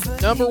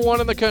have Number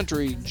one in the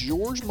country,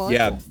 George Michael.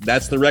 Yeah,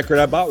 that's the record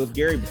I bought with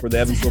Gary before the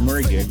Evansville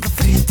Murray gig.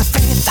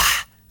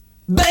 faith,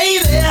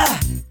 baby.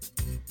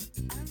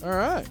 All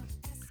right.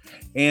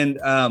 And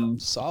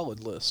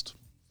solid list.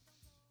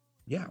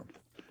 Yeah.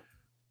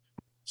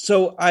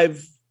 So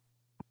I've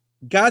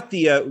got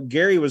the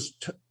Gary was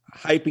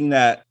hyping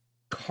that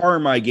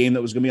Carmi game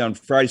that was going to be on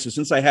Friday. So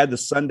since I had the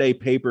Sunday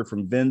paper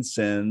from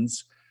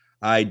Vincennes,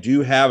 I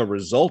do have a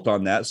result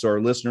on that. So our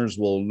listeners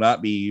will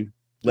not be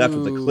left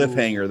with a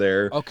cliffhanger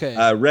there. Okay.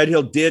 Red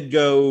Hill did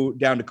go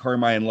down to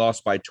Carmi and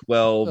lost by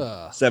 12,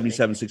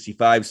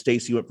 77-65.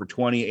 Stacy went for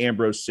 20,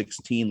 Ambrose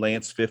 16,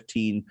 Lance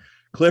 15,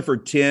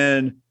 Clifford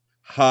 10,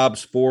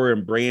 Hobbs 4,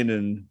 and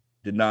Brandon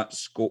did not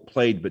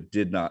played but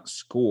did not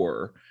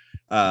score.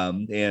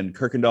 And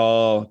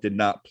Kirkendall did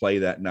not play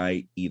that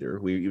night either.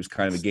 It was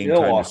kind of a game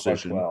time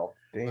decision.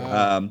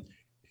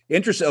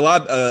 Interesting.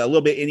 A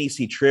little bit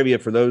NEC trivia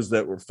for those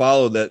that were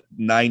followed that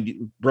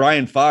 90.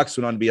 Brian Fox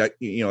went on to be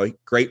a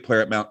great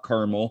player at Mount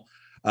Carmel,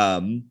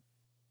 and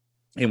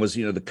was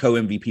the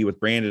co-MVP with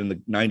Brandon in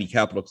the 90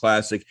 Capital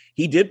Classic.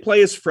 He did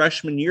play his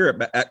freshman year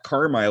at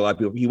Carmi. A lot of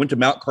people. He went to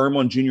Mount Carmel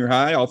in junior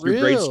high, all through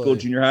grade school,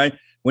 junior high.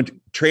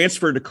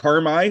 Transferred to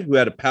Carmi, who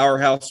had a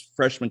powerhouse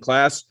freshman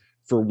class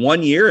for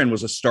 1 year and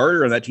was a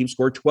starter on that team.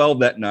 Scored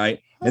 12 that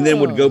night. And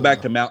then would go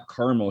back to Mount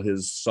Carmel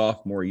his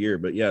sophomore year.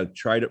 But yeah,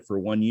 tried it for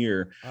 1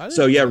 year.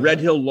 So yeah, Red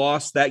Hill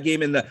lost that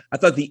game. And I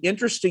thought the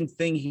interesting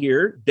thing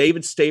here,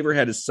 David Staver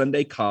had his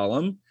Sunday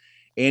column,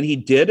 and he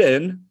did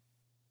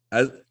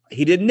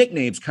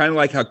nicknames, kind of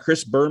like how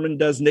Chris Berman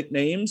does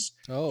nicknames.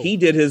 He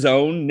did his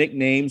own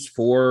nicknames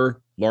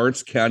for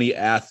Lawrence County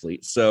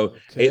athletes. So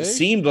it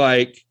seemed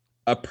like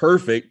a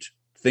perfect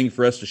thing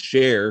for us to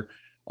share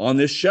on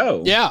this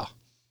show. Yeah.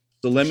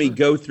 So let me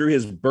go through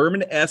his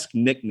Berman-esque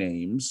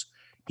nicknames.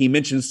 He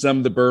mentioned some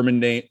of the Berman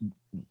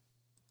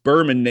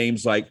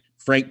names like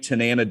Frank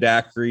Tanana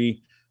Dacry,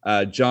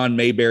 John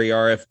Mayberry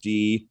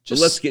RFD. So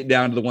let's get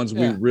down to the ones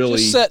we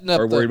really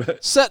are worried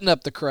about. Setting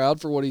up the crowd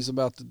for what he's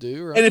about to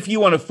do. Right? And if you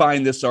want to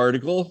find this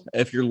article,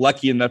 if you're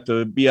lucky enough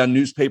to be on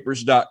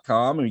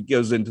newspapers.com, and he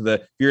goes into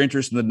if you're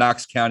interested in the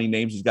Knox County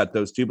names, he's got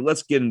those too. But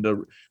let's get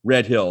into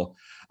Red Hill.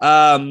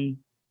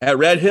 At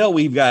Red Hill,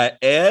 we've got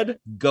Ed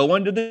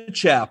going to the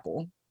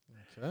chapel.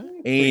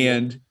 Okay.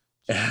 And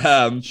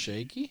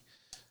shaky.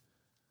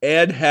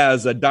 Ed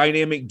has a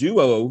dynamic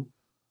duo,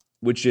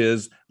 which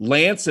is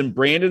Lance and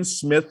Brandon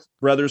Smith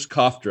brothers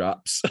cough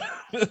drops.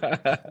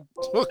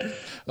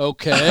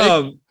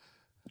 Okay.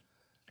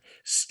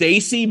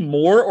 Stacy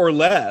more or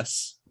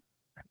less.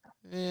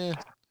 I'll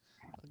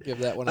give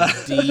that one a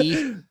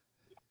D.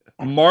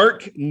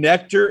 Mark,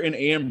 Nectar, and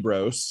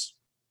Ambrose.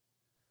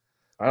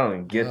 I don't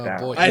even get that.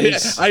 Boy, I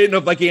didn't know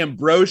if like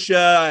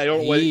Ambrosia. I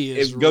don't know.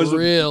 It goes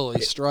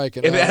really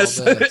striking out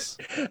this.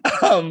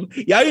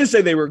 Yeah, I didn't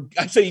say they were.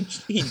 I say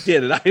he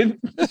did it. I didn't.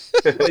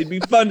 They'd be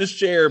fun to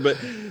share, but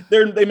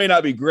they may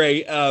not be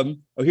great.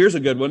 Here's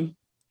a good one.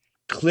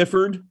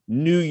 Clifford,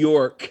 New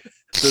York.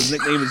 So his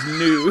nickname is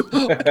New.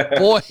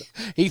 Boy,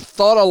 he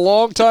thought a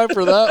long time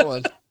for that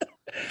one.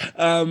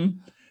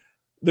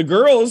 The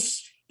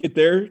girls get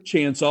their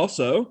chance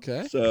also.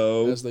 Okay.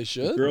 So as they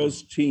should. The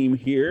girls team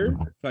here,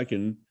 if I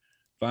can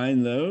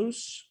find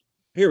those.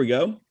 Here we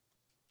go.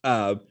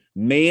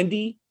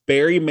 Mandy,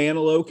 Barry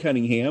Manilow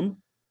Cunningham.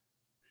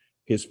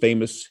 His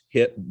famous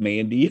hit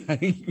Mandy.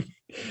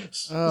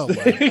 Oh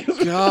my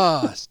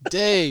gosh,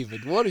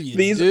 David, what are you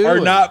doing?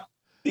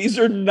 These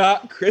are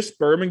not Chris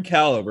Berman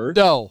caliber.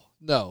 No.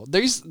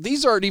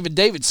 These aren't even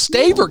David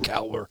Staver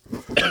caliber.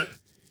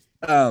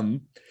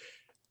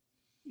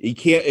 You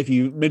can't, if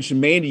you mention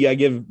Mandy, I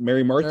give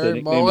Mary Martha a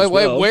nickname as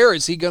well. Where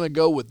is he going to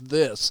go with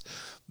this?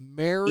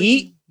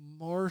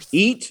 Martha.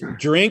 Eat,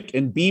 drink,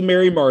 and be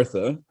Mary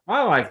Martha.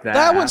 I like that.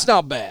 That one's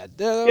not bad.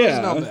 That one's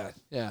not bad.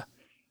 Yeah.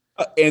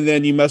 And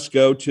then you must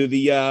go to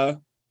the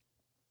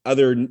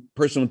other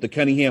person with the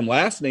Cunningham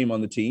last name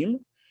on the team.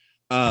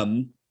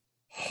 Monica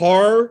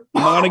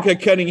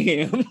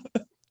Cunningham.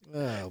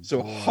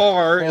 So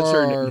Har is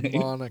her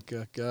nickname.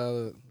 Monica, got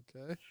it.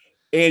 Okay.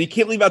 And you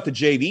can't leave out the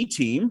JV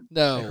team.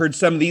 No. I heard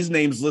some of these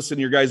names listed in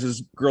your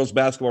guys' girls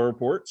basketball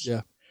reports.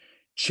 Yeah.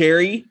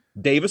 Cherry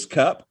Davis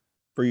Cup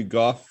for you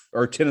golf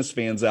or tennis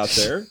fans out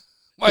there.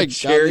 My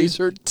God, these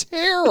are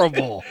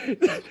terrible.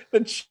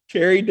 The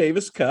Cherry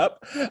Davis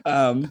Cup.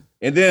 And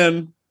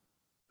then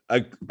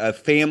a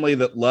family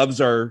that loves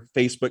our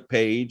Facebook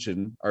page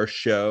and our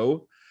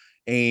show.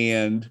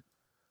 And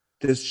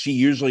she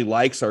usually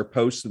likes our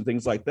posts and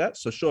things like that,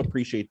 so she'll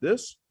appreciate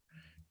this.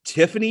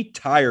 Tiffany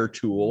Tire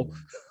Tool.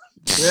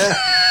 Yeah.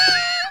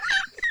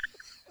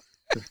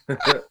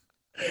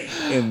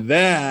 And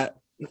that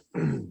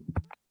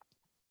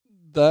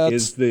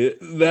That's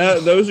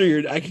those are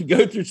your. I could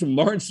go through some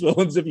Lawrenceville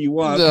ones if you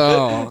want.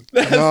 No,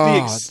 but that's God.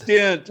 the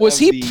extent. Was of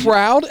he the-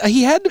 proud?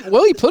 He had to,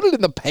 well, he put it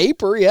in the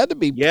paper. He had to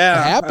be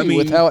Yeah, happy I mean,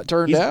 with how it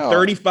turned he's out.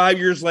 35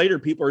 years later,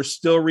 people are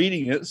still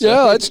reading it. So.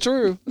 Yeah, that's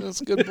true. That's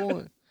a good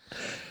point.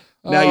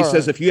 Now he All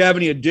says, right. if you have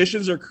any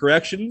additions or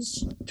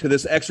corrections to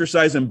this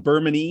exercise in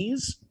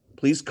Burmese,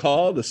 please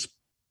call the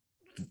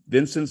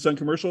Vincent Sun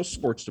Commercial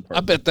Sports I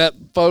Department. bet that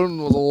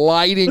phone was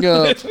lighting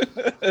up.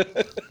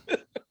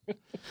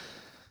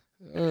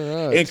 All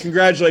right. And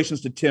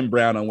congratulations to Tim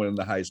Brown on winning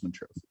the Heisman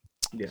Trophy.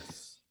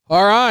 Yes.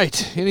 All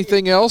right.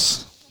 Anything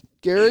else,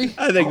 Gary?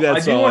 I think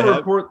that's I do all want I to have.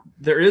 report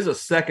there is a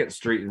second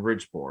street in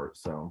Bridgeport.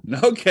 So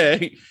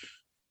Okay.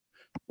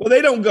 Well,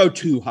 they don't go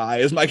too high,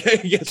 is my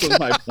guess was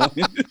my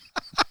point.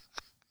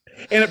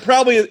 And it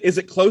probably is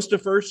it close to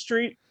First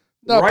Street?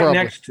 No right problem.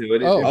 next to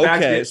it. Oh. In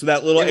fact, Okay, so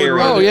that little it would area.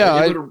 run- Oh,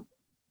 yeah, it would-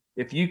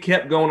 if you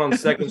kept going on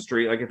Second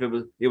Street, like if it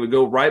would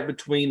go right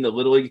between the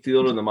Little League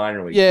field and the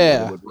minor league.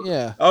 Yeah, field. It would-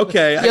 yeah.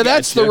 Okay. I Yeah,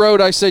 that's the gotcha.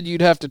 road I said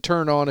you'd have to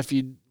turn on if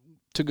you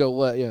to go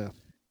left. Yeah.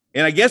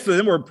 And I guess for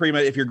them, we're pretty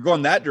much, if you're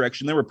going that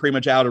direction, then we're pretty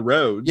much out of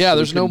roads. Yeah, so we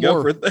there's no couldn't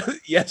go more. for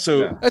yeah, so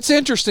Yeah. That's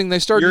interesting. They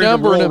started you're in the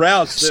numbering rural them.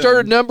 routes. then.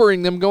 Started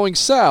numbering them going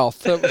south.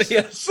 That was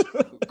Yes.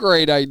 a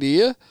great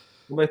idea.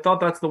 Well, they thought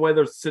that's the way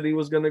their city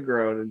was going to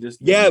grow, and it just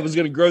Yeah, it was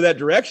going to grow that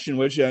direction,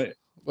 which Well,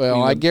 You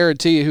know- I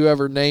guarantee you,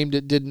 whoever named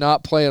it did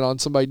not plan on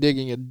somebody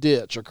digging a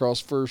ditch across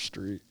First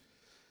Street.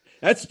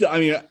 that's. I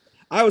mean,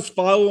 I was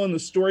following the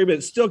story,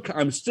 but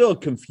I'm still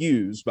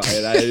confused by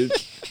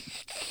it.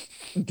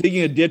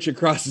 Digging a ditch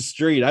across the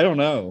street. I don't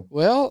know.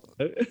 Well,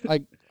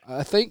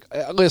 I think.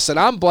 Listen,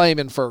 I'm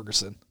blaming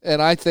Ferguson,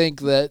 and I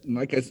think that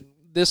Like I,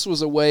 this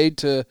was a way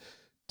to.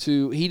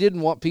 He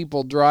didn't want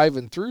people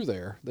driving through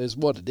there. Is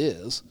what it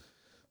is.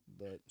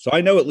 so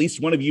I know at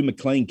least one of you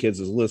McLean kids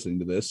is listening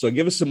to this. So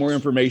give us some more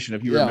information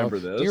if you Yeah. remember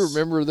this. Do you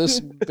remember this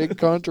big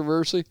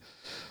controversy?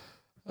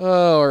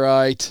 All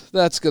right,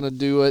 that's gonna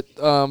do it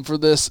for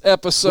this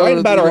episode. Right of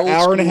about the our Old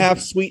hour and a School- half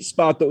sweet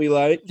spot that we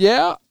like.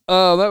 Yeah,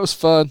 that was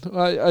fun.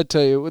 I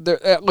tell you,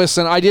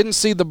 listen, I didn't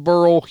see the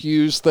Burl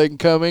Hughes thing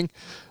coming,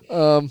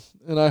 and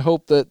I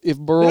hope that if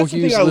Burl That's the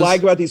Hughes, thing I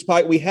like about these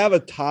podcasts. We have a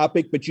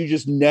topic, but you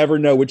just never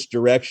know which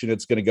direction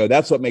it's going to go.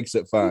 That's what makes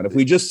it fun. If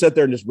we just sit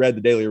there and just read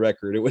the Daily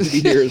Record, it wouldn't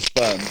be near as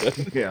fun.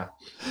 But yeah.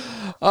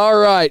 all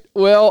right.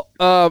 Well,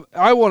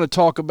 I want to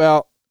talk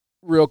about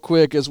real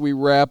quick as we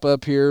wrap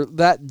up here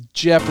that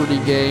Jeopardy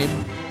game.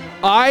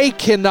 I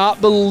cannot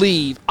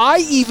believe I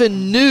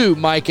even knew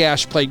Mike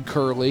Ash played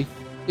Curly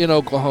in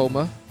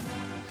Oklahoma.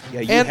 yeah,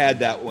 you And- had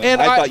that one.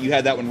 and I I- thought you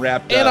had that one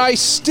wrapped And up.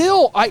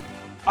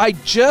 I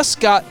just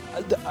got,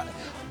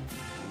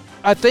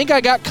 I think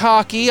I got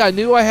cocky. I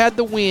knew I had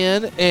the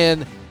win,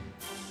 and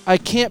I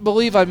can't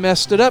believe I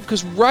messed it up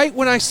because right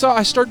when I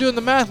started doing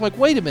the math, I'm like,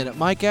 wait a minute,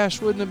 Mike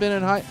Ash wouldn't have been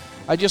in high.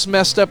 I just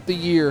messed up the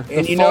year.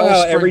 And the you know fall, how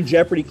spring. every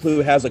Jeopardy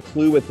clue has a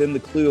clue within the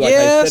clue. Like I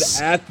Yes.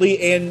 said,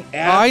 athlete and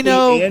I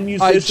know.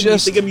 musician. I You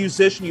just- think of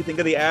musician, you think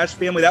of the Ash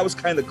family. That was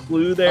kind of the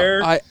clue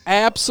there. I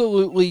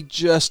absolutely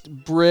just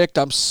bricked.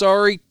 I'm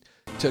sorry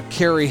to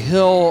Kerry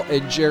Hill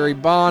and Jerry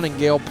Bond and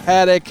Gail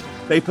Paddock,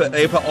 they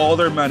put all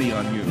their money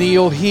on you.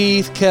 Neil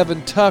Heath,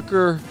 Kevin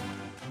Tucker,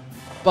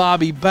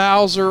 Bobby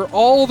Bowser,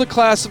 all the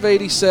class of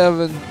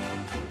 '87,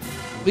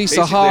 Lisa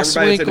Basically, everybody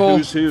said Hoswinkle,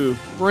 who's who.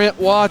 Brent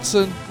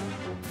Watson,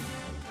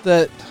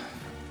 that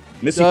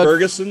Missy Doug,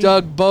 Ferguson.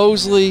 Doug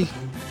Bosley,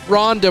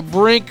 Rhonda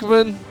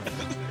Brinkman,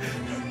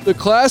 the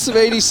class of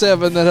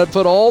 '87 that had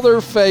put all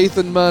their faith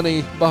and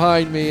money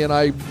behind me, and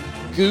I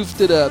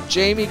goofed it up.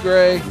 Jamie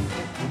Gray, I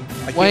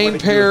can't Wayne wait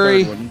to do a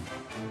Perry. third one.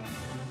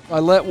 I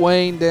let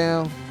Wayne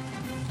down.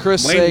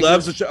 Chris Wayne Sager.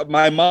 loves the show.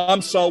 My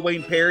mom saw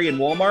Wayne Perry in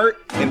Walmart,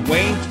 and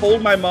Wayne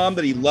told my mom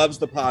that he loves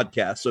the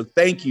podcast. So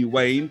thank you,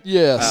 Wayne,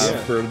 Yes.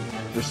 for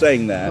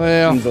saying that.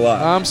 Well, it means a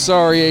lot. I'm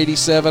sorry,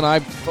 '87.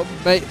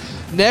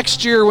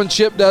 Next year when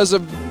Chip does a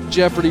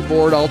Jeopardy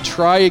board, I'll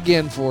try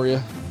again for you.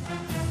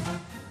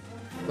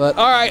 But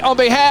all right, on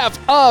behalf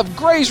of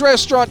Gray's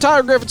Restaurant,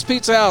 Tyler Griffin's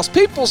Pizza House,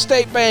 People's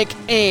State Bank,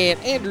 and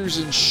Andrews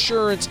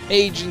Insurance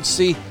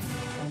Agency,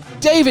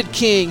 David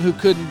King, who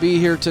couldn't be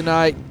here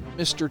tonight,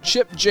 Mr.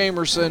 Chip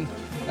Jamerson.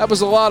 That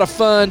was a lot of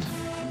fun.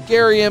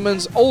 Gary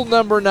Emmons, old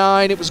number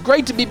 9. It was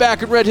great to be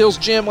back at Red Hills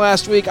Gym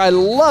last week. I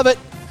love it.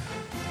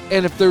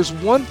 And if there's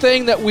one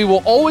thing that we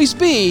will always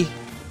be,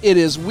 it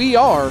is we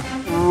are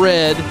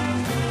Red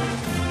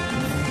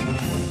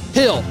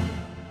Hill.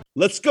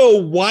 Let's go,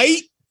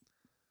 White.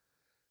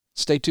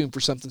 Stay tuned for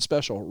something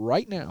special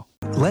right now.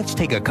 Let's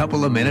take a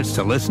couple of minutes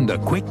to listen to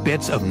quick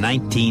bits of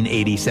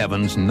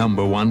 1987's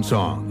number one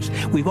songs.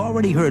 We've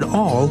already heard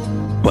all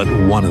but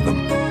one of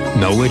them.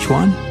 Know which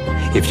one?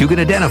 If you can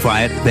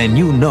identify it, then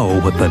you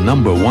know what the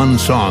number one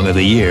song of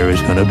the year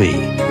is going to be.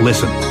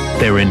 Listen,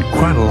 they're in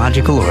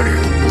chronological order.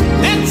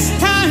 Next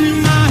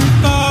time I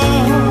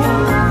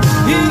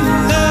fall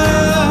in love.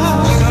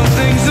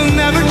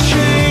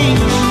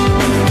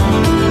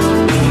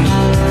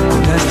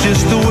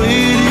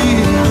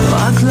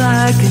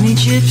 an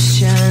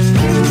Egyptian.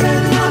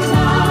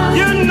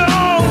 You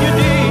know you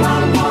did.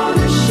 I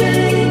wanna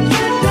shake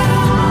you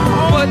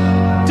down. What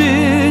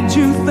did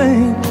you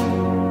think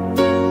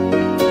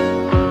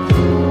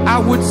I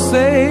would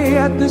say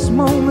at this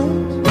moment?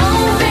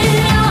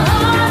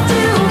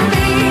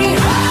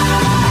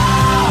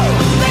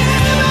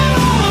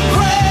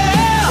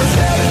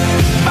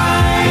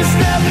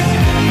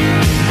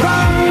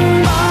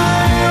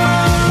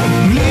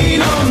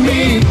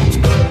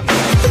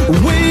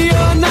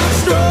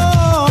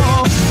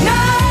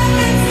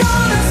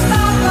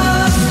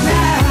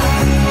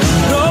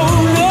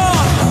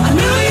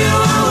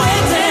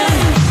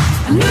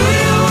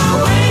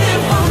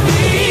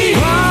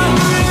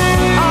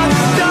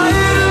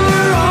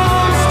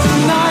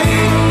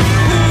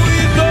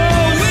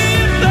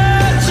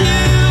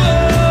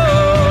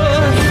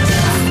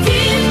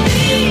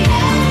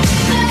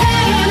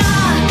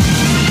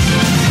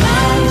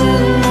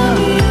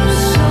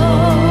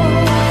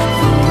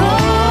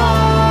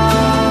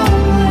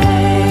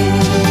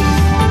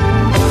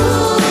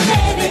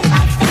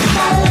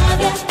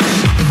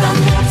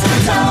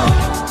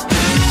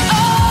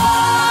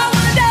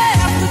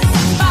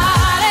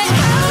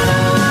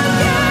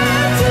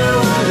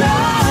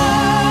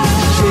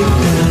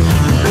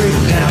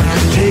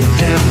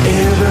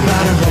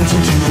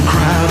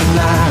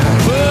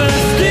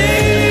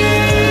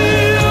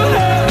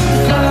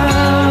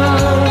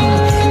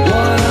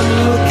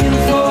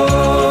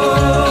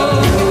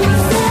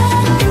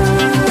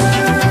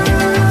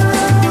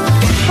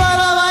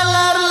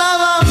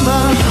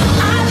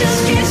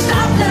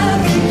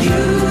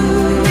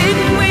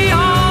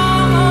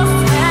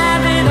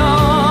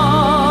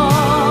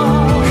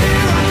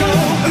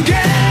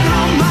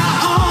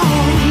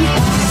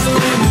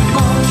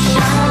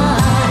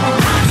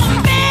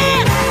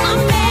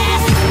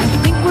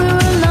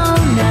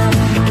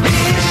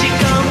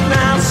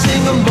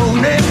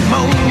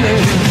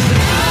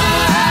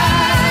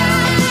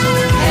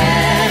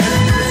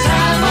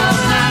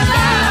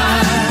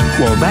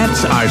 Well,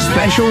 that's our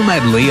special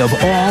medley of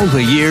all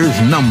the year's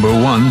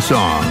 #1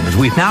 songs.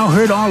 We've now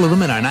heard all of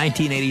them in our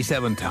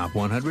 1987 Top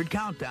 100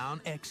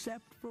 Countdown,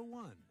 except for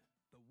one.